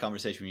mean? That's the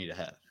conversation we need to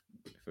have.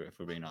 If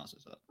we're being honest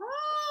with that.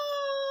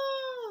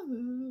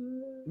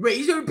 Wait,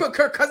 you should put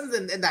Kirk Cousins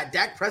in that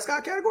Dak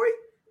Prescott category?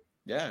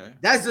 Yeah.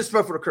 That's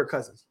disrespectful to Kirk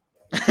Cousins.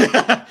 I said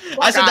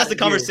outta that's the here.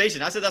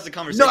 conversation. I said that's the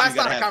conversation. No, that's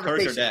you gotta not a have Kirk or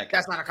conversation. Dak.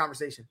 That's not a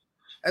conversation.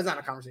 That's not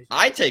a conversation.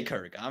 I take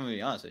Kirk. I'm gonna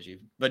be honest with you,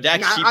 but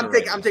Dak's Nah, cheaper. I'm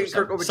taking- right I'm now, taking so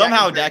Kirk over Dak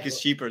somehow in Dak fact,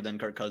 is cheaper than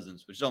Kirk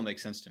Cousins, which don't make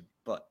sense to me.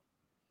 But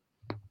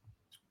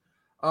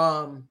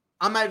I'm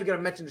not even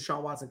gonna mention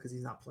Deshaun Watson because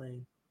he's not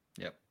playing.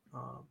 Yep.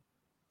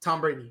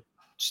 Tom Brady.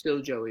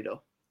 Still Joey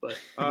though. But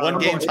one I'm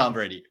game, going- Tom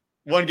Brady.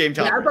 One game,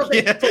 Tom Yeah, I was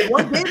Brady. about to say, so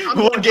one game, I'm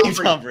One going game, Tom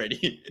Brady. Tom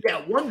Brady.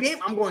 Yeah, one game.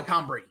 I'm going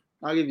Tom Brady.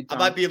 I'll give you I Tom.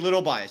 might be a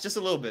little biased, just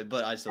a little bit,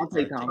 but I still I'll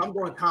take Tom. I'm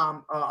going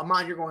Tom.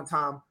 Amon, you're going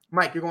Tom.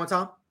 Mike, you're going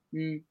Tom.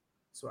 Mm,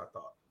 That's what I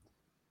thought.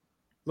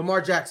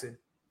 Lamar Jackson.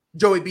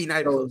 Joey B.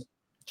 Not even close.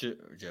 Joe.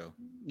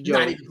 Not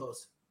Joey. even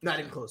close. Not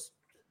even close.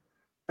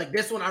 Like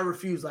this one, I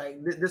refuse. Like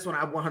this one,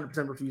 I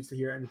 100% refuse to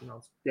hear anything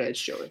else. Yeah, it's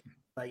Joey.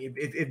 Like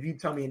if you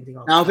tell me anything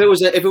else. Now, if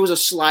it was a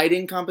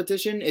sliding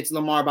competition, it's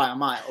Lamar by a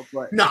mile.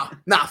 But nah,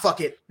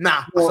 fuck it. Nah,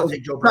 I Well, still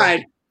take Joe Burrow.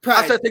 pride.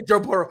 I still take Joe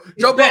Burrow.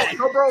 Joe Burrow. bad.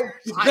 Joe Burrow.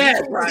 He's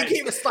bad, He Brian.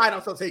 gave a slide.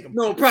 I'll still take him.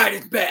 No, pride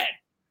is bad.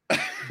 I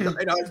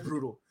know it's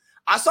brutal.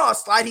 I saw a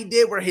slide he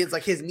did where his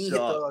knee hit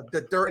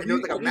the dirt and there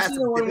was like a Have you massive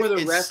seen the one where the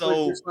It's ref so-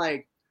 was just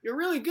like, "You're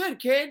really good,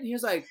 kid." He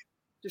was like,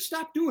 "Just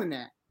stop doing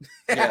that."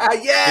 Yeah.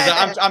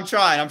 yeah. I'm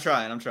trying. I'm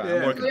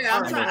Yeah. working. Yeah,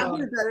 I'm on it. trying. I'm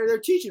getting better. They're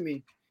teaching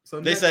me.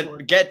 So They next said, one.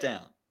 get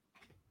down.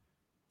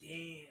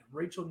 Damn,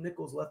 Rachel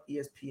Nichols left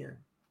ESPN.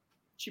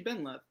 She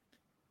been left.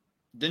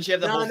 Didn't she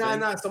have the whole thing?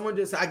 No. Someone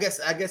just I guess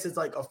it's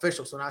like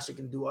official, so now she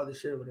can do other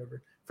shit or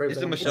whatever.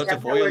 Isn't Like, Michelle Yeah,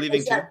 Tafoya like, leaving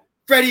it's too? that-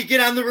 Freddie, get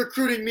on the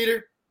recruiting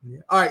meter. yeah.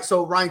 All right,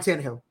 so Ryan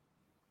Tannehill.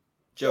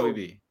 Joey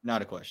B.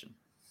 Not a question.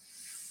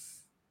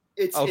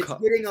 It's Oh,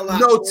 getting a lot.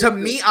 No, to closer.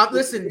 me,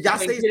 listen, y'all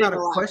say it's getting not a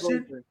lot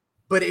question. closer.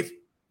 But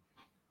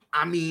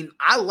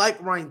I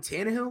like Ryan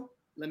Tannehill.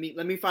 Let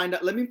me find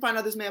out. Let me find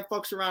out this man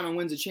fucks around and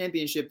wins a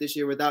championship this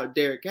year without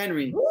Derrick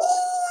Henry.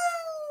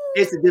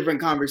 It's a different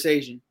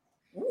conversation.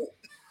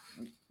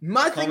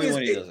 My Call thing me is,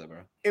 when he does it, bro.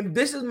 and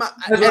this is my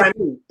That's what I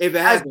mean. If it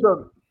as happens,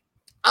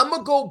 I'm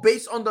gonna go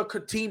based on the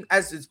team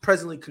as it's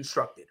presently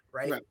constructed,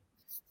 right? Right.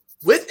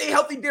 With a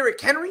healthy Derrick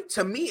Henry,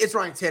 to me, it's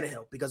Ryan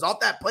Tannehill because off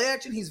that play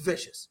action, he's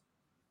vicious.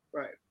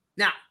 right.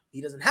 Now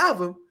he doesn't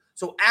have him,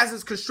 so as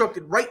it's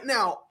constructed right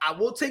now, I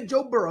will take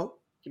Joe Burrow.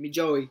 Give me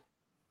Joey.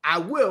 I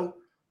will,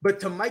 but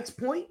to Mike's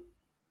point,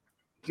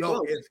 yo,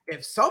 Close.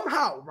 if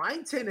somehow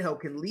Ryan Tannehill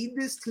can lead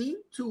this team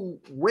to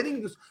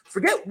winning this,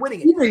 forget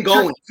winning it, Even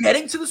going. just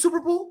getting to the Super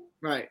Bowl.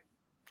 Right.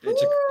 Yeah.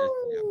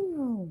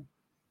 Ooh.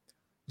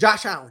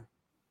 Josh Allen,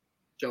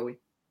 Joey.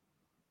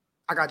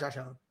 I got Josh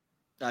Allen.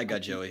 I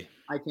got Joey.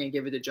 I can't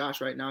give it to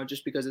Josh right now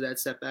just because of that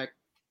setback.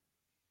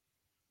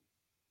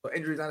 So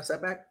injury's not a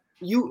setback.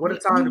 What a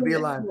time to be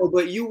alive.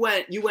 But you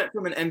went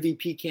from an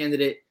MVP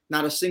candidate,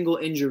 not a single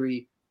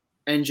injury,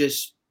 and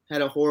just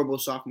had a horrible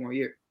sophomore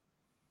year.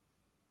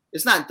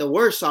 It's not the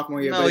worst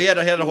sophomore year. No, but he had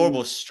a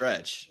horrible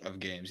stretch of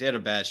games. He had a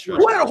bad stretch.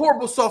 Who had a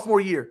horrible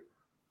sophomore year?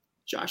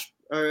 Josh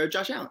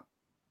Allen.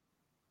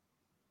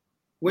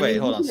 Wait,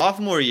 hold on.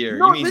 Sophomore year?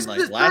 No, you mean this like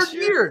is his last third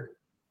year? year.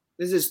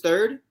 This is his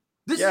third.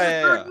 This Yeah, is his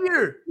yeah, third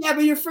year. Yeah,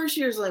 but your first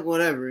year is like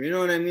whatever. You know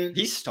what I mean?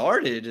 He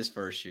started his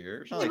first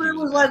year. It's not Yeah, like but he it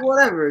was was bad. like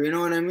whatever. You know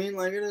what I mean?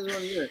 Like it is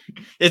what it is.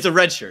 It's a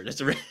red shirt. It's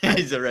a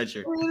red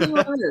shirt. It is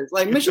what it is.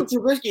 Like Mitchell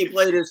Trubisky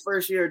played his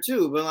first year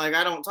too, but like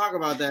I don't talk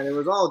about that. It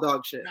was all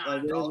dog shit. Nah,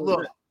 Like, it no, is what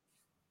look,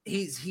 it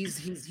is.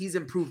 he's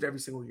improved every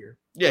single year.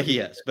 Yeah, he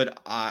has. But And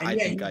I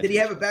yeah, think I did he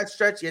do. have a bad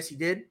stretch? Yes, he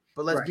did.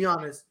 But let's Right. be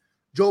honest,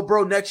 Joe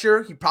Burrow next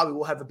year, he probably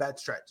will have a bad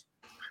stretch.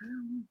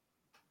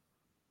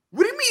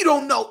 What do you mean you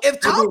don't know?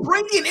 If Tom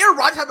Brady and Aaron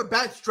Rodgers have a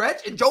bad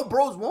stretch and Joe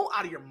Burrow's won't,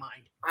 out of your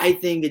mind. I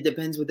think it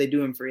depends what they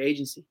do in free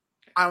agency.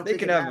 I don't They think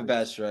can it have a happens.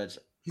 bad stretch.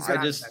 He's I gonna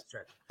have just a bad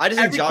stretch. I just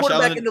think Every Josh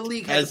quarterback Allen in the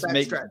league has a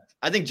bad stretch.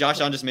 I think Josh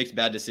Allen just makes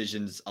bad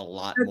decisions a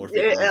lot more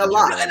Yeah, frequently. a than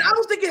lot. Joe And I Burrow.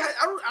 don't think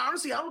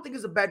honestly, I don't think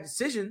it's a bad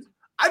decision.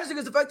 I just think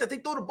it's the fact that they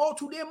throw the ball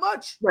too damn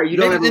much. Right. You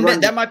don't Maybe have a then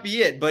run that might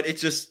be it, but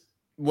it's just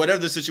whatever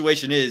the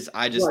situation is.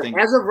 I just Right. think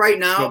As of right Joe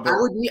now,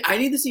 Burrow. I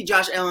need to see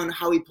Josh Allen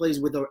how he plays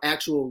with an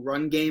actual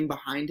run game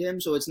behind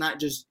him, so it's not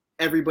just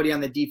everybody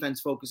on the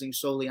defense focusing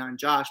solely on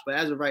Josh. But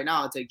as of right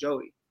now, I'll take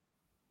Joey.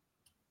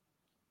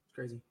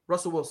 Crazy.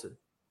 Russell Wilson.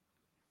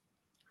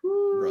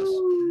 Russ?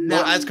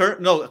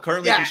 No,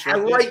 Currently yeah,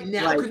 constructed. right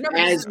now. Like, 'cause remember,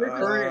 as this is-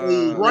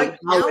 currently, right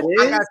how now, it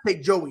I is, gotta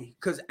take Joey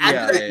because Yeah,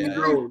 after that yeah,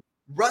 injury,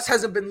 Russ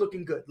hasn't been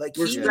looking good. Like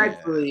he,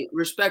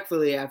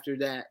 respectfully, after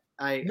that,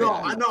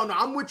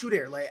 I'm with you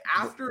there. Like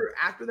after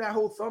that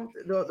whole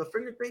the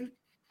finger thing.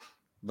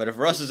 But if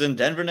Russ is in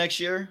Denver next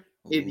year,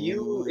 if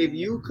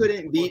you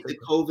couldn't beat the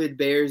COVID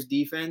Bears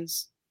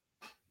defense,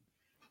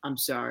 I'm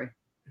sorry.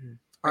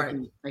 All right,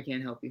 I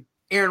can't help you.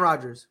 Aaron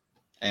Rodgers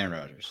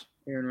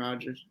Aaron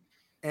Rodgers,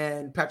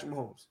 and Patrick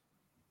Mahomes.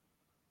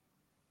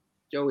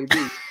 Joey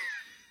B.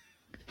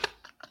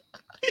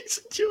 It's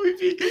Joey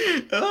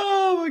B.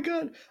 Oh my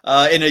god.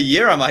 In a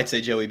year, I might say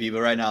Joey B,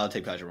 but right now I'll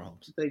take Patrick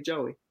Mahomes. I'll take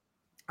Joey.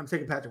 I'm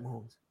taking Patrick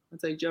Mahomes. I'll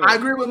take Joey. I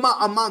agree with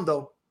Amon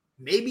though.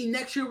 Maybe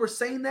next year we're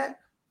saying that,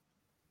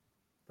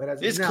 but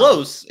as It's now,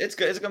 close. It's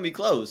gonna be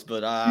close,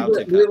 but I'll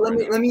take Patrick.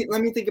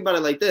 Let me think about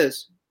it like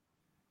this.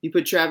 You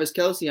put Travis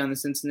Kelce on the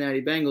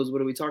Cincinnati Bengals.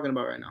 What are we talking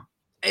about right now?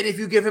 And if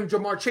you give him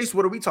Jamar Chase,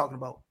 what are we talking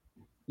about?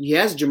 He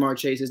has Jamar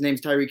Chase. His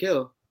name's Tyreek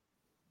Hill.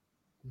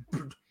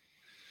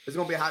 It's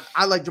gonna be hot.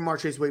 I like Jamar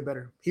Chase way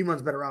better. He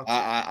runs better out.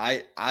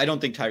 I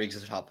don't think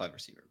Tyreek's a top 5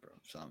 receiver, bro.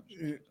 So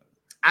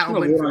I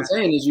don't. What I'm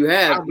saying is you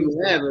have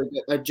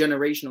a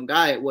generational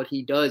guy at what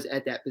he does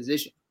at that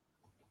position.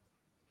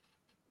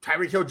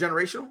 Tyreek Hill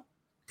generational.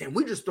 Damn,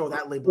 we just throw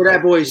that label. For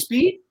that boy's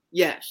speed,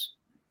 yes.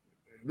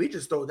 We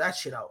just throw that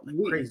shit out like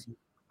crazy.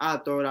 I'll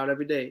throw it out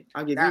every day.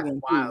 I'll give That's you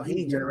one. wild.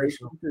 He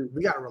generational.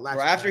 We gotta relax.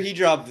 Bro, after he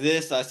dropped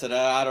this, I said,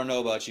 I don't know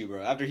about you,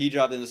 bro. After he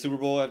dropped in the Super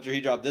Bowl, after he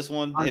dropped this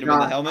one, hit him in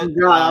the helmet.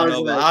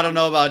 I don't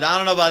know about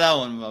that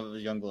one,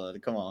 young blood.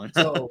 Come on.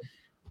 So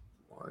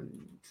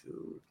 1,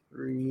 2,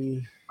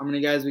 3. How many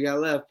guys we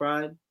got left,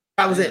 Pride?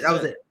 That was it. That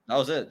was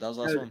the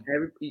last one.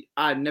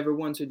 I never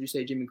once heard you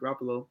say Jimmy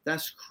Garoppolo.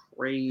 That's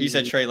crazy. He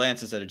said Trey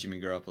Lance instead of Jimmy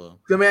Garoppolo.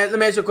 Let me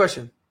ask you a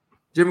question.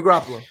 Jimmy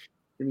Garoppolo.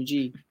 Jimmy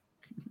G.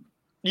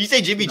 You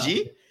say Jimmy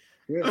G?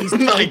 Yeah. He's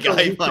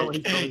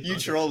You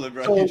trolling,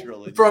 bro. So, you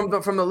trolling.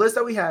 From the list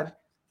that we had,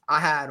 I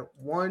had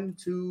 1,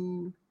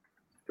 2,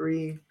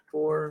 3,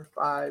 4,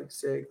 5,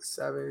 6,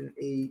 7,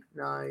 8,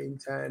 9,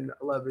 10,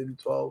 11,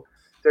 12,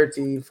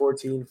 13,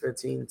 14,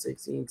 15,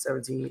 16,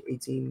 17,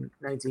 18,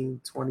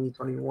 19, 20,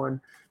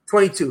 21,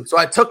 22. So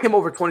I took him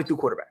over 22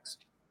 quarterbacks.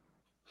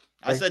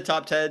 I said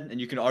top 10,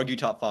 and you can argue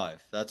top 5.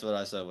 That's what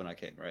I said when I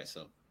came, right?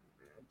 So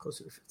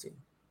closer to 15.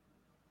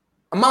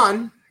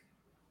 Amon,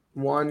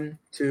 1,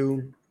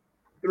 2,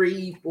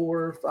 3,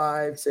 4,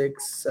 5,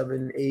 6,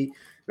 7, 8,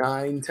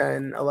 9,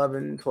 10,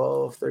 11,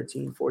 12,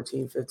 13,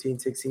 14, 15,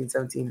 16,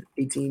 17,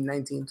 18,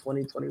 19,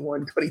 20,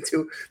 21,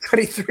 22,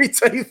 23,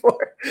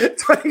 24,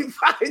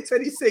 25,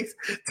 26,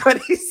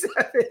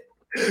 27,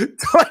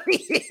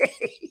 28.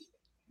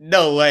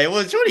 no way. It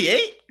was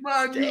 28?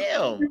 Man,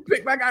 damn. You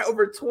picked my guy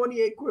over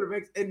 28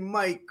 quarterbacks and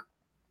Mike.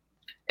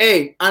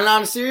 Hey, and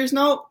on a serious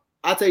note,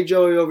 I'll take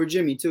Joey over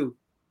Jimmy too.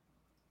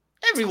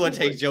 Everyone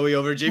takes Joey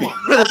over Jimmy.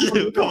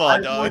 Come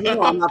on, dog.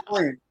 No, I'm not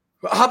playing.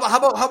 How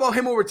about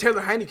him over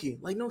Taylor Heineke?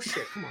 Like, no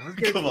shit. Come on. Let's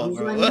get Come on,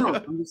 bro.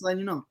 I'm just letting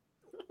you know.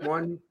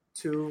 1,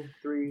 2,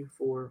 3,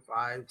 4,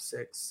 5,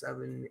 6,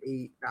 7,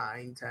 8,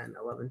 9, 10,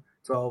 11,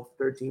 12,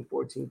 13,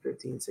 14,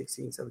 15,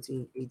 16,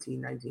 17,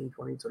 18, 19,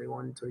 20,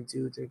 21,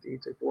 22, 23,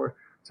 24,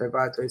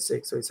 25,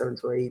 26, 27,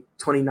 28,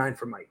 29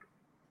 for Mike.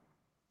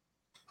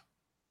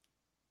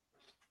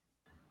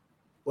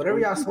 Whatever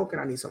y'all smoking,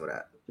 I need some of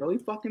that. Joey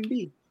fucking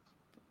B.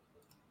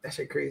 That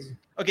shit crazy.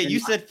 Okay, you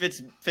said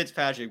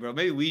Fitzpatrick, bro.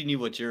 Maybe we knew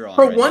what you're on.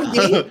 For right one now.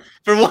 game?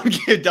 For one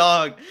game,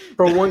 dog.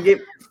 For one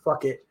game,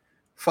 fuck it.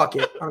 I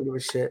don't give a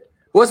shit.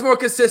 What's more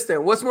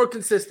consistent?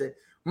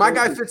 My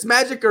guy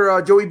Fitzmagic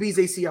or Joey B's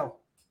ACL?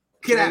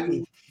 Get at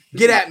me.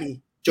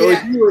 Joey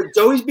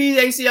B's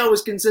ACL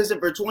was consistent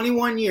for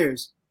 21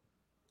 years.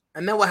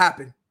 And then what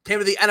happened? Came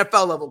to the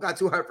NFL level. Got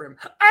too hurt for him.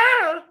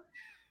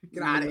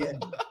 Get out of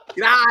here.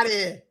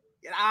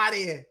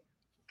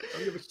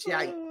 Don't give a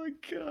shit. Oh, my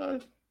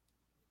God.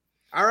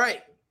 All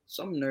right.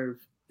 Some nerve.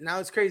 Now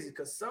it's crazy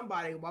because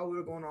somebody, while we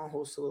were going on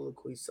whole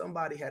soliloquy,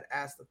 somebody had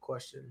asked a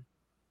question.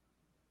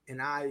 And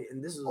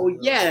this is. Oh,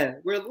 yeah.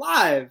 We're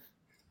live.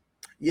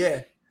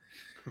 Yeah.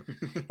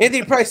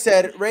 Anthony Price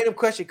said, random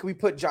question. Can we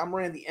put John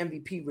Moran in the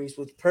MVP race,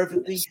 which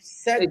perfectly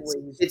segues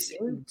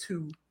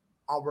into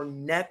our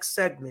next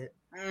segment?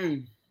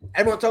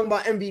 Everyone talking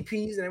about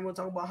MVPs and everyone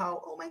talking about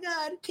how, oh my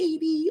God,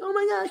 KD, oh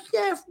my God,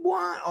 Chef,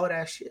 what? All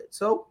that shit.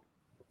 So,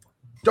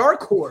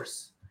 dark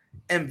horse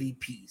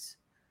MVPs.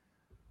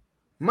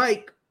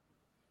 Mike.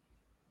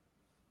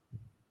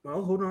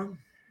 Well, hold on.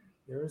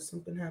 There is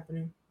something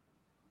happening.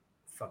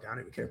 Fuck, I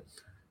don't even care.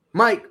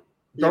 Mike,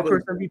 dark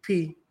horse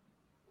MVP.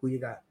 Who you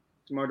got?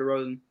 DeMar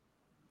DeRozan.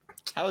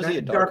 How is he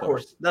a dark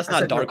horse? That's I not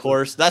said dark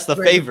horse. That's the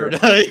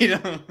favorite.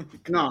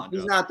 No,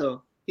 he's not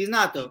though. He's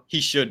not though. He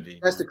should be.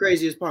 That's the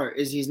craziest part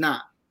is he's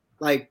not.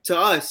 Like to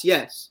us,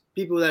 yes.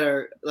 People that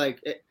are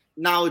like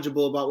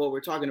knowledgeable about what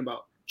we're talking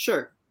about.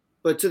 Sure.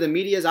 But to the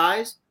media's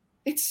eyes,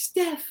 it's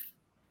Steph.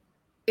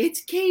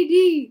 It's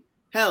KD.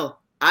 Hell,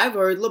 I've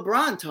heard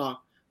LeBron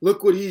talk.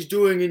 Look what he's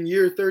doing in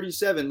year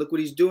 37. Look what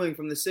he's doing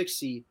from the 6th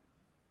seed.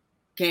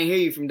 Can't hear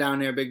you from down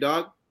there, big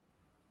dog.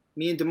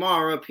 Me and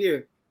DeMar are up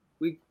here.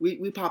 We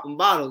popping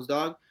bottles,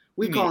 dog.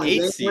 We calling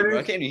game eighth seed, bro. I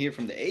winners. can't even hear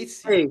from the 8th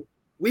seed. Hey,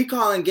 we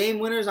calling game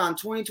winners on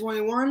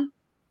 2021,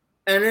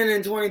 and then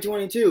in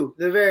 2022,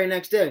 the very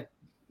next day.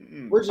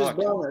 We're just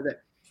balling like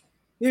that.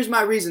 Here's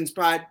my reasons,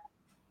 Pride.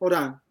 Hold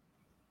on.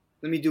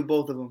 Let me do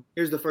both of them.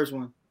 Here's the first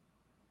one.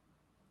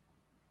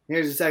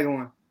 Here's the second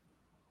one.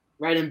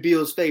 Right in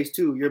Beal's face,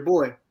 too. Your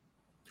boy.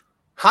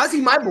 How's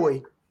he my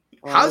boy?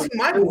 How's he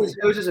my boy?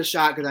 It was just a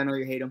shot because I know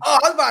you hate him. Oh,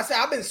 I was about to say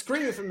I've been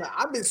screaming from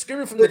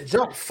the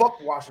jump.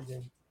 Fuck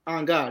Washington.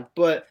 On God.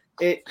 But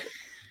the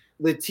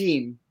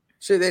team.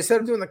 Shit, they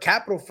instead of doing the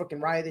Capitol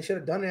freaking riot, they should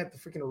have done it at the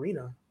freaking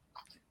arena.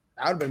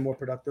 That would have been more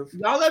productive.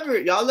 Y'all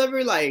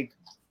ever like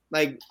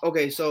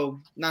okay,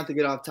 so not to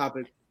get off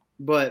topic,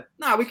 but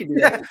we could do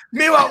that.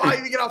 Meanwhile, while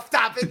you get off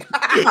topic.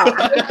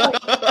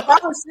 I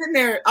was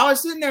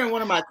sitting there in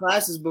one of my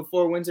classes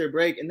before winter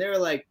break, and they were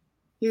like,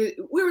 we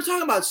were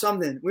talking about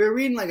something. We were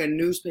reading like a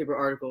newspaper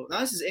article. Now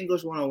this is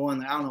English 101.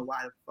 Like, I don't know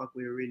why the fuck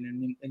we were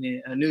reading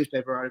a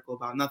newspaper article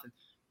about nothing.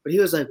 But he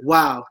was like,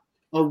 wow,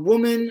 a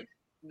woman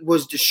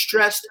was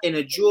distressed in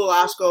a Jewel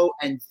Osco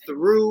and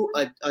threw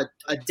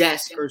a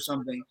desk or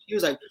something. He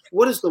was like,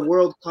 what does the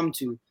world come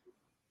to?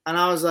 And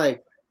I was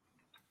like,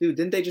 dude,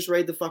 didn't they just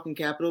raid the fucking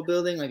Capitol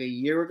building like a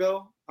year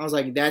ago? I was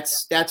like,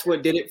 that's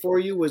what did it for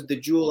you was the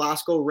Jewel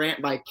Osco rant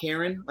by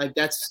Karen. Like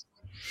that's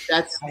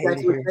what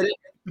did it.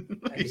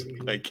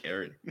 By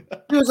Karen.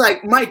 He was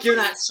like, Mike, you're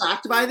not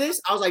shocked by this?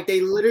 I was like,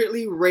 they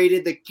literally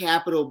raided the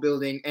Capitol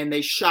building and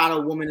they shot a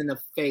woman in the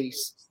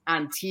face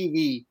on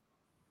TV.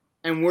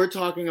 And we're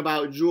talking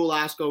about Jewel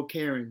Osco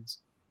Karens.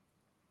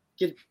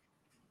 I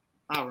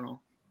don't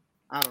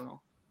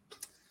know.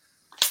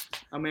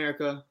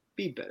 America,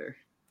 be better.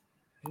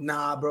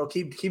 Nah, bro.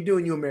 Keep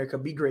doing you, America.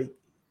 Be great.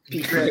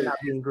 Be great at not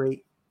being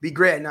great. Be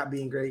great at not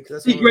being great.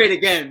 Be great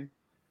again.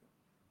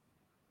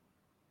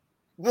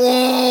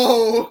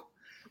 Whoa!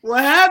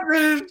 What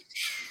happened?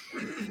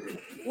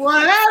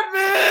 What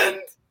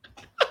happened?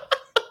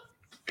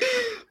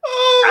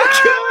 Oh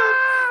my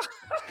God.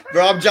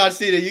 Bro, I'm John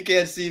Cena. You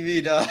can't see me,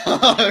 dog.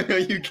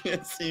 You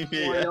can't see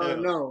me.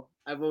 No.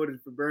 I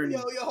voted for Bernie. Yo,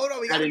 hold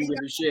on. We didn't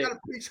give a shit. gotta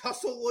preach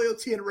hustle,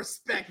 loyalty, and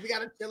respect. We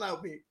gotta chill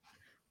out, me.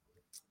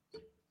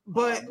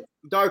 But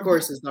Dark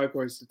horses.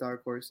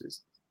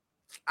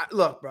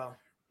 Look, bro.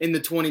 In the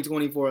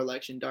 2024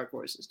 election, dark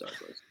horses.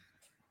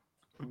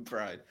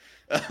 Pride.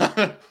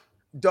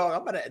 Dog,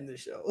 I'm about to end this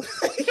show.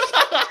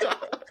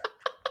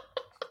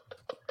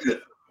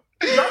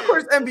 Dark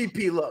horse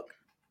MVP. Look,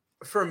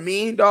 for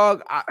me,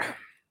 dog.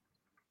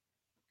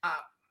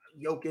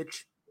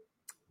 Jokic,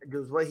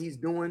 because what he's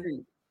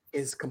doing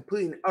is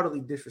completely and utterly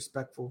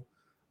disrespectful.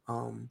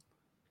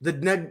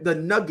 The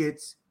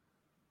Nuggets,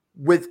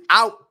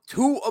 without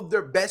two of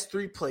their best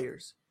three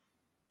players,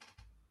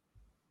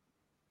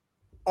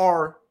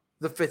 are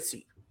the 5th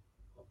seed.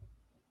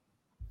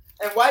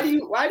 And why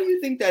do you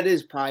think that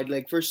is, Pride?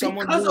 Like for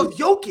someone because of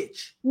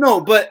Jokic.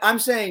 No, but I'm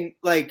saying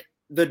like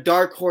the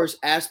dark horse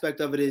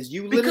aspect of it is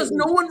because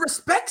no one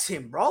respects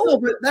him, bro. No,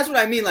 but that's what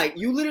I mean. Like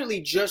you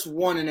literally just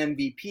won an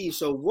MVP.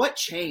 So what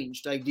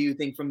changed? Like, do you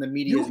think from the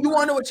media? You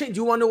want to know what changed?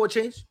 You want to know what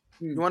changed?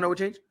 You want to know what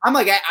changed? I'm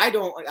like I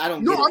don't.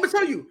 No, I'm gonna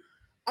tell you.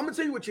 I'm gonna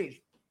tell you what changed.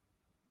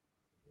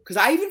 Because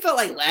I even felt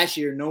like last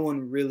year no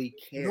one really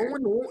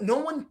cared. No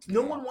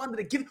one wanted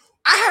to give.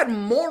 I had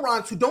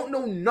morons who don't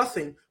know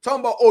nothing talking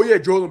about, oh yeah,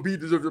 Joel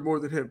Embiid deserves it more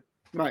than him.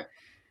 Right.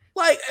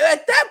 Like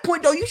at that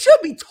point though, you should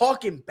be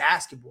talking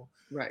basketball.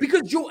 Right.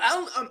 Because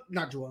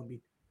not Joel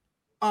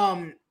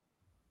Embiid.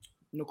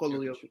 Nikola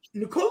Jokic.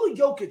 Nikola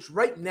Jokic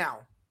right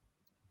now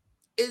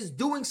is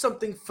doing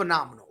something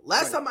phenomenal.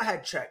 Last time I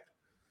had checked,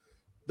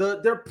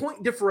 their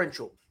point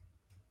differential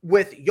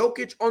with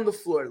Jokic on the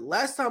floor,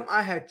 last time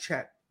I had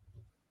checked,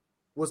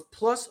 was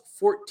plus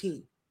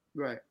 14.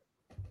 Right.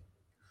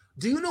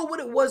 Do you know what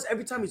it was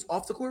every time he's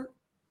off the court?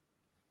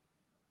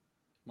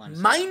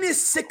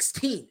 Minus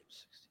 16.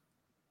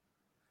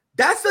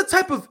 That's the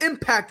type of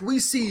impact we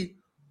see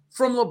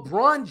from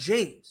LeBron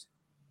James.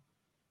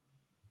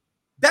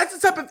 That's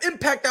the type of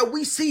impact that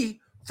we see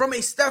from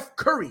a Steph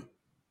Curry.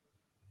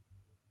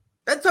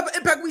 That's the type of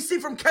impact we see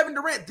from Kevin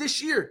Durant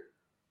this year.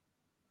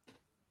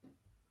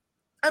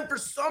 And for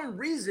some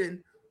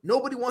reason,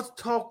 nobody wants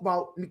to talk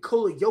about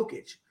Nikola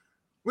Jokic,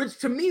 which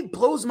to me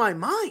blows my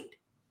mind.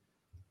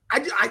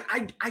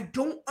 I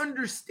don't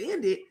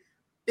understand it.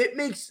 It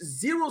makes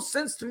zero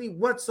sense to me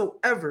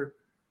whatsoever.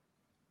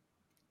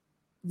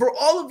 For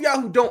all of y'all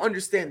who don't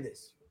understand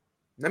this,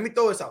 let me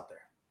throw this out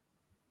there.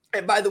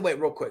 And by the way,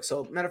 real quick.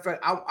 So, matter of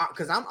fact, I'm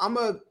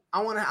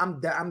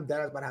dead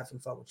about to have some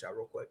fun with y'all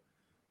real quick,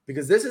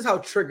 because this is how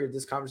triggered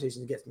this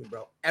conversation gets me,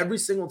 bro. Every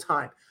single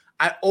time,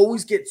 I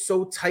always get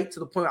so tight to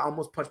the point where I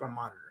almost punch my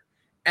monitor.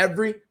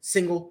 Every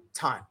single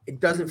time, it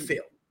doesn't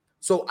fail.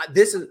 So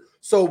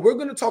we're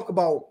gonna talk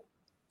about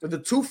the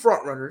two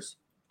front runners.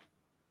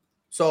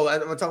 So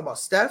I'm gonna talk about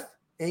Steph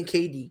and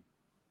KD,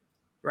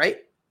 right?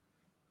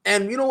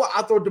 And you know what?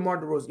 I'll throw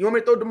DeMar DeRozan. You want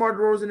me to throw DeMar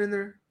DeRozan in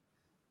there?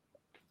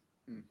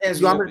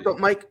 You want me to throw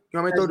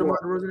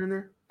DeMar DeRozan in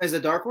there? As a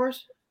dark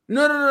horse?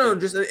 No.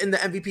 Just in the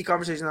MVP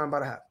conversation that I'm about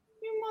to have.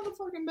 You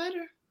motherfucking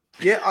better.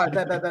 Yeah, all right,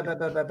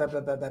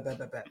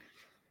 bet.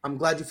 I'm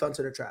glad you fell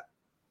into the trap.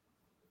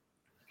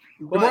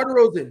 DeMar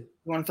DeRozan. You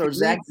want to throw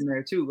Zach in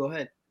there too? Go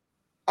ahead.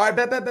 All right,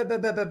 bet.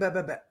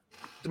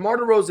 DeMar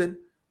DeRozan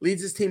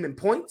leads his team in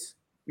points,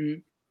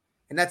 and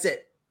that's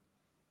it.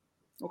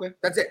 Okay,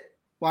 that's it.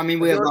 Well, I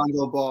mean, we have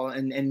Lonzo Ball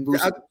and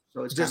Vucevic,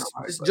 so it's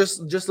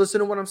just listen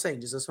to what I'm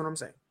saying. Just listen to what I'm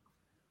saying.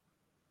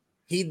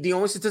 The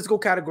only statistical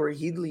category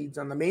he leads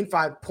on the main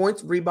 5: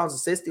 points, rebounds,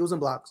 assists, steals,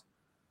 and blocks.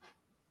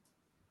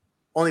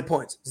 Only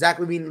points. Zach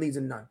LaVine leads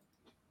in none.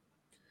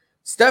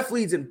 Steph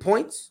leads in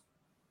points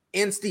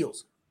and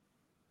steals.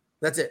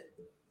 That's it.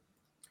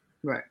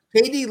 Right.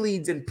 KD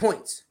leads in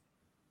points.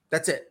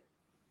 That's it.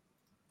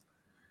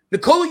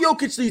 Nikola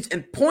Jokic leads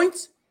in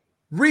points,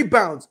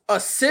 rebounds,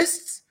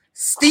 assists,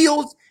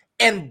 steals,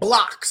 and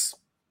blocks.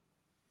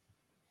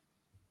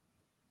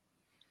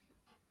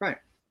 Right.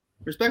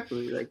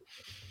 Respectfully, like,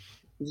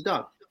 he's a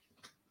dog.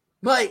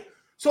 Like,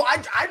 so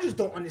I just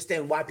don't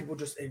understand why people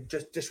just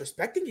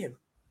disrespecting him.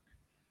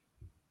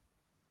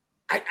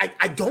 I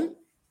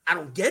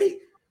don't get it.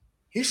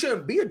 He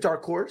shouldn't be a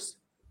dark horse.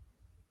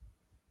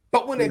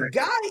 But when a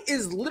guy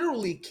is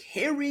literally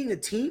carrying a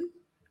team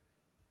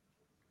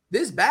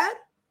this bad,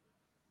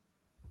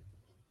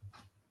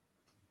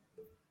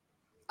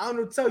 I don't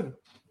know what to tell you.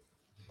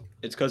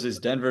 It's because it's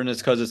Denver, and it's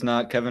because it's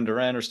not Kevin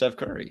Durant or Steph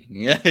Curry.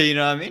 Yeah, you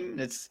know what I mean?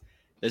 There's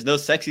no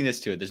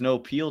sexiness to it. There's no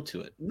appeal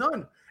to it.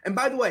 None. And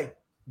by the way,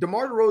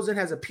 DeMar DeRozan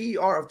has a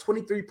PER of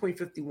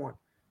 23.51.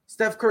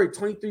 Steph Curry,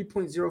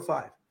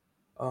 23.05.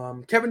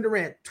 Kevin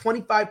Durant,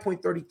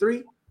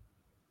 25.33.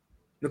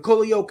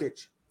 Nikola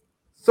Jokic,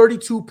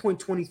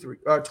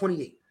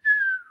 28.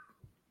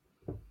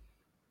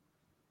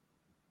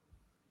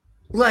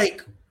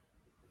 Like,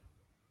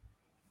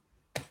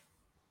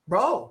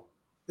 bro,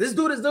 this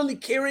dude is literally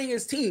carrying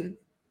his team.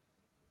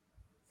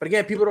 But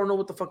again, people don't know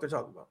what the fuck they're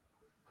talking about.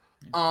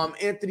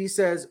 Anthony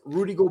says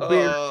Rudy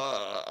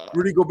Gobert.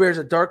 Rudy Gobert is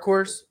a dark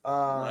horse.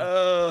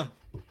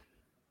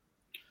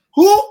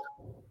 Who?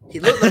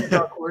 He looked like a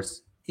dark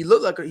horse. He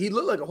looked like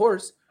a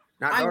horse.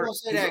 Not I ain't dark. gonna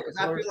say that because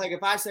I feel like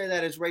if I say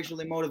that, it's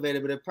racially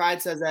motivated. But if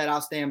Pride says that,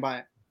 I'll stand by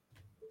it.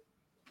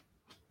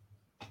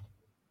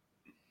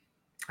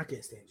 I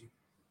can't stand you.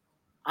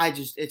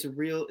 It's a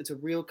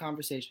real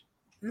conversation.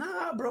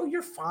 Nah, bro,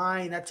 you're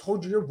fine. I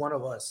told you you're one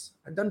of us.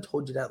 I done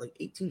told you that like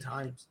 18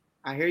 times.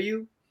 I hear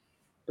you,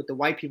 but the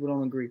white people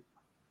don't agree.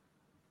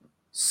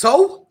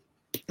 So?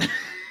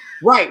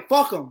 Right,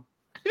 fuck them.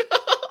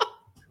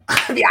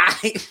 I mean,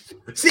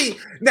 see,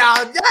 now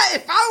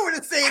if I were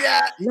to say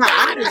that, nah,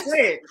 I didn't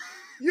say it.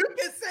 You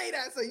can say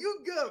that, so you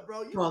good,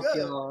 bro. You fuck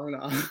good. Y'all,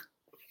 no.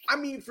 I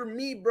mean, for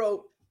me,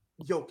 bro,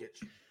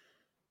 Jokic.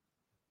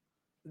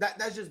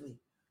 That's just me.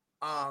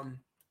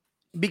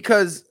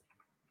 Because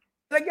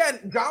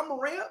again, John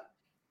Morant,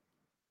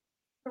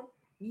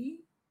 he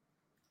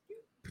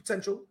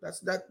potential.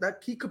 That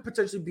he could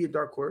potentially be a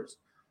dark horse.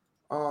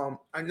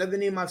 Another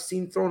name I've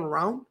seen thrown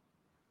around,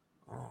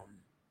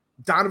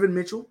 Donovan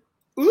Mitchell.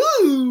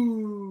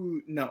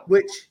 Ooh, no.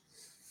 Which,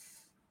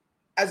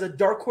 as a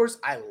dark horse,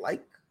 I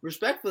like.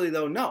 Respectfully,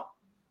 though, no.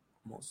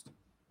 Most.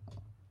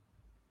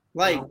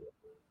 Like, No.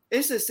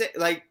 it's the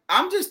like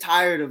I'm just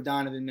tired of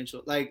Donovan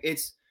Mitchell. Like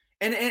it's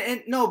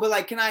and no, but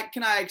like, can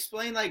I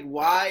explain like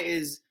why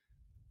is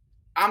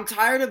I'm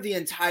tired of the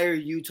entire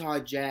Utah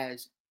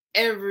Jazz.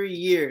 Every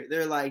year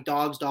they're like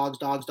dogs.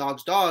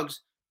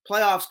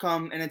 Playoffs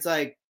come and it's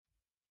like,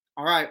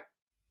 all right,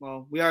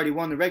 well, we already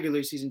won the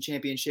regular season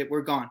championship.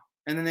 We're gone.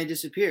 And then they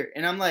disappear.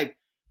 And I'm like,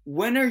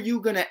 when are you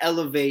going to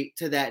elevate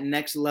to that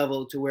next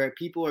level to where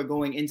people are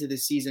going into the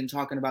season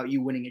talking about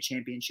you winning a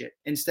championship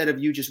instead of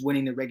you just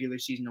winning the regular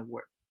season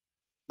award?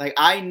 Like,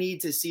 I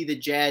need to see the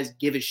Jazz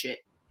give a shit.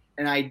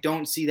 And I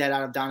don't see that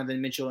out of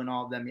Donovan Mitchell and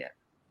all of them yet.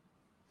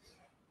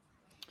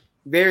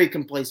 Very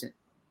complacent.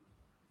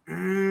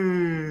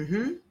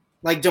 Mm-hmm.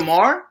 Like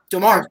DeMar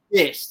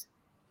pissed.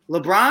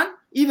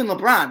 Even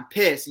LeBron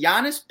pissed.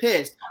 Giannis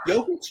pissed.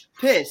 Jokic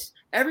pissed.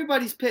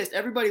 Everybody's pissed.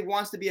 Everybody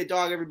wants to be a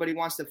dog. Everybody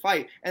wants to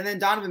fight. And then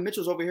Donovan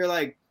Mitchell's over here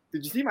like,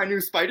 did you see my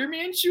new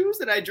Spider-Man shoes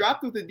that I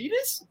dropped with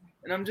Adidas?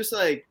 And I'm just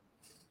like,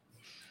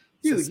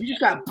 dude, you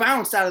just got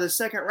bounced out of the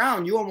second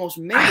round. You almost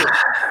made it.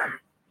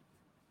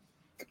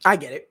 I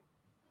get it.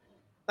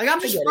 Like,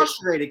 I'm just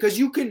frustrated because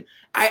you can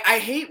 – I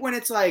hate when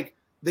it's like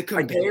the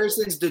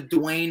comparisons to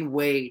Dwayne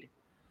Wade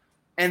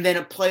and then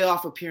a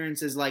playoff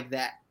appearances like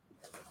that.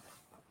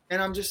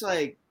 And I'm just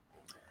like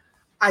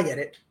 – I get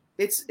it.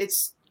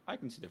 It's I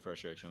can see the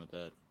frustration with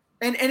that.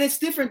 And it's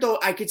different, though.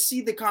 I could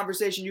see the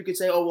conversation. You could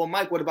say, oh, well,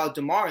 Mike, what about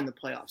DeMar in the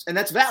playoffs? And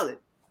that's valid.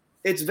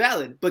 It's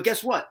valid. But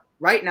guess what?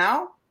 Right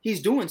now,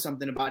 he's doing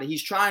something about it.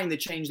 He's trying to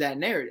change that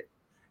narrative.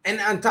 And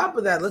on top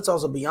of that, let's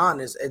also be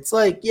honest. It's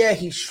like, yeah,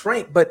 he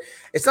shrank, but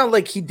it's not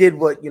like he did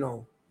what,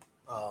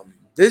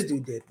 this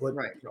dude did. What,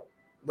 right.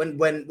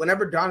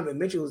 Whenever Donovan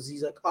Mitchell was,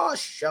 he's like, oh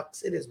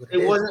shucks, it is what it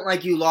is. It wasn't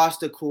like you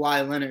lost to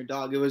Kawhi Leonard,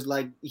 dog. It was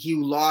like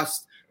you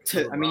lost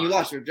to. I mean, you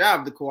lost your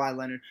job to Kawhi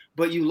Leonard,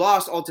 but you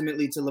lost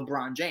ultimately to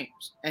LeBron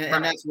James,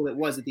 and that's what it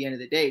was at the end of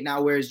the day.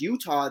 Now, whereas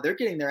Utah, they're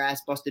getting their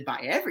ass busted by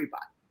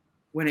everybody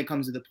when it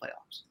comes to the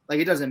playoffs. Like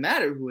it doesn't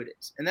matter who it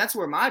is, and that's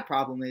where my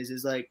problem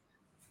is like,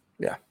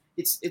 yeah,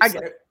 it's I get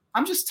like, it.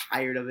 I'm just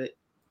tired of it.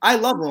 I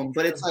love them,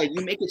 but it's like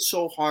you make it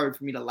so hard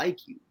for me to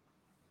like you.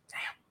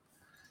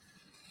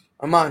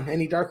 Amon,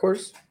 any dark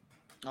horse?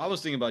 I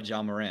was thinking about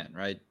John Morant,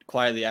 right?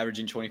 Quietly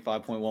averaging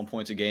 25.1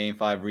 points a game,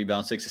 5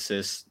 rebounds, 6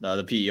 assists.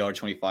 The PER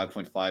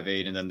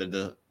 25.58, and then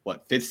the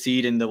fifth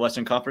seed in the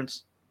Western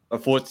Conference or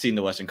fourth seed in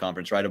the Western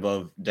Conference, right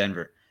above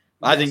Denver.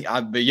 Yes. I think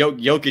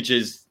Jokic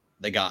is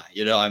the guy.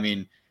 You know, I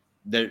mean,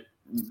 I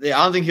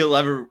don't think he'll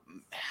ever.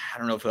 I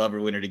don't know if he'll ever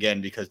win it again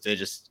because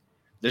there's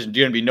going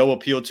to be no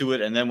appeal to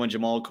it. And then when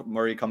Jamal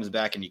Murray comes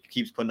back and he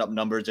keeps putting up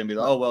numbers and be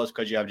like, oh well, it's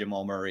because you have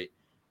Jamal Murray.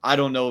 I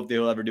don't know if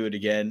they'll ever do it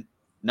again.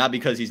 Not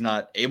because he's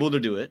not able to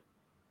do it,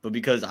 but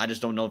because I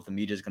just don't know if the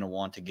media is going to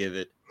want to give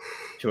it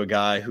to a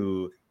guy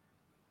who,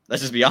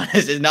 let's just be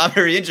honest, is not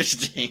very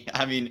interesting.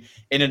 I mean,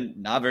 in a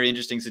not very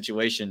interesting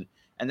situation.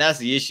 And that's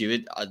the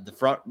issue.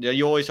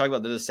 You always talk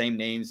about the same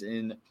names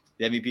in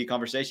the MVP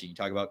conversation. You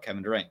talk about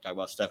Kevin Durant, you talk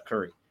about Steph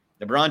Curry.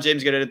 LeBron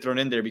James got it thrown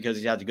in there because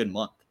he's had a good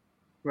month.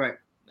 Right.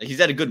 He's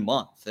had a good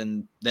month,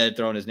 and they're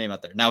throwing his name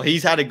out there. Now,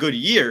 he's had a good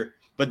year,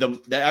 but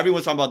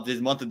everyone's talking about this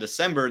month of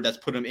December that's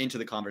put him into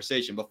the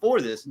conversation. Before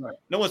this,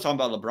 no one's talking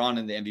about LeBron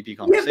in the MVP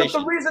conversation. Yeah, but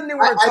the reason they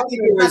weren't I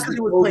think it was the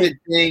COVID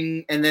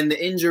thing, and then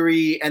the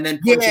injury, and then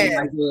punching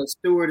Isaiah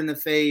Stewart in the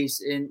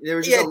face, and there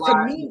was just a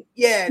lot. To me,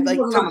 like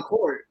on the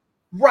court.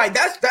 Right,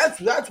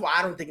 that's why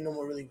I don't think no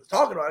one really was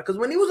talking about it, because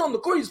when he was on the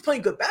court, he was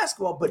playing good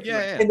basketball. But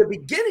in the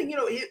beginning, you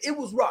know, it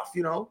was rough,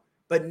 you know.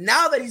 But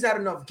now that he's had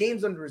enough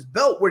games under his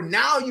belt, where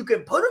now you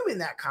can put him in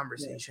that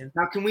conversation.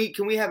 Now, can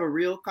we have a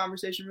real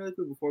conversation really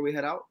quick before we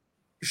head out?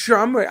 Sure,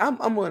 I'm ready.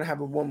 I'm going to have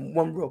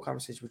one real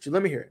conversation with you.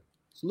 Let me hear it.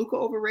 Is Luka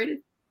overrated?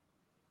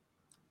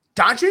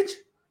 Doncic?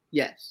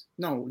 Yes.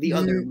 No, the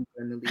other Luka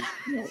in the league.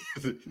 No.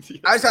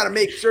 I just had to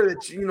make sure that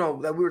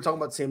that we were talking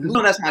about the same Luka.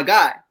 No, that's my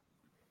guy.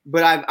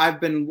 But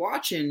I've been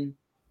watching,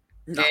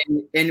 but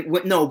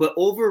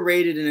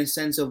overrated in a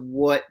sense of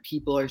what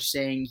people are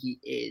saying he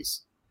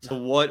is. So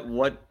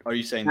what are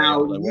you saying?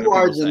 Now you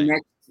are the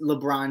next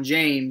LeBron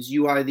James.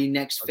 You are the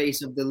next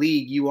face of the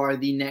league. You are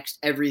the next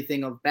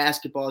everything of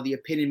basketball, the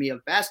epitome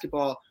of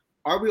basketball.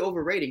 Are we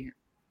overrating him?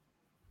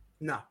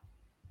 No.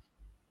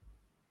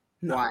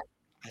 Why?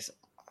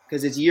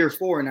 Because it's year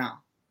 4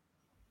 now.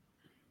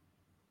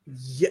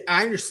 Yeah,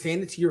 I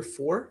understand it's year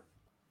 4.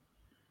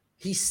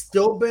 He's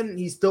still been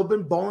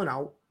balling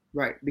out.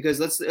 Right. Because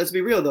let's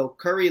be real though.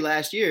 Curry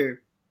last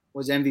year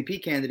was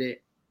MVP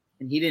candidate,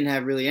 and he didn't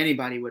have really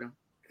anybody with him.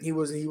 He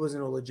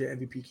wasn't a legit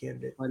MVP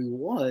candidate. But he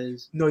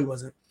was. No, he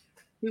wasn't.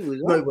 He was.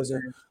 No, he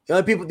wasn't. The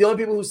only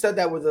people who said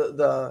that were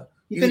were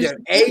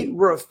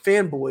a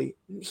fanboy.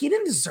 He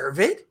didn't deserve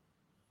it.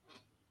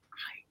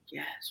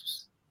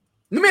 Yes.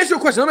 Let me ask you a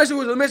question. When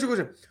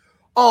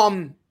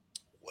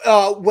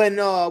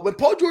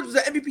Paul George was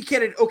an MVP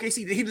candidate at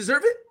OKC, did he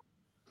deserve it?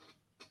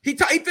 He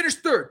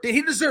finished 3rd. Did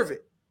he deserve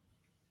it?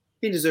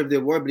 He deserved the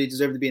award, but he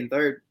deserved to be in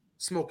 3rd.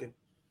 Smoking.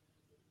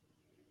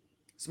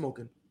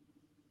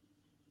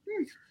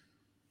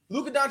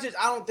 Luka Doncic,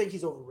 I don't think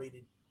he's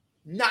overrated.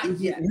 Not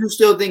yet. You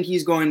still think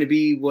he's going to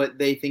be what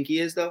they think he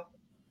is, though?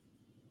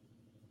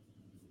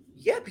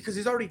 Yeah, because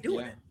he's already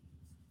doing it.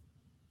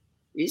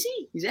 Is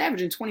he? He's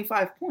averaging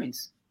 25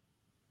 points.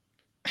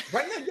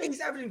 Right now, yeah, he's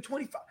averaging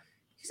 25.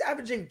 He's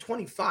averaging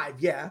 25,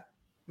 yeah.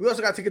 We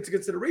also got to take into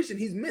consideration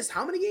he's missed.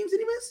 How many games did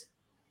he miss?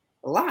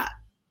 A lot.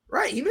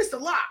 Right, he missed a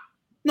lot.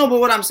 No,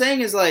 but what I'm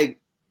saying is, like,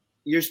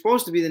 you're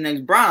supposed to be the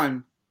next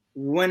Bron.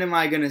 When am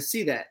I going to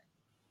see that?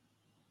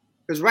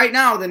 Because right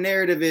now, the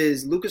narrative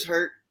is Luka's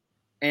hurt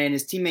and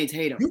his teammates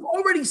hate him. You've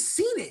already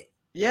seen it.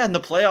 Yeah, in the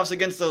playoffs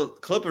against the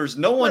Clippers,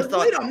 no one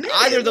thought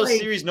either of those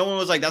series, no one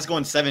was like, that's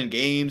going 7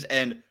 games.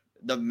 And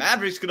the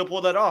Mavericks could have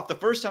pulled that off. The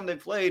first time they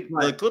played,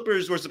 the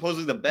Clippers were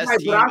supposedly the best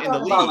team in the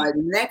league. About, like,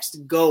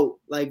 next GOAT.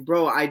 Like,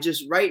 bro,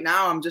 right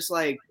now, I'm just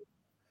like.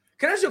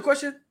 Can I ask you a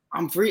question?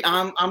 I'm free.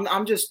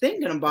 I'm just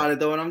thinking about it,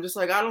 though. And I'm just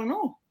like, I don't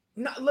know.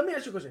 No, let me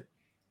ask you a question.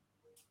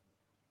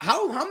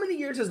 How many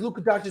years has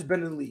Luka Doncic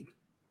been in the league?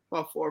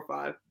 About 4 or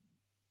 5.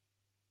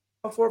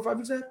 About 4 or 5,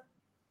 you said?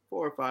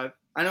 4 or 5.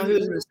 I know he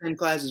was in the same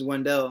class as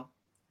Wendell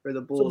for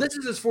the Bulls. So this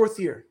is his 4th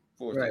year.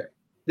 Right.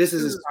 This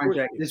is his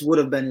contract. This would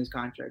have been his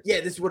contract.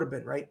 Yeah, this would have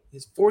been, right?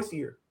 His 4th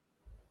year.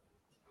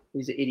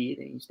 He's an idiot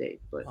and he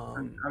stayed. But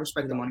I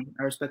respect the money.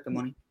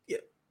 Yeah.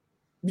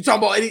 You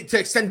talking about to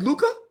extend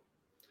Luka?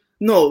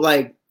 No,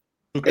 like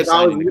if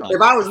I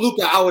was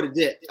Luka, I would have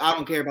dipped. I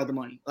don't care about the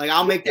money. Like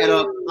I'll make that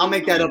up. I'll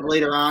make that up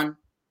later on.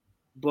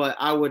 But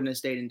I wouldn't have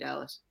stayed in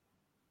Dallas.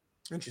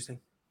 Interesting.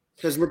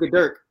 Because look at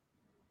Dirk.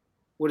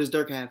 What does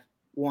Dirk have?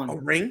 1. A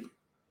ring?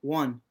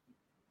 1.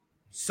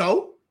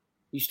 So?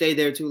 You stayed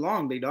there too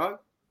long, big dog.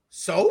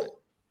 So?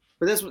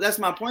 But that's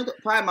my point.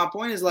 Probably my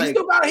point is like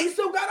he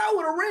still got out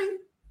with a ring.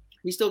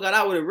 He still got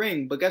out with a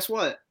ring. But guess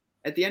what?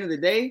 At the end of the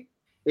day,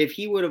 if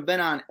he would have been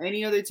on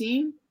any other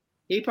team,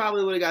 he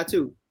probably would have got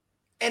 2.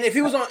 And if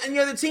he was on any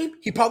other team,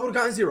 he probably would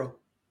have gotten 0.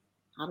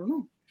 I don't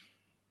know.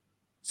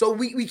 So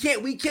we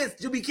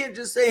can't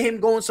just say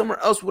him going somewhere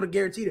else would have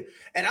guaranteed it.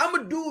 And I'm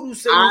a dude who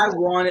says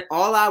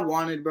all I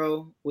wanted,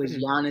 bro, was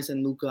Giannis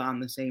and Luka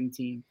on the same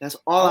team. That's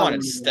all I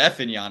wanted.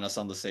 Steph and Giannis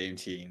on the same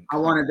team. I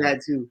wanted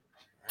that too.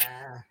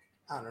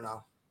 I don't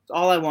know. It's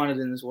all I wanted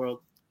in this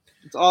world.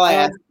 It's all I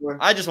asked for.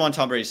 I just want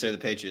Tom Brady to say the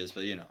Patriots,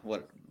 but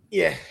what?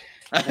 Yeah.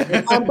 But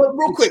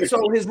real quick, so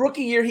his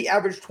rookie year he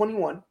averaged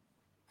 21.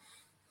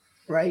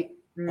 Right?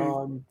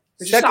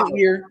 Second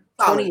year,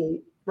 28.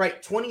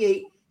 Right,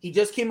 28. He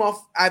just came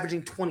off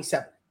averaging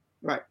 27.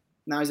 Right.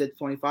 Now he's at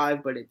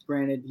 25, but it's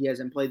granted he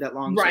hasn't played that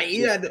long. Right.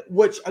 Yeah.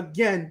 Which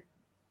again,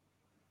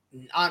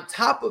 on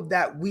top of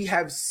that, we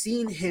have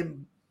seen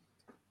him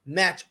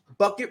match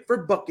bucket for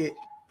bucket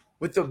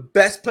with the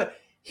best player.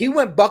 He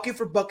went bucket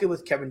for bucket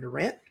with Kevin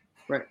Durant.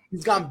 Right.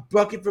 He's gone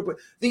bucket for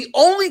bucket. The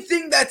only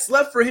thing that's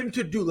left for him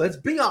to do, let's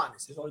be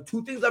honest, there's only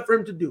 2 things left for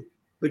him to do.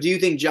 But do you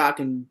think Ja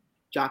can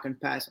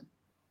pass him?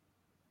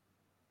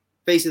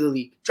 Face of the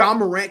league. Ja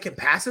Morant can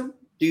pass him?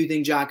 Do you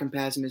think Ja can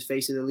pass him as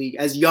face of the league,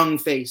 as young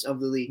face of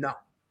the league? No.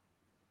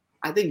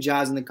 I think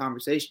Ja's in the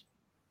conversation.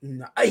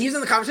 No. He's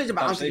in the conversation,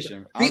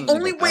 but the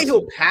only way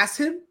he'll pass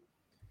him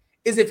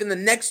is if in the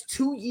next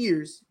 2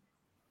 years,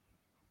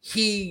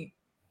 I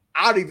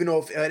don't even know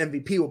if an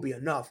MVP will be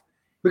enough.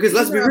 Because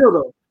let's be real,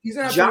 though. He's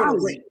going to have to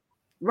win.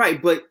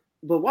 Right, but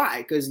why?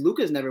 Because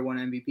Luka's never won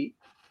MVP.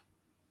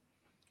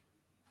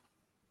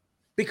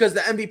 Because the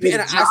MVP,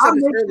 and I said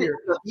this earlier,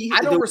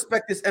 I don't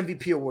respect this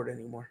MVP award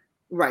anymore.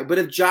 Right, but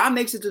if Ja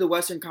makes it to the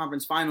Western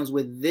Conference Finals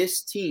with this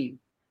team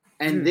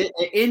and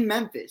in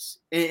Memphis,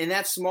 in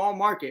that small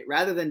market,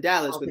 rather than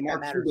Dallas with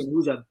Mark Cuban,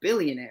 who's a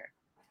billionaire,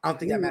 I don't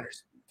think that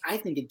matters. I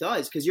think it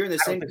does because you're in the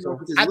same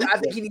conference. I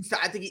think he needs to.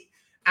 I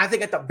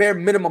think at the bare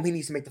minimum he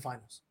needs to make the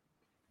finals.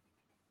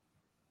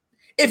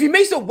 If he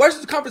makes the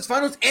Western Conference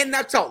Finals and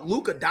knocks out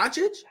Luka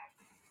Doncic,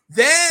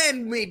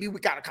 then maybe we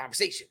got a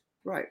conversation.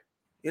 Right.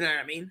 You know what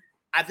I mean?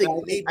 I think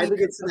maybe I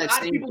think it's a lot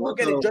of people look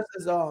at it just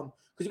as because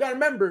you got to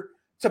remember.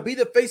 To be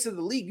the face of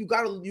the league, you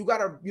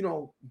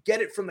gotta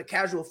get it from the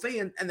casual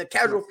fan, and the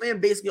casual fan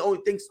basically only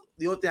thinks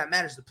the only thing that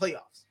matters is the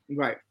playoffs.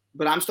 Right.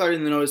 But I'm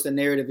starting to notice the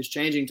narrative is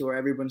changing to where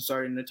everyone's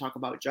starting to talk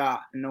about Ja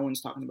and no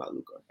one's talking about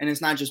Luka. And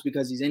it's not just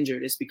because he's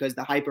injured, it's because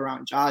the hype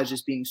around Ja is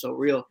just being so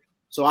real.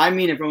 So I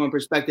mean it from a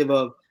perspective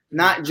of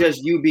not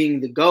just you being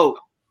the GOAT,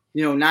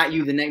 not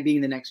you being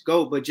the next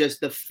GOAT, but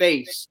just the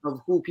face of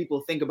who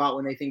people think about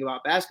when they think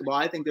about basketball.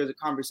 I think there's a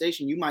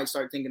conversation you might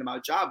start thinking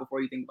about Ja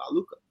before you think about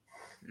Luka.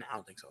 No, I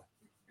don't think so.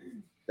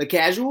 The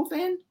casual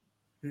fan?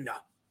 No.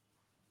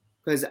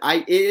 Because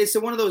it's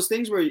one of those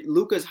things where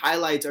Luka's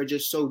highlights are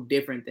just so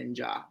different than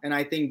Ja. And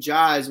I think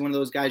Ja is one of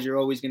those guys you're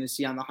always going to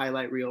see on the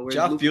highlight reel.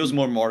 Ja feels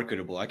more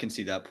marketable. I can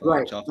see that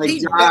point.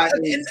 Right.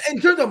 In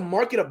terms of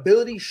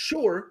marketability,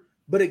 sure.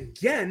 But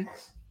again,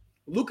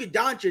 Luka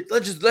Doncic,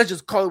 let's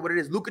just call it what it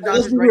is. Luka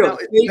Doncic right now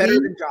is better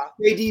than Ja.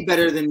 KD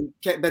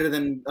better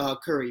than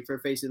Curry for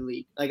face of the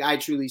league. Like I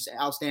truly say,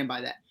 I'll stand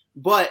by that.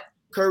 But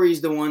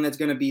Curry's the one that's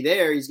going to be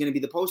there. He's going to be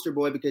the poster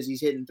boy because he's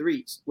hitting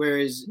threes.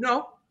 Whereas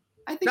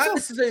I think not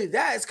necessarily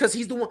that. It's because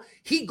he's the one.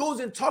 He goes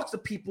and talks to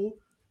people,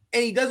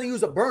 and he doesn't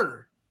use a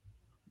burner.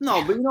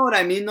 No, but you know what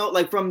I mean, though?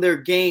 Like from their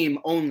game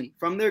only.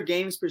 From their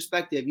game's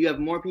perspective, you have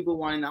more people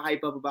wanting to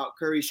hype up about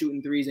Curry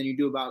shooting threes than you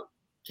do about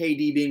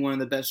KD being one of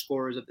the best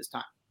scorers of this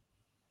time.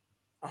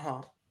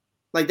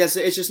 Like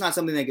it's just not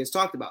something that gets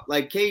talked about.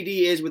 Like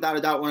KD is without a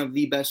doubt one of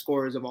the best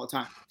scorers of all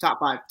time. Top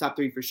 5, top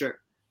 3 for sure.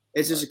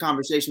 It's just a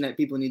conversation that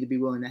people need to be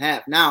willing to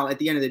have. Now, at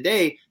the end of the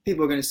day,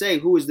 people are going to say,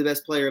 who is the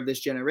best player of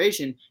this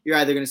generation? You're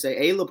either going to say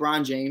A,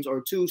 LeBron James,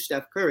 or 2,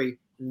 Steph Curry.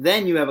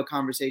 Then you have a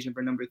conversation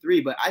for number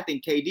 3. But I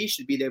think KD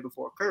should be there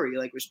before Curry,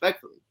 like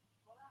respectfully.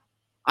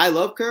 I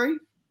love Curry,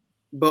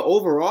 but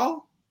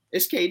overall,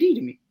 it's KD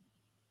to me.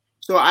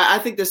 So I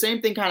think the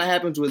same thing kind of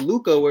happens with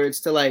Luka, where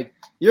it's to like,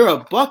 you're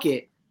a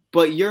bucket,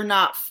 but you're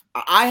not.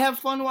 I have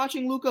fun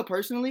watching Luka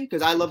personally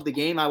because I love the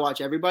game. I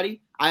watch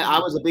everybody. I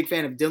was a big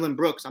fan of Dylan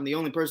Brooks. I'm the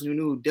only person who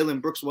knew who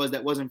Dylan Brooks was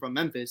that wasn't from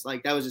Memphis.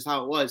 Like that was just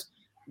how it was.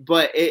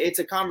 But it's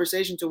a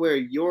conversation to where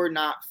you're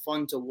not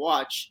fun to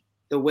watch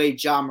the way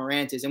Ja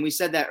Morant is. And we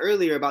said that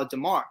earlier about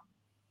DeMar.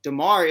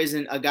 DeMar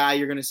isn't a guy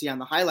you're going to see on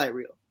the highlight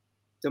reel.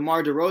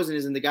 DeMar DeRozan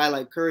isn't the guy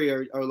like Curry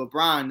or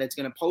LeBron that's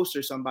going to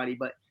poster somebody,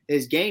 but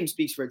his game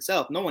speaks for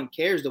itself. No one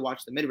cares to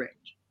watch the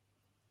mid-range,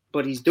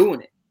 but he's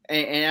doing it.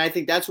 And I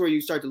think that's where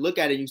you start to look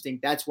at it and you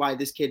think that's why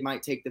this kid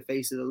might take the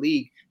face of the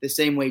league the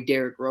same way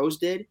Derrick Rose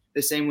did,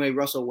 the same way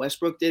Russell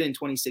Westbrook did in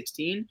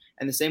 2016,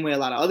 and the same way a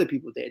lot of other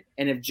people did.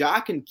 And if Ja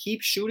can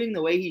keep shooting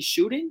the way he's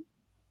shooting,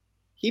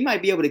 he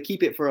might be able to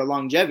keep it for a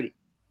longevity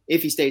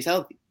if he stays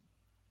healthy.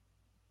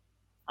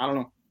 I don't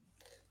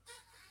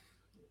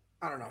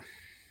know.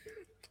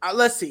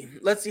 Let's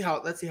see how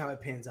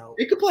it pans out.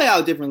 It could play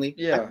out differently.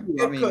 Yeah,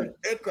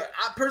 it could.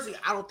 I personally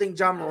don't think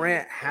Ja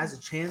Morant has a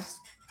chance.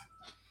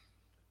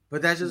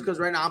 But that's just because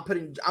right now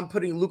I'm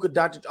putting Luka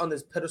Doncic on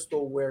this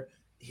pedestal where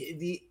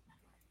he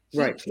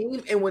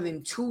came and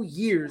within 2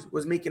 years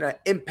was making an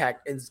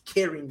impact and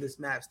carrying this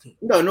Mavs team.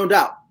 No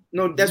doubt.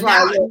 No, that's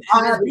why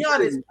to be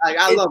honest,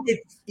 I love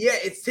it.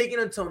 It's taken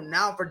until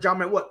now for Ja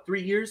Morant,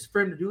 3 years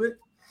for him to do it?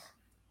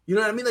 You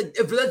know what I mean? Like,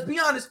 let's be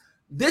honest,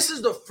 this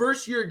is the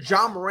first year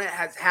Ja Morant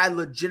has had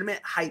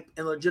legitimate hype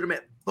and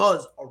legitimate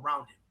buzz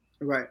around him.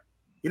 Right.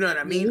 You know what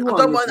I mean? I'm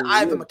talking about the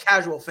eye of a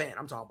casual fan.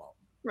 I'm talking about.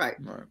 Right.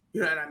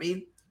 You know what I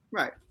mean?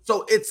 Right.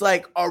 So it's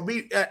like, are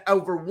we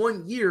over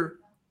 1 year?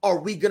 Are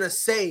we gonna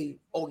say,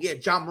 oh yeah,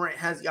 Ja Morant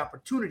has the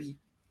opportunity?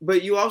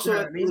 But you also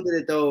have to mean? look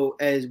at it though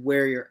as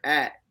where you're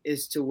at.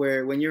 Is to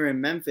where when you're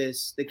in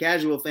Memphis, the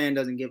casual fan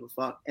doesn't give a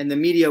fuck. And the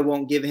media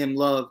won't give him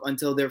love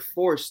until they're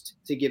forced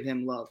to give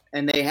him love.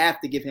 And they have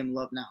to give him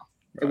love now.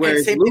 Right.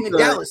 Whereas same thing in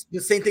Dallas. The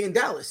same thing in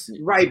Dallas.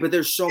 Right, but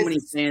there's so many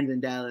fans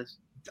in Dallas.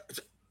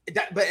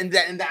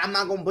 I'm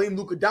not gonna blame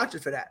Luka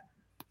Doncic for that.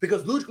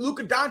 Because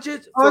Luka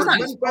Doncic, for as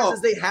many fans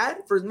as they had,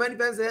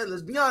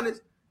 let's be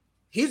honest,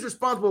 he's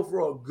responsible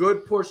for a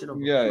good portion of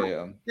them.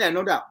 Yeah,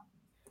 no doubt.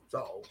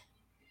 So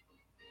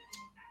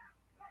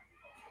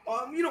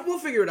we'll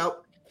figure it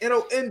out.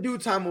 In due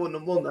time, we'll know.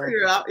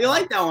 Figure it out. You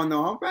like that one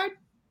though, huh, Brad?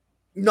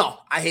 No,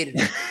 I hated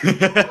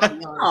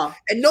it.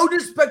 And no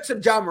disrespect to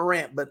Ja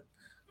Morant, but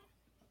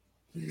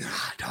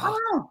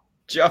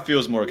Ja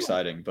feels more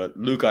exciting, but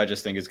Luka I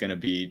just think is going to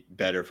be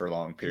better for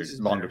longer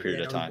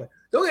period of time.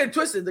 Don't get it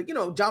twisted. Like,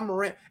 Ja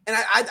Morant, and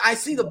I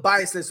see the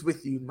biasness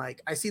with you,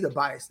 Mike. I see the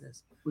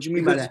biasness. What you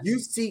mean by that? You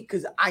see,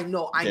 because I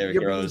know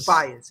you're Rose.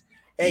 biased.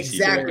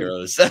 Exactly.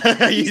 You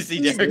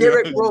see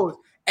Derrick Rose.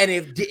 And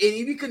if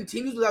he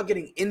continues without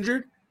getting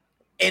injured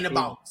in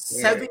about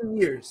 7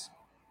 years,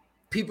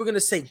 people are going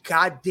to say,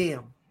 God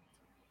damn,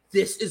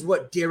 this is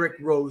what Derrick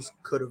Rose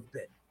could have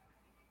been.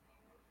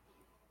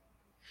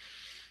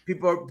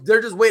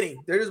 They're just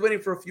waiting. They're just waiting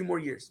for a few more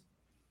years.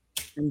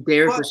 And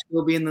Derrick will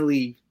still be in the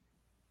league.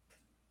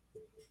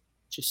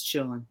 Just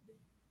chilling.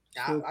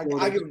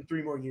 I give him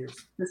 3 more years.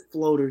 Just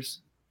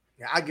floaters.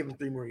 Yeah, I give him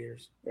 3 more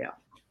years. Yeah.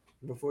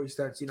 Before he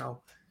starts,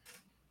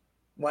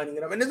 winding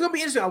it up. And it's gonna be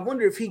interesting. I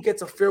wonder if he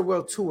gets a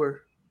farewell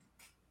tour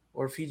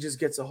or if he just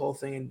gets a whole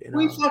thing.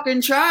 We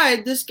fucking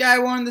tried. This guy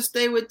wanted to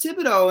stay with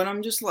Thibodeau, and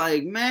I'm just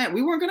like, man,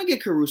 we weren't gonna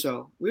get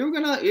Caruso.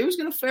 It was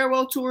gonna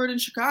farewell tour it in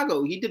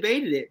Chicago. He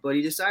debated it, but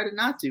he decided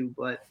not to.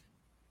 But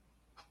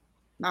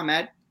not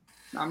mad.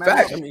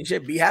 Fact. I mean,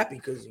 shit, be happy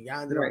because he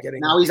ended up getting.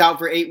 Now he's out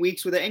for 8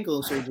 weeks with an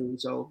ankle surgery.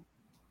 So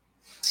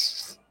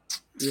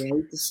yeah,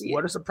 hate to see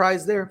what a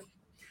surprise there.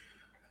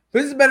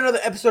 But this has been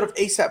another episode of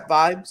ASAP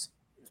Vibes.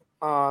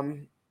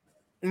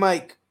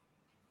 Mike,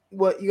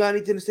 what you got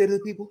anything to say to the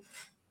people?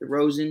 The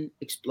Rosen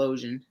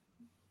explosion.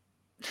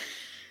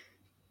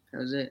 That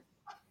was it.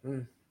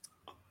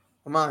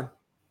 Come on.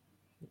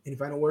 Any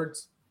final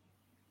words?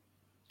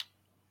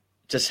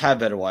 Just have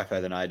better Wi-Fi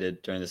than I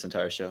did during this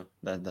entire show.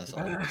 That's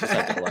all. Just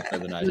have better Wi-Fi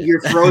than I did.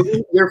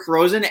 You're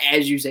frozen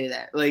as you say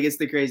that. Like, it's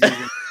the craziest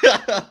thing.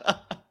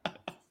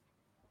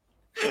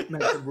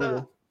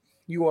 Brutal.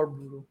 You are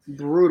brutal.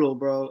 Brutal,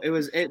 bro.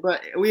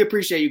 But we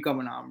appreciate you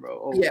coming on,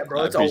 bro. Yeah,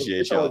 bro. It's always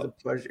a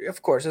pleasure.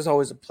 Of course, it's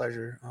always a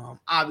pleasure.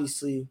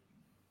 Obviously,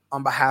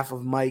 on behalf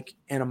of Mike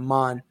and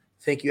Aman,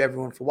 thank you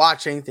everyone for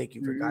watching. Thank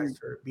you for guys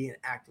for being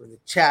active in the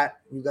chat.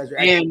 You guys are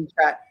active in the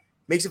chat.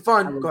 Makes it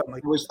fun. Go ahead,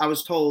 Mike. I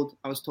was told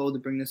to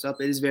bring this up.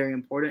 It is very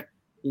important.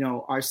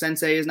 Our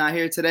sensei is not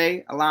here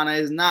today. Alana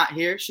is not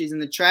here. She's in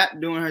the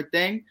trap doing her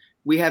thing.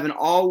 We have an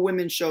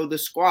all-women show, The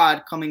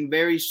Squad, coming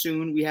very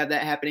soon. We have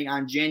that happening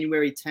on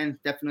January 10th.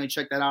 Definitely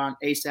check that out on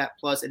ASAP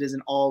Plus. It is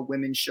an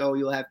all-women show.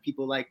 You'll have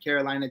people like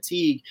Carolina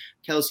Teague,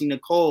 Kelsey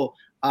Nicole,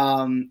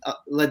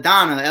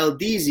 LaDonna, El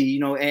Deezy,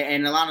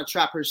 and Alana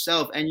Trapp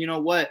herself. And you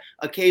know what?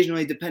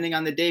 Occasionally, depending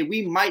on the day,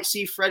 we might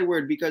see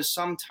Fredward because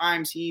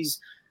sometimes he's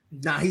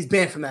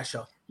banned from that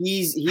show.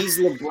 He's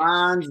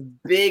LeBron's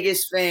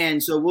biggest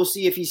fan, so we'll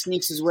see if he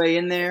sneaks his way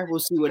in there.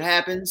 We'll see what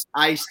happens.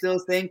 I still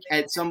think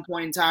at some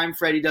point in time,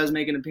 Freddie does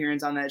make an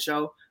appearance on that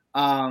show.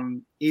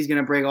 He's going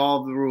to break all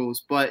of the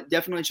rules, but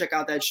definitely check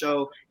out that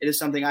show. It is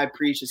something I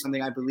preach. It's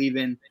something I believe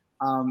in,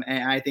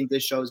 and I think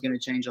this show is going to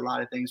change a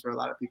lot of things for a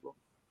lot of people.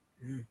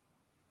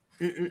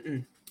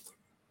 Definitely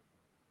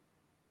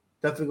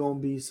going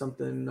to be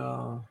something.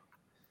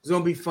 It's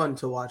going to be fun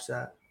to watch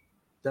that.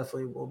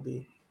 Definitely will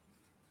be.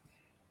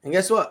 And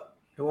guess what?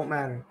 It won't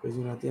matter because,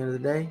 at the end of the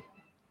day,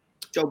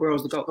 Joe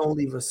Burrow's the GOAT. Gonna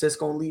leave us. Sis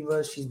gonna leave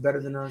us. She's better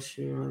than us.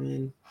 You know what I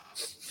mean?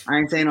 I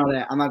ain't saying all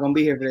that. I'm not gonna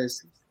be here for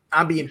this.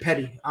 I'm being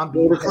petty.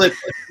 Roll the clips.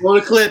 Roll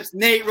the clips.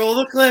 Nate, roll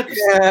the clips.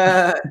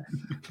 Yeah.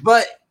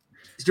 But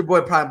it's your boy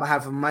Pride on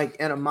behalf of Mike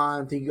and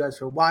Aman. Thank you guys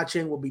for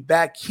watching. We'll be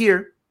back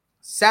here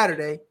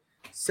Saturday,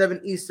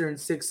 7 Eastern,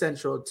 6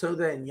 Central. Till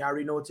then, y'all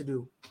already know what to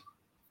do.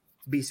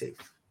 Be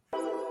safe.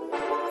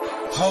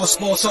 All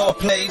sports, all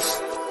plays.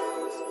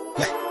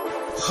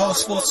 All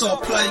sports, all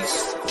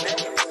plays.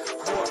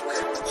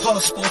 All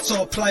sports,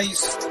 all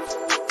plays.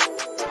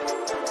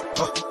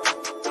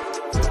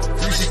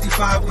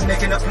 365, we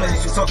making up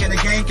plays. We talking the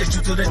game, get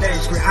you through the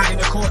days. Great high in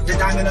the court, the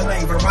dime in the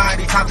lane.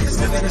 Variety, topics,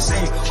 living the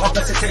same. All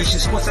presentation,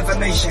 sports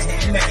information.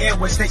 Hitting the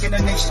airways, taking the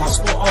nation. All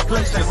sport, all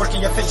plays, like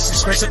working your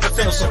faces. Grace at the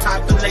field, so tie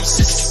the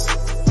laces.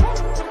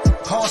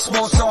 All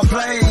sports, all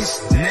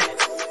plays.